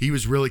 he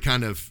was really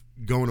kind of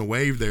going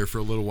away there for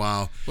a little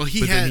while. Well,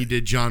 then he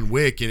did John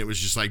Wick, and it was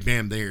just like,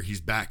 bam, there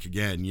he's back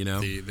again.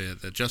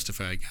 The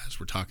Justified guys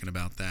were talking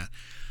about that.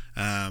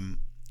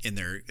 In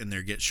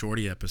their Get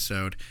Shorty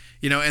episode,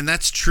 and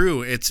that's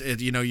true.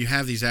 You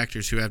have these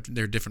actors who have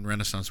their different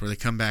renaissance where they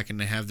come back and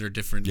they have their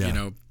different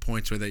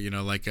points with it.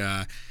 Like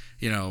Keanu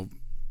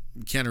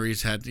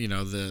Reeves had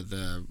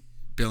the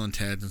Bill and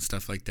Ted and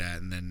stuff like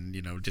that, and then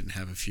didn't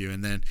have a few.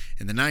 And then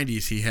in the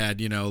 90s he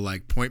had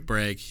like Point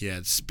Break, he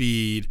had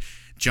Speed,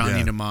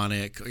 Johnny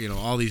Mnemonic,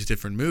 all these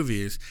different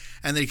movies,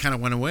 and then he kind of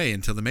went away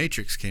until the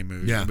Matrix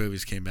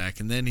movies came back,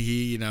 and then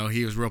he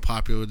was real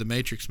popular with the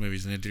Matrix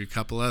movies, and he did a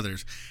couple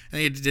others, and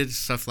he did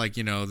stuff like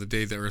The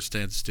Day the Earth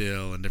Stands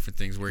Still and different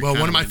things. Where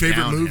one of my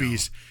favorite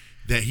movies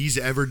that he's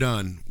ever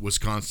done was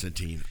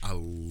Constantine. I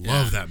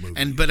love that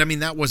movie. But I mean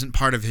that wasn't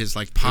part of his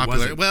like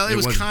popular. It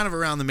was kind of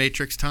around the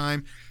Matrix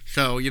time.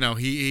 So,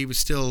 he was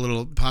still a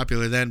little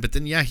popular then, but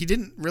then, he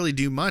didn't really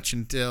do much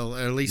until,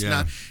 or at least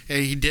not,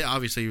 he did,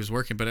 obviously he was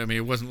working, but I mean,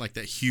 it wasn't like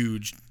that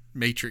huge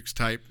Matrix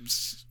type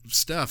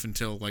stuff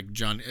until like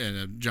John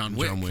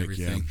Wick and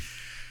everything.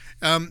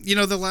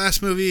 Yeah. The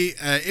last movie,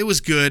 it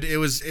was good. It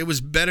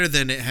was better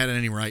than it had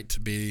any right to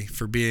be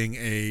for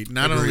being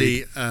not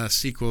only a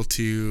sequel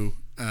to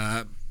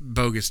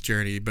Bogus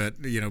Journey,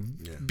 but,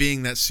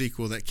 being that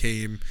sequel that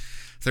came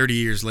 30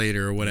 years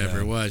later or whatever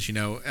it was,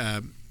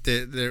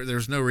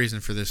 there's no reason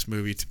for this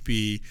movie to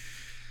be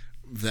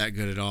that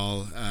good at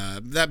all.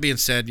 That being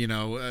said,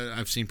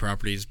 I've seen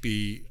properties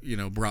be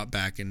brought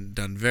back and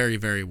done very,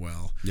 very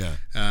well. Yeah.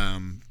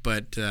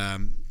 But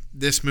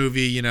this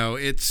movie,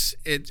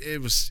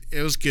 it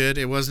was good.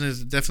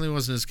 It definitely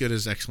wasn't as good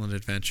as Excellent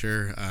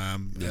Adventure.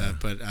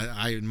 But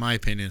I in my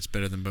opinion, it's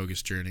better than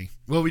Bogus Journey.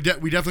 Well, we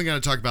definitely got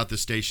to talk about the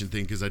Station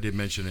thing because I did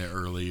mention it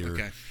earlier.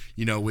 Okay.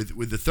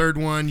 With the third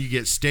one, you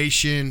get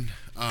Station.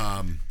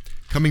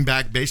 Coming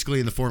back basically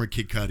in the form of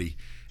Kid Cudi.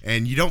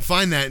 And you don't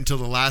find that until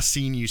the last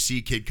scene you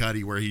see Kid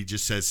Cudi where he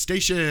just says,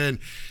 Station.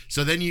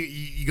 So then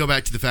you go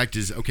back to the fact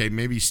is, okay,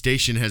 maybe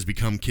Station has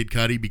become Kid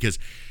Cudi because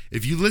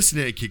if you listen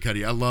to Kid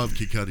Cudi, I love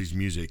Kid Cudi's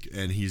music.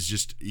 And he's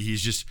just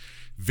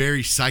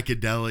very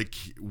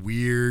psychedelic,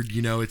 weird.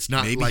 It's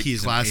not maybe like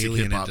he's classic an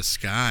alien hip-hop. in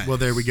disguise. Well,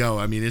 there we go.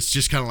 I mean, it's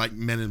just kind of like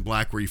Men in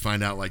Black where you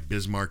find out like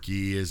Biz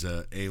Markie is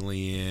an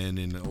alien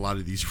and a lot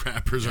of these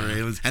rappers are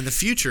aliens. And the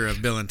future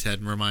of Bill and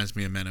Ted reminds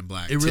me of Men in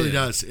Black. It really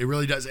does. It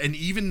really does. And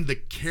even the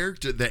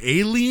character, the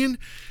alien,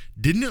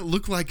 didn't it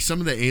look like some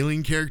of the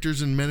alien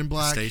characters in Men in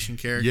Black? Station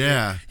character?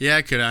 Yeah. Yeah,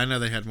 it could. I know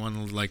they had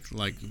one like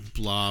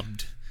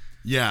blobbed.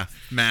 Yeah,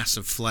 mass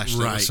of flesh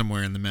that was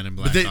somewhere in the Men in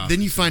Black. But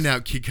then you find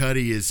out Kid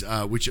Cudi is,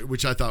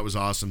 which I thought was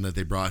awesome that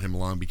they brought him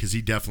along because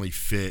he definitely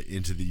fit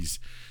into these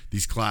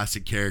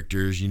classic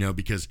characters.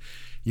 Because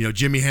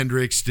Jimi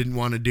Hendrix didn't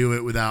want to do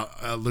it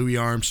without Louis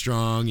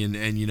Armstrong,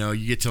 and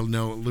you get to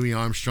know Louis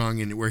Armstrong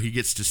and where he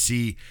gets to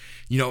see,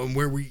 and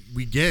where we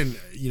again,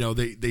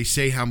 they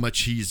say how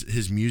much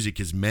his music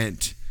has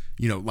meant.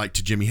 Like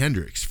to Jimi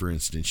Hendrix, for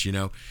instance,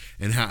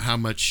 and how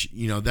much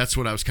that's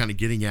what I was kind of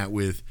getting at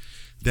with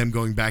them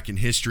going back in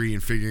history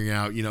and figuring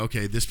out,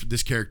 okay,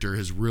 this character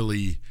has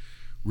really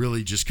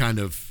just kind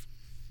of,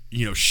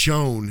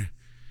 shown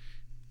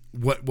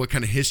what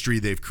kind of history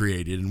they've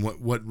created and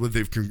what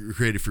they've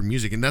created for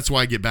music. And that's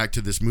why I get back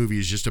to this movie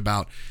is just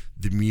about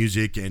the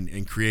music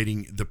and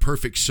creating the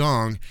perfect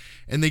song.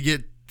 And they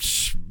get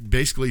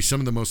basically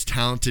some of the most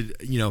talented,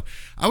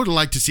 I would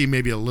like to see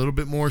maybe a little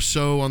bit more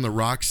so on the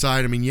rock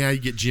side. I mean, yeah, you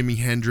get Jimi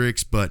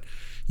Hendrix, but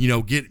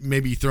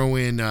throw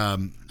in.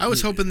 I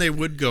was hoping they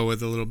would go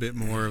with a little bit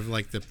more of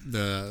like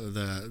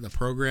the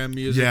program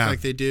music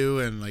like they do,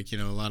 and like a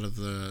lot of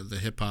the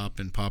hip hop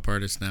and pop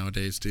artists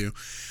nowadays do.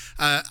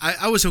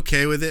 I was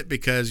okay with it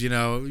because you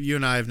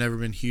and I have never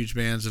been huge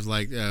fans of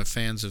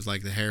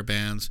the hair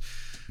bands.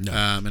 No.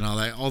 And all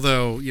that.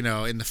 Although,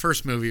 in the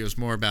first movie it was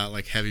more about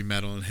like heavy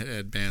metal and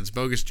head bands.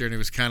 Bogus Journey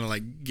was kind of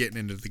like getting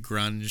into the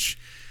grunge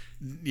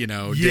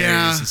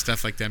days and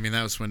stuff like that. I mean,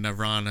 that was when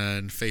Nirvana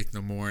and Faith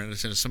No More and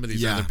some of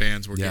these other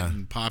bands were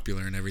getting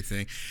popular and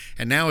everything.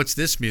 And now it's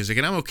this music,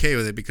 and I'm okay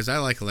with it because I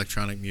like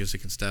electronic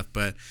music and stuff,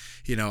 but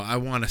I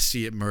want to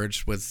see it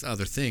merged with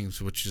other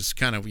things, which is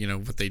kind of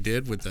what they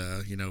did with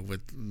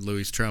with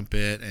Louis'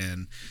 trumpet,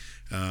 and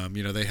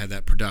they had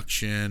that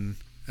production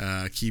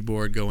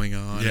keyboard going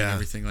on and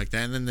everything like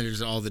that. And then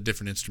there's all the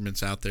different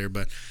instruments out there,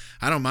 but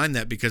I don't mind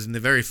that because in the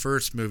very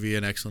first movie,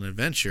 An Excellent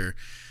Adventure,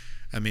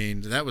 I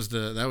mean, that was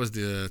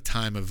the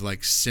time of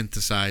like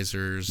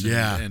synthesizers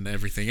and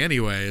everything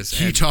anyways.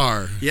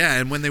 Guitar.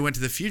 And when they went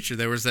to the future,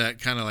 there was that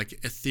kind of like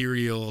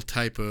ethereal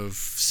type of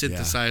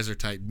synthesizer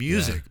type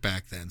music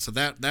back then. So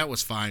that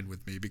was fine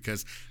with me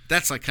because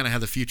that's like kind of how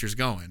the future's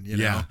going,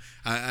 know?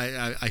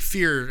 I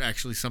fear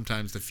actually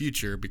sometimes the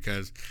future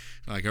because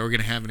like, are we going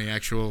to have any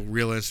actual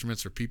real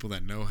instruments or people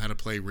that know how to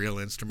play real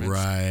instruments?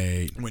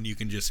 Right. When you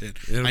can just hit,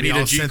 I need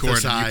a G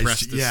chord and you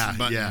press this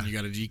button and you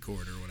got a G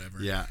chord or whatever.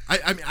 Yeah.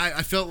 I mean,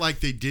 I felt like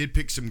they did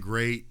pick some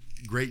great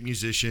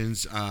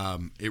musicians.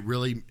 It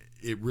really,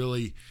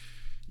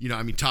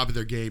 top of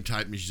their game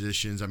type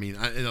musicians. I mean,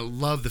 I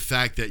love the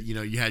fact that,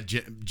 you had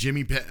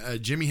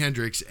Jimi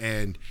Hendrix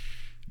and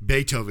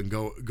Beethoven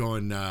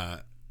going.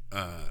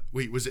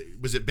 Wait, was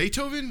it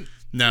Beethoven?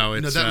 No,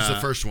 that was the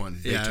first one.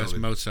 Yeah, Beethoven. it was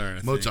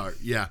Mozart. Mozart,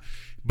 yeah.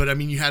 But I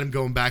mean, you had him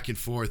going back and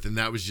forth, and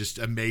that was just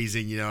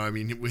amazing. I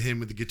mean, with him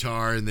with the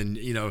guitar, and then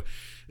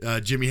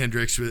Jimi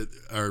Hendrix with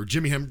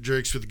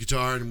the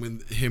guitar, and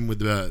with him with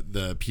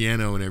the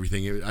piano and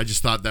everything. I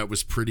just thought that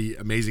was pretty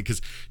amazing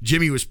because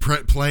Jimmy was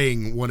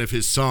playing one of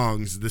his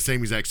songs, the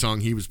same exact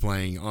song he was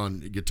playing on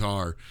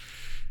guitar.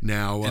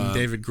 Now and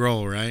David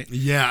Grohl, right?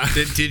 Yeah.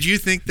 Did you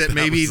think that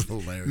maybe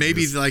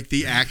like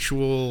the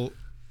actual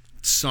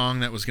song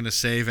that was going to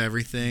save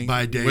everything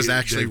was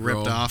actually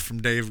ripped off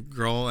from Dave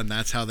Grohl, and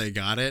that's how they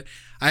got it?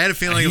 I had a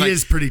feeling he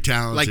is pretty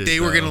talented. Like they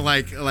were gonna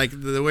like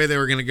the way they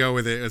were gonna go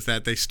with it was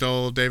that they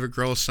stole David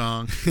Grohl's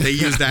song, they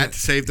used that to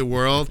save the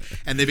world,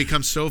 and they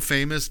become so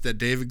famous that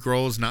David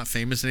Grohl is not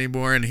famous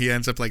anymore, and he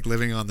ends up like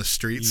living on the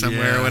street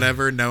somewhere or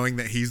whatever, knowing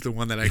that he's the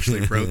one that actually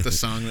wrote the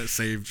song that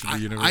saved the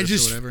universe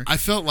or whatever. I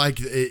felt like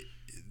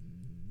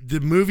the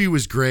movie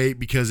was great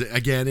because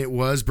again, it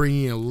was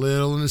bringing a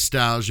little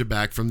nostalgia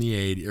back from the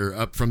 80s or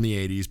up from the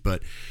 80s,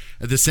 but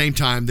at the same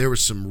time, there were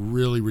some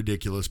really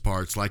ridiculous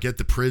parts, like at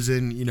the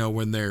prison,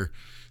 when they're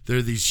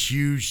these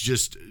huge,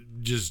 just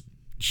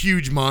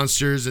huge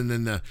monsters, and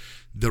then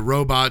the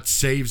robot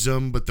saves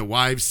them, but the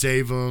wives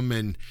save them,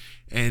 and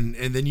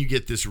then you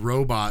get this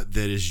robot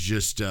that is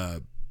just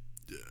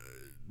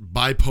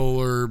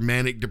bipolar,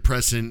 manic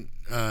depressant,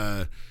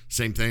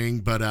 same thing,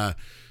 but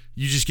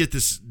you just get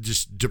this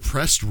just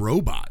depressed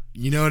robot.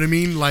 You know what I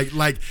mean? Like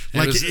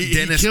Dennis he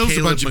kills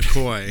a bunch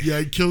McCoy. Of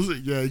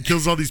he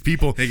kills all these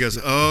people. And he goes,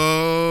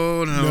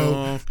 "Oh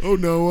no. Oh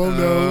no, oh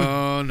no.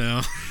 Oh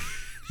no."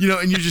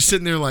 And you're just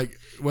sitting there like,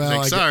 well,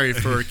 like, sorry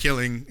for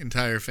killing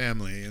entire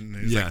family. And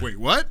he's like, "Wait,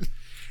 what?"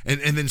 And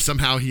then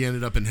somehow he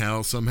ended up in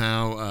hell.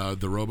 Somehow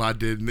the robot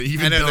did. And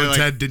even Bill and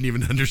Ted didn't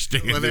even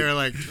understand. Well, they were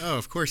like, "Oh,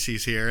 of course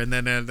he's here." And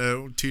then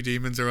the two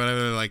demons or whatever,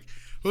 they're like,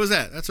 "What was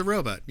that? That's a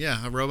robot."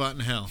 "Yeah, a robot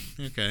in hell."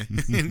 Okay.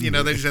 And,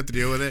 they just have to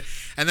deal with it.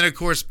 And then, of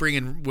course,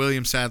 bringing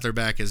William Sadler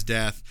back as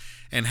Death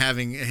and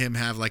having him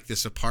have, like,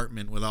 this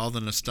apartment with all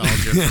the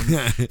nostalgia.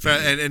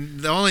 And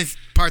the only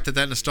part that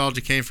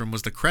nostalgia came from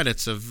was the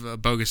credits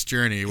of Bogus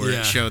Journey, where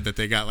it showed that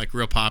they got, like,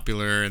 real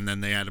popular, and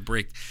then they had to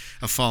break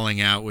a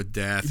falling out with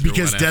Death.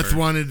 Because Death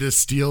wanted to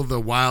steal the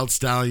Wild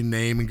Stallion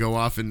name and go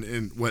off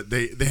and what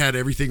they had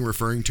everything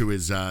referring to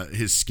his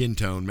skin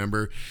tone,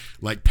 remember?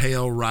 Like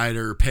pale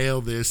rider,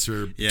 pale this,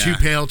 or too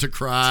pale to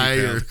cry,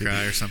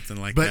 or something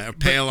like that. Or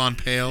pale on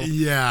pale.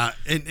 Yeah,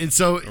 and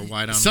so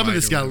some of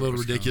this got a little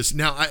ridiculous. Called.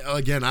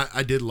 Now,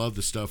 I did love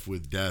the stuff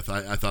with Death.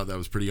 I thought that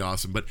was pretty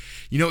awesome. But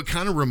it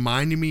kind of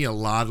reminded me a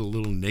lot of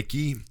Little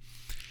Nicky.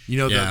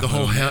 The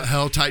whole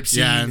hell type scene.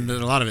 Yeah, and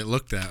a lot of it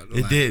looked that.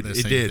 It did. The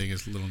same thing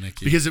as Little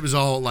Nicky. Because it was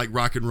all like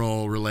rock and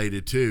roll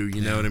related too.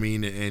 You know what I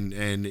mean?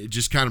 And it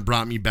just kind of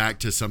brought me back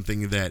to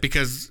something that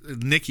because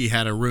Nicky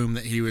had a room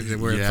that he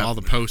would where all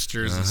the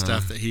posters and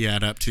stuff that he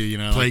had up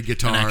to. Played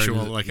guitar, an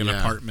actual an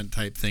apartment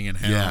type thing in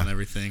hell and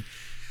everything.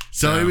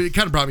 So it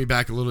kind of brought me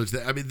back a little.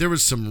 I mean, there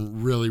was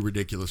some really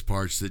ridiculous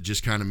parts that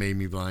just kind of made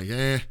me like,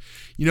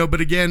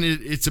 But again,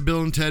 it's a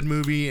Bill and Ted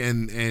movie,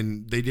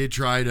 and they did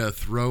try to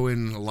throw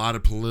in a lot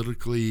of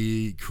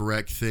politically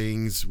correct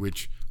things,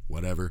 which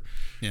whatever.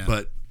 Yeah.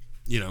 But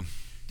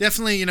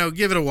definitely,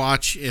 give it a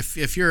watch.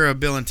 If you're a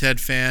Bill and Ted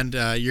fan,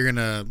 you're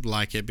gonna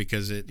like it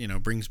because it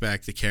brings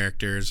back the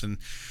characters, and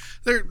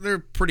they're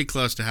pretty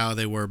close to how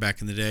they were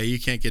back in the day. You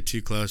can't get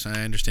too close.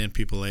 I understand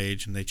people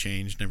age and they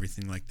change and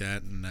everything like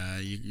that, and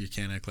you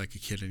can't act like a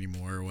kid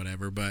anymore or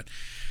whatever. But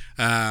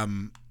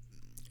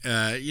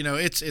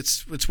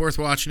it's worth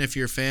watching if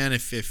you're a fan.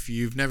 If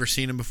you've never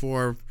seen them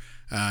before,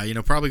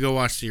 probably go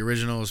watch the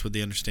originals with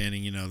the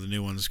understanding, the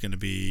new one's going to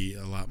be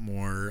a lot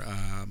more,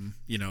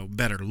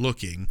 better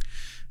looking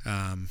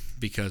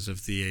because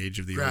of the age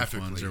of the old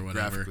ones or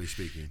whatever. Graphically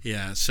speaking.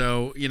 Yeah,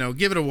 so,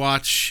 give it a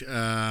watch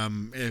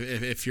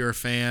if you're a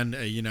fan.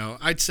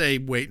 I'd say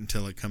wait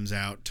until it comes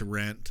out to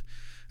rent.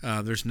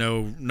 There's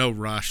no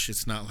rush.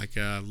 It's not like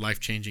a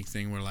life-changing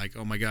thing where like,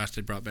 oh my gosh,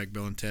 they brought back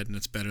Bill and Ted and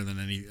it's better than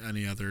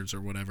any others or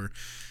whatever.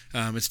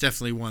 It's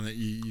definitely one that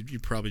you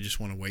probably just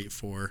want to wait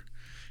for.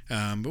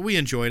 But we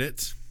enjoyed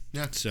it.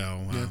 Yeah. So,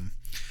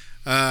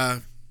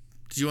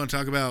 did you want to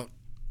talk about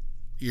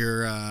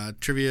your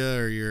trivia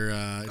or your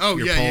poll?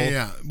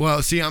 Yeah.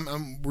 Well, see,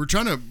 we're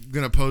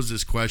gonna pose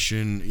this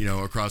question,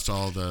 across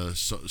all the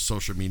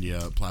social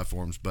media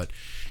platforms, but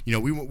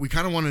we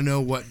kind of want to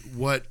know what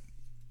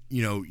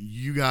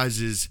you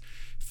guys'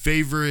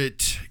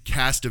 favorite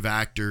cast of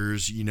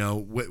actors,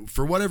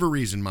 for whatever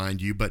reason,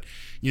 mind you, but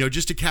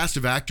just a cast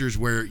of actors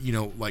where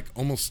like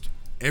almost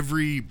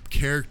every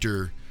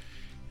character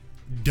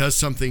does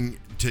something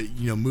to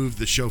move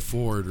the show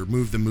forward or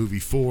move the movie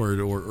forward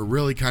or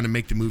really kind of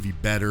make the movie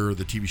better or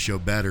the TV show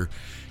better.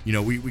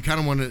 We kind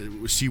of want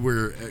to see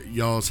where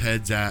y'all's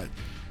heads at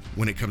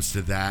when it comes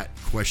to that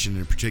question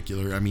in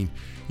particular. I mean,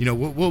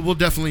 we'll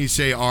definitely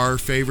say our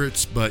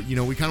favorites, but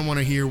we kind of want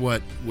to hear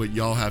what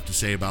y'all have to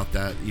say about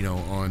that.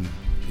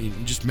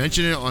 Just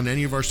mention it on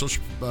any of our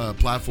social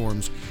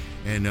platforms.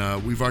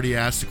 And we've already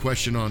asked the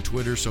question on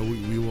Twitter, so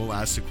we will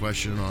ask the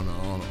question on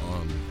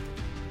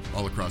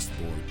all across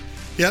the board.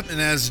 Yep,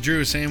 and as Drew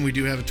was saying, we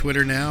do have a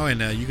Twitter now,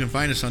 and you can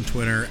find us on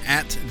Twitter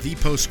at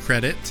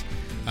ThePostCredit.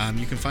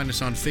 You can find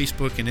us on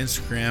Facebook and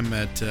Instagram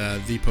at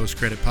The Post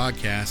Credit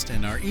Podcast,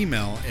 and our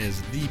email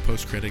is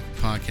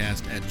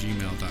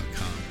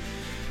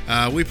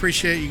thepostcreditpodcast@gmail.com. We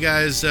appreciate you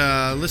guys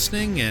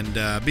listening, and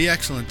be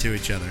excellent to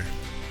each other.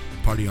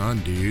 Party on,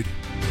 dude.